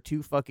that there were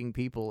 2 fucking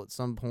people at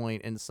some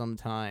point in some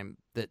time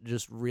that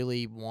just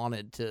really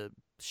wanted to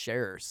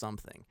share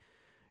something.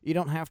 You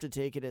don't have to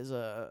take it as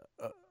a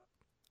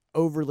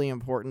overly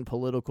important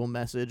political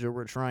message, or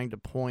we're trying to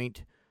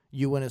point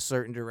you in a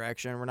certain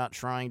direction. We're not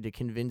trying to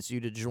convince you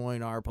to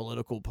join our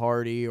political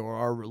party or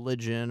our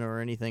religion or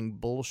anything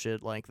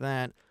bullshit like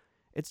that.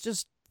 It's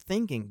just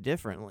thinking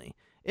differently.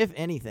 If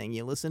anything,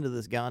 you listen to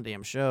this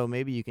goddamn show,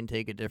 maybe you can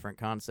take a different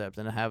concept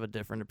and have a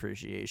different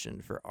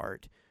appreciation for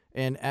art.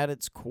 And at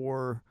its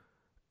core,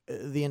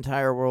 the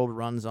entire world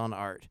runs on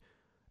art.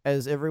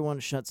 As everyone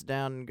shuts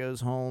down and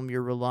goes home,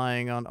 you're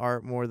relying on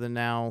art more than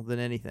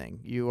anything.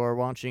 You are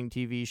watching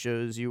TV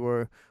shows, you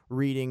are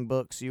reading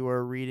books, you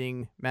are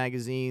reading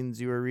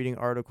magazines, you are reading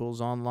articles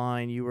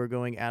online, you are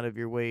going out of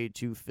your way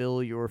to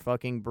fill your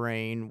fucking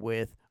brain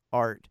with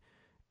art.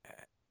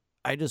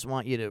 I just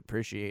want you to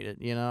appreciate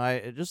it.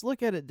 I just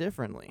look at it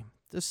differently.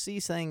 Just see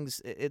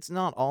things. It's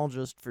not all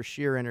just for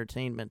sheer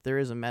entertainment. There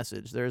is a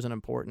message. There is an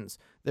importance.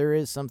 There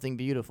is something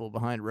beautiful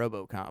behind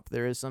RoboCop.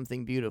 There is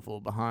something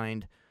beautiful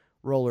behind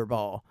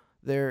Rollerball.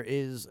 There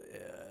is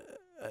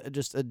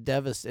just a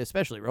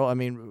especially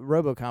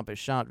RoboCop is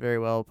shot very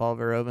well. Paul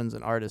Verhoeven's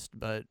an artist,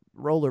 but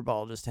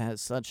Rollerball just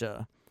has such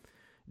a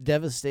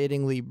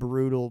devastatingly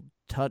brutal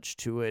touch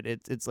to it.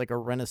 It's like a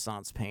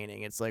Renaissance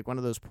painting. It's like one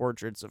of those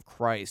portraits of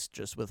Christ,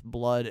 just with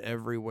blood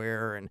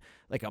everywhere, and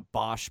like a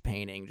Bosch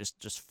painting,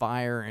 just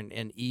fire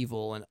and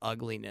evil and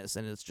ugliness,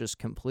 and it's just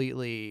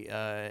completely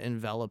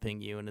enveloping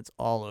you, and it's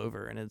all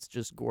over, and it's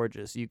just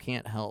gorgeous. You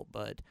can't help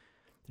but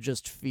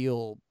just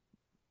feel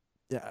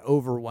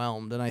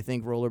overwhelmed. And I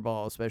think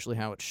Rollerball, especially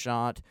how it's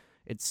shot,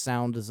 its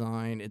sound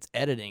design, its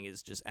editing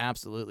is just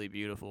absolutely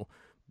beautiful.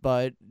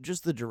 But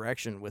just the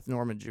direction with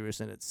Norman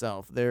Jewison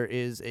itself, there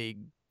is a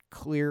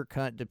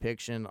clear-cut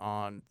depiction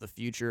on the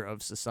future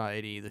of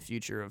society, the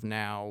future of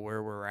now,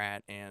 where we're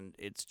at, and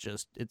it's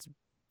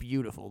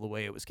beautiful the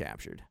way it was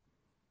captured.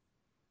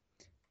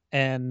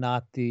 And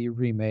not the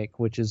remake,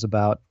 which is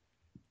about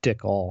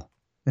dick all.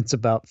 It's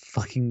about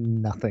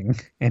fucking nothing.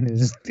 And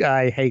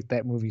I hate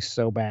that movie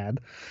so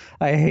bad.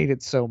 I hate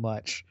it so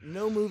much.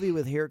 No movie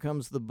with Here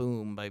Comes the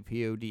Boom by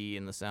POD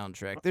in the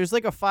soundtrack. There's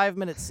like a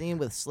 5-minute scene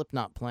with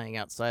Slipknot playing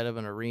outside of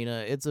an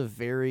arena. It's a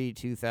very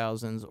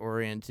 2000s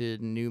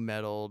oriented, new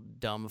metal,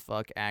 dumb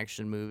fuck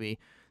action movie.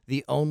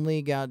 The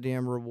only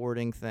goddamn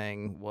rewarding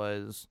thing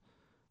was...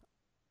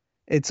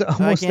 It's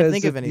almost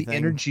as if the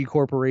Energy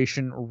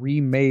Corporation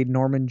remade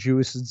Norman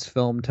Jewison's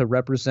film to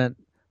represent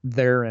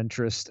their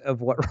interest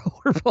of what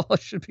Rollerball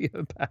should be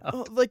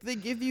about. Like, they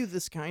give you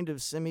this kind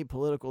of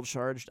semi-political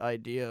charged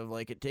idea of,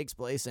 like, it takes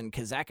place in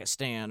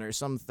Kazakhstan or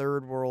some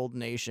third world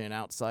nation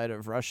outside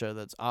of Russia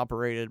that's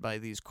operated by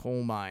these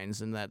coal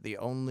mines, and that the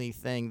only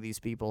thing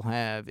these people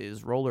have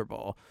is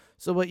Rollerball.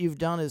 So what you've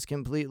done is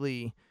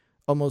completely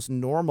almost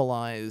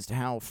normalized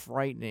how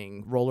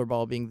frightening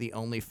Rollerball being the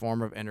only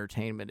form of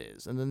entertainment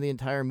is. And then the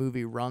entire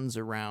movie runs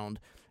around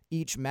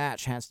each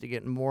match has to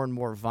get more and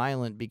more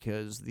violent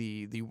because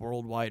the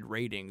worldwide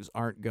ratings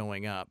aren't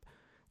going up.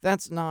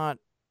 That's not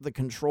the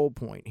control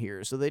point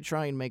here. So they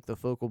try and make the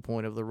focal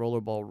point of the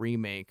Rollerball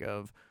remake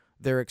of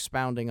they're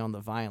expounding on the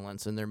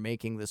violence, and they're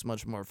making this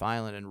much more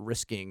violent and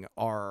risking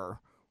our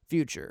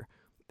future.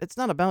 It's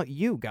not about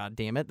you,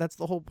 goddammit. That's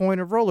the whole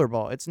point of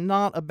Rollerball. It's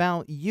not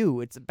about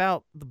you. It's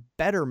about the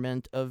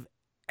betterment of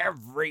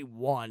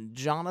everyone.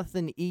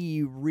 Jonathan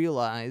E.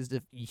 realized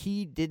if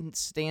he didn't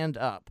stand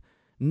up,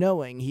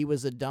 knowing he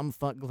was a dumb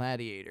fuck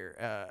gladiator,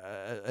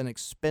 an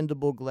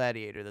expendable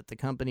gladiator that the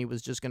company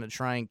was just going to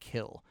try and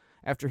kill,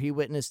 after he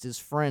witnessed his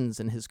friends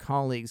and his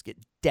colleagues get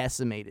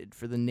decimated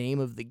for the name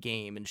of the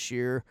game and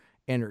sheer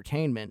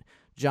entertainment,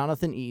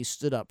 Jonathan E.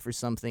 stood up for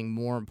something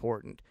more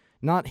important.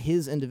 Not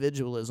his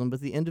individualism,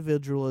 but the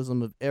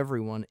individualism of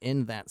everyone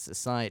in that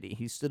society.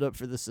 He stood up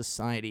for the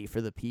society,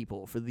 for the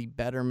people, for the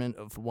betterment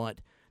of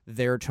what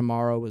their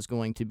tomorrow is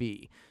going to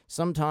be.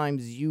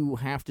 Sometimes you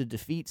have to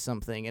defeat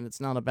something, and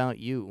it's not about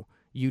you.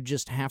 You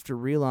just have to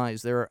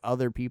realize there are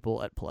other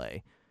people at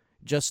play.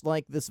 Just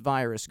like this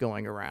virus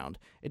going around.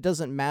 It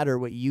doesn't matter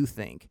what you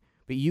think,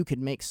 but you could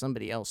make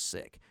somebody else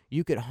sick.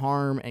 You could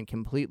harm and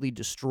completely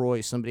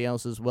destroy somebody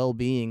else's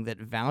well-being that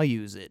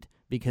values it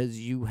because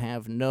you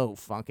have no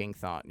fucking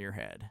thought in your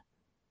head.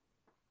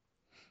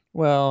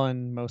 Well,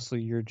 and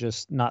mostly you're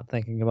just not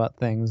thinking about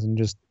things and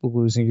just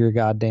losing your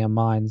goddamn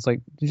mind. It's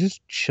like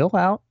just chill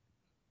out,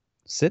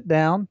 sit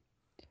down,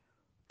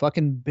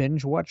 fucking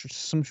binge watch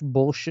some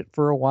bullshit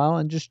for a while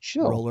and just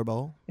chill.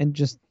 Rollerball. And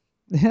just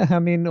I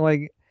mean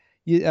like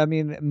I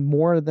mean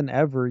more than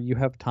ever you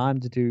have time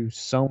to do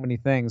so many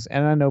things.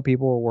 And I know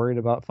people are worried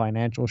about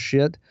financial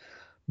shit,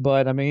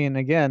 but I mean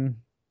again,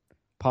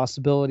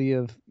 possibility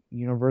of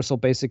universal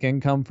basic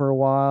income for a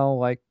while,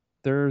 like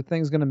there are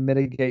things going to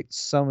mitigate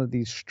some of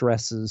these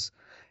stresses.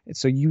 And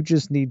so you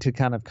just need to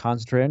kind of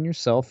concentrate on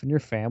yourself and your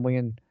family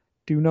and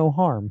do no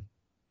harm.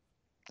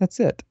 That's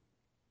it.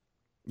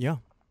 Yeah.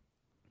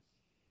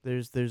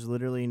 There's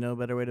literally no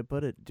better way to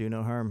put it. Do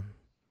no harm.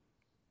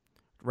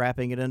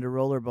 Wrapping it into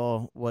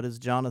Rollerball, what does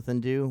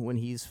Jonathan do when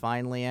he's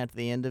finally at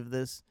the end of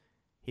this?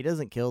 He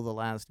doesn't kill the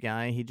last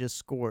guy, he just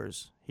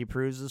scores. He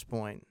proves his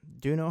point.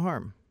 Do no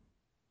harm.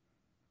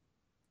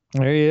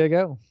 There you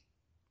go.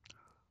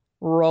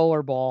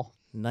 Rollerball.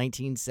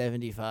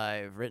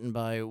 1975, written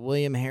by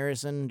William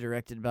Harrison,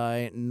 directed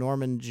by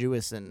Norman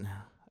Jewison.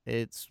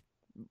 It's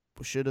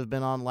should have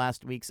been on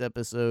last week's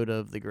episode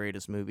of the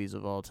greatest movies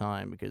of all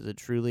time, because it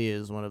truly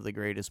is one of the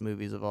greatest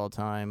movies of all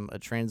time, a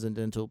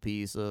transcendental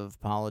piece of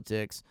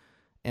politics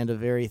and a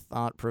very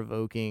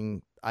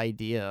thought-provoking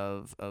idea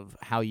of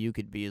how you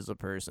could be as a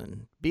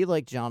person. Be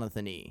like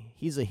Jonathan E.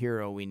 He's a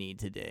hero we need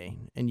today,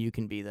 and you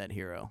can be that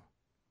hero.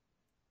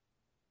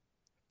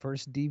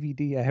 First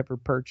DVD I ever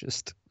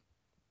purchased.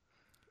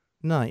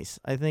 Nice.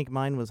 I think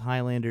mine was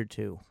Highlander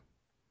 2.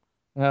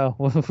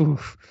 Oh,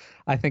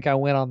 I think I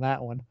went on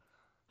that one.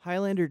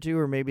 Highlander 2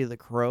 or maybe The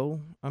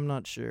Crow. I'm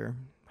not sure.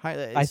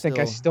 I think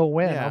I still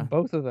win on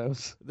both of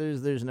those.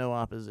 There's no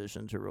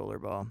opposition to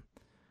Rollerball.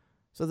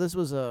 So this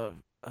was a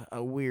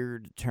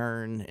weird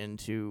turn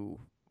into,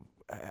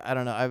 I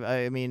don't know.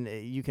 I mean,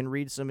 you can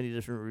read so many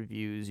different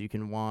reviews. You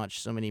can watch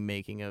so many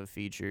making of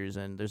features,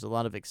 and there's a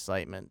lot of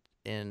excitement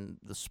in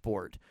the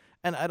sport.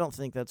 And I don't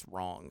think that's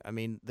wrong. I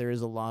mean, there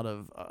is a lot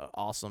of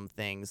awesome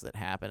things that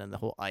happen, and the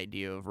whole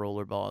idea of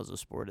rollerball as a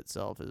sport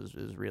itself is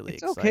really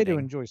It's exciting. okay to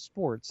enjoy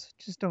sports.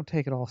 Just don't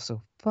take it all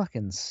so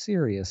fucking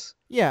serious.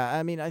 Yeah,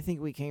 I mean, I think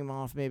we came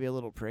off maybe a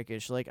little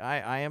prickish. Like,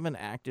 I am an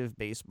active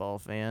baseball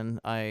fan.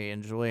 I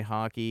enjoy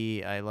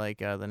hockey. I like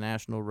the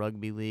National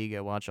Rugby League.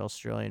 I watch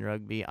Australian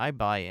rugby. I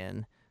buy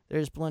in.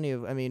 There's plenty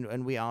of, I mean,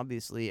 and we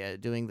obviously,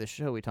 doing the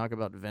show, we talk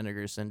about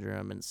Vinegar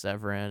Syndrome and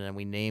Severin, and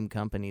we name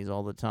companies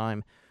all the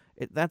time.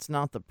 That's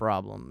not the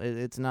problem.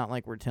 It's not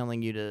like we're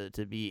telling you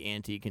to be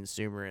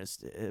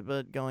anti-consumerist.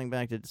 But going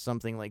back to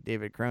something like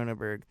David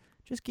Cronenberg,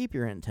 just keep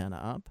your antenna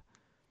up.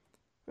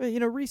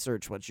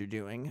 Research what you're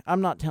doing.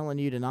 I'm not telling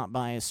you to not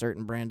buy a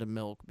certain brand of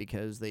milk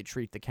because they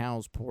treat the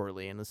cows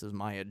poorly and this is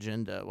my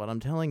agenda. What I'm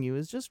telling you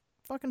is just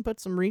fucking put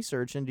some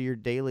research into your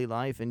daily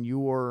life and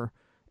your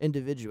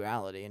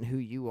individuality and who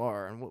you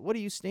are and what do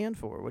you stand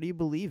for? What do you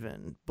believe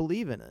in?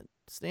 Believe in it.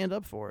 Stand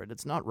up for it.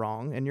 It's not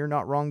wrong, and you're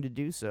not wrong to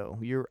do so.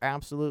 You're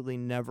absolutely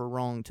never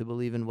wrong to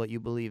believe in what you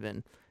believe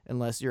in,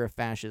 unless you're a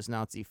fascist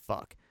Nazi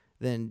fuck.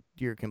 Then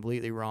you're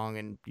completely wrong,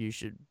 and you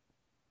should.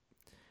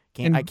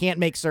 I can't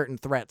make certain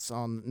threats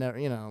on.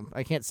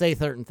 I can't say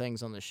certain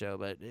things on the show,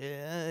 but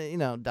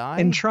die.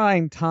 In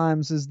trying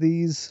times as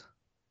these,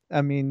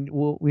 I mean,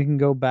 we can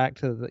go back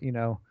to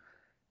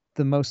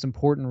the most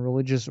important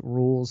religious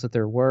rules that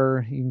there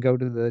were. You can go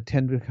to the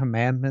 10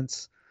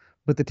 Commandments.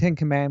 But the 10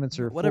 Commandments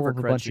are full of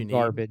a bunch of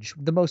garbage.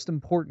 The most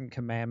important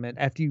commandment,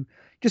 after you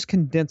just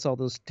condense all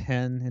those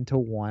 10 into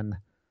one,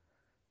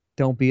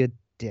 don't be a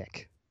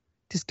dick.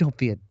 Just don't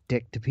be a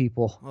dick to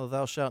people. Well,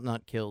 thou shalt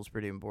not kill is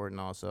pretty important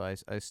also.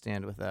 I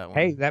stand with that one.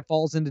 Hey, that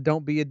falls into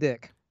don't be a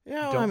dick.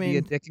 Yeah, don't be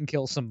a dick and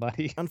kill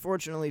somebody.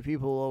 Unfortunately,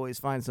 people will always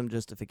find some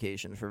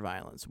justification for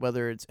violence,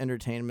 whether it's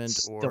entertainment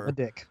Still or a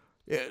dick.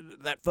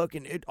 That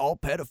fucking all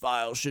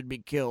pedophiles should be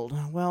killed.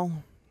 Well,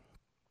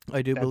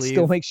 I do believe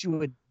still makes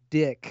you a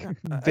dick.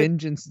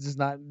 Vengeance does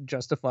not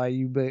justify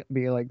you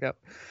being like that.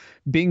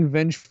 Being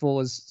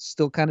vengeful is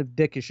still kind of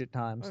dickish at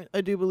times.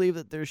 I do believe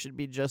that there should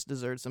be just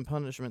desserts and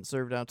punishment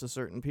served out to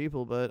certain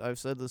people, but I've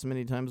said this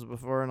many times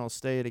before and I'll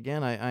say it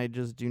again. I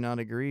just do not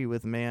agree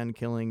with man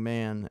killing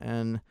man,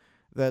 and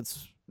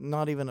that's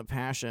not even a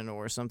passion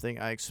or something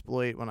I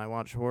exploit when I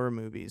watch horror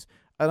movies.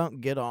 I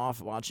don't get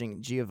off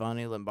watching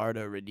Giovanni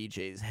Lombardo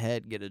Radice's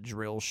head get a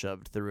drill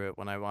shoved through it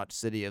when I watch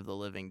City of the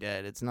Living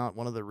Dead. It's not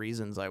one of the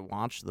reasons I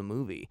watch the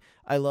movie.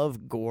 I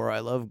love gore. I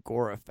love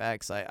gore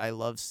effects. I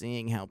love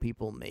seeing how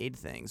people made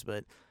things,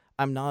 but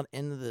I'm not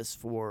into this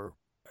for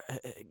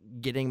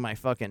getting my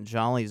fucking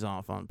jollies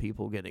off on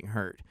people getting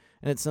hurt.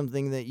 And it's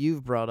something that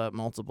you've brought up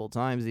multiple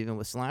times, even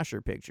with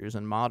slasher pictures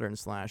and modern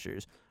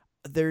slashers.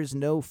 There's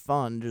no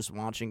fun just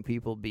watching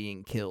people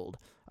being killed.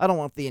 I don't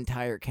want the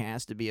entire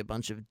cast to be a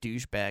bunch of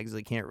douchebags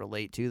they can't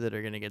relate to that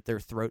are going to get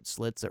their throat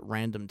slits at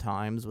random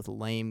times with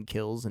lame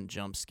kills and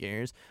jump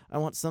scares. I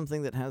want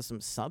something that has some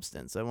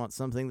substance. I want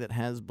something that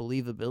has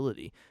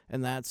believability.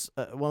 And that's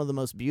one of the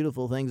most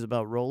beautiful things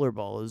about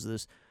Rollerball is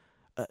this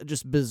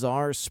just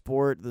bizarre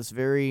sport, this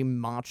very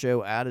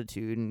macho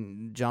attitude.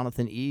 And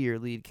Jonathan E., your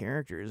lead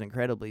character, is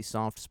incredibly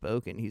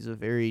soft-spoken. He's a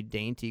very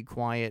dainty,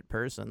 quiet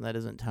person that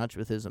is in touch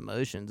with his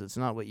emotions. It's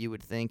not what you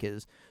would think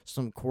is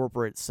some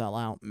corporate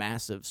sellout,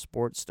 massive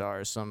sports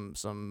star, some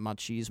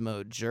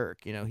machismo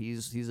jerk. You know,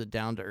 he's a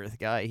down-to-earth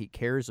guy. He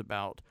cares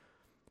about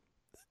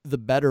the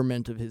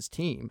betterment of his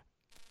team.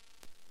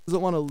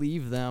 Doesn't want to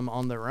leave them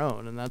on their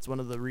own, and that's one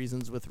of the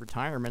reasons with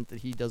retirement that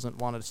he doesn't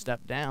want to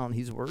step down.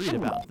 He's worried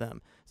about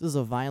them. This is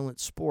a violent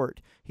sport.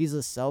 He's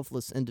a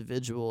selfless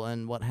individual,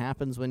 and what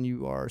happens when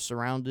you are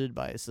surrounded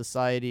by a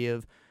society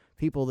of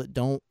people that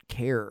don't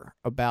care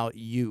about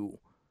you,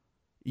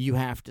 you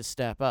have to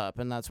step up,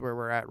 and that's where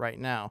we're at right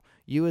now.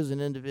 You as an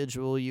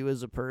individual, you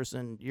as a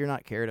person, you're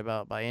not cared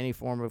about by any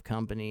form of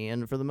company,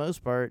 and for the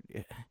most part,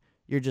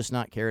 you're just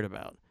not cared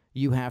about.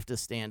 You have to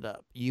stand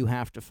up. You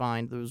have to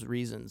find those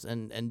reasons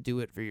and do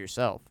it for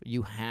yourself.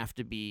 You have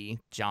to be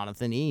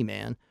Jonathan E.,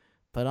 man.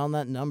 Put on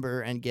that number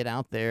and get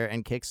out there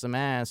and kick some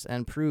ass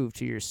and prove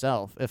to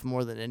yourself, if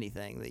more than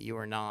anything, that you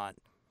are not,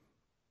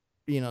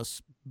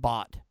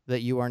 bought,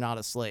 that you are not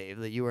a slave,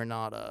 that you are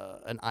not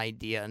an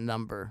idea, a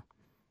number.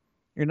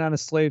 You're not a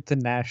slave to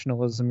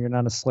nationalism. You're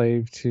not a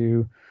slave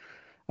to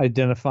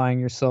identifying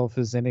yourself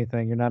as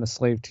anything. You're not a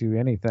slave to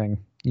anything.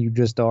 You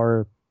just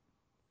are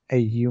a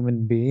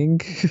human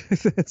being.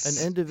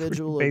 An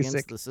individual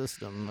against the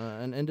system.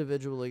 An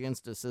individual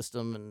against a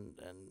system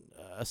and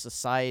a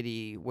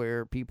society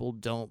where people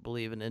don't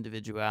believe in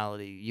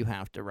individuality. You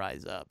have to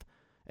rise up.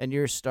 And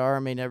your star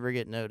may never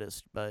get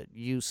noticed, but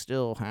you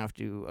still have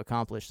to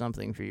accomplish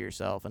something for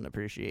yourself and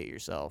appreciate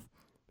yourself.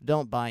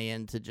 Don't buy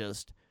into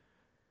just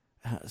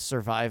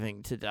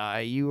surviving to die.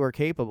 You are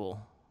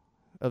capable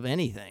of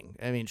anything.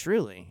 I mean,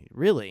 truly,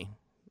 really.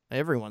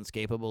 Everyone's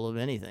capable of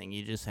anything.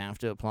 You just have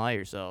to apply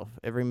yourself.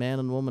 Every man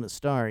and woman a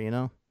star, you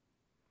know?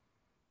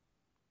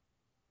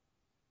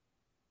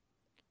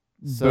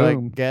 So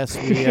Boom. I guess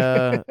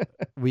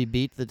we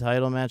beat the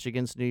title match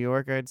against New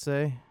York, I'd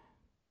say.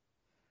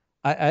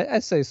 I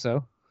say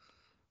so.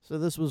 So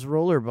this was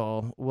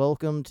Rollerball.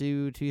 Welcome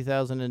to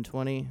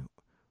 2020.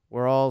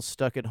 We're all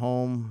stuck at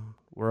home.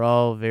 We're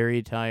all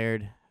very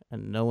tired,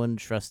 and no one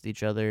trusts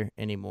each other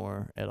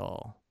anymore at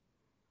all.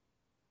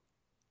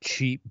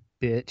 Cheap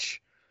bitch.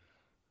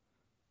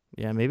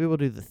 Yeah, maybe we'll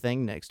do the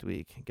thing next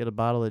week. Get a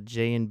bottle of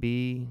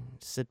J&B,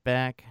 sit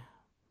back,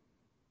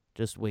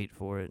 just wait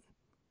for it.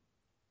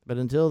 But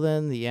until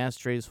then, the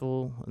ashtray's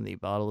full and the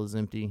bottle is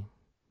empty.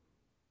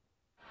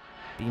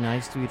 Be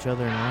nice to each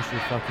other and wash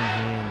your fucking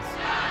hands.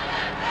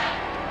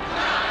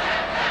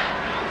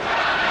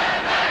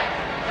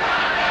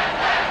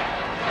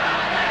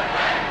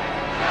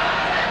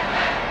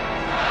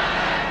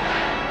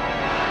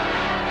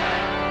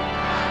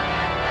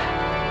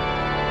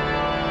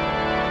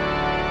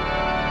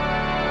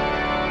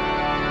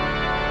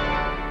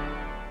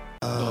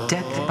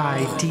 Death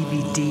by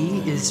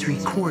DVD is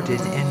recorded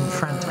in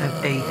front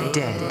of a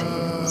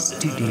dead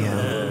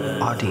studio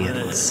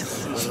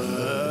audience.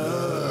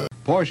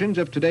 Portions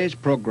of today's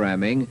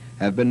programming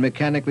have been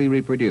mechanically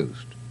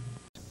reproduced.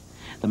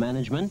 The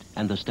management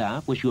and the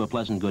staff wish you a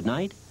pleasant good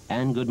night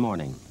and good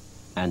morning.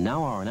 And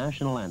now our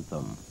national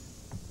anthem.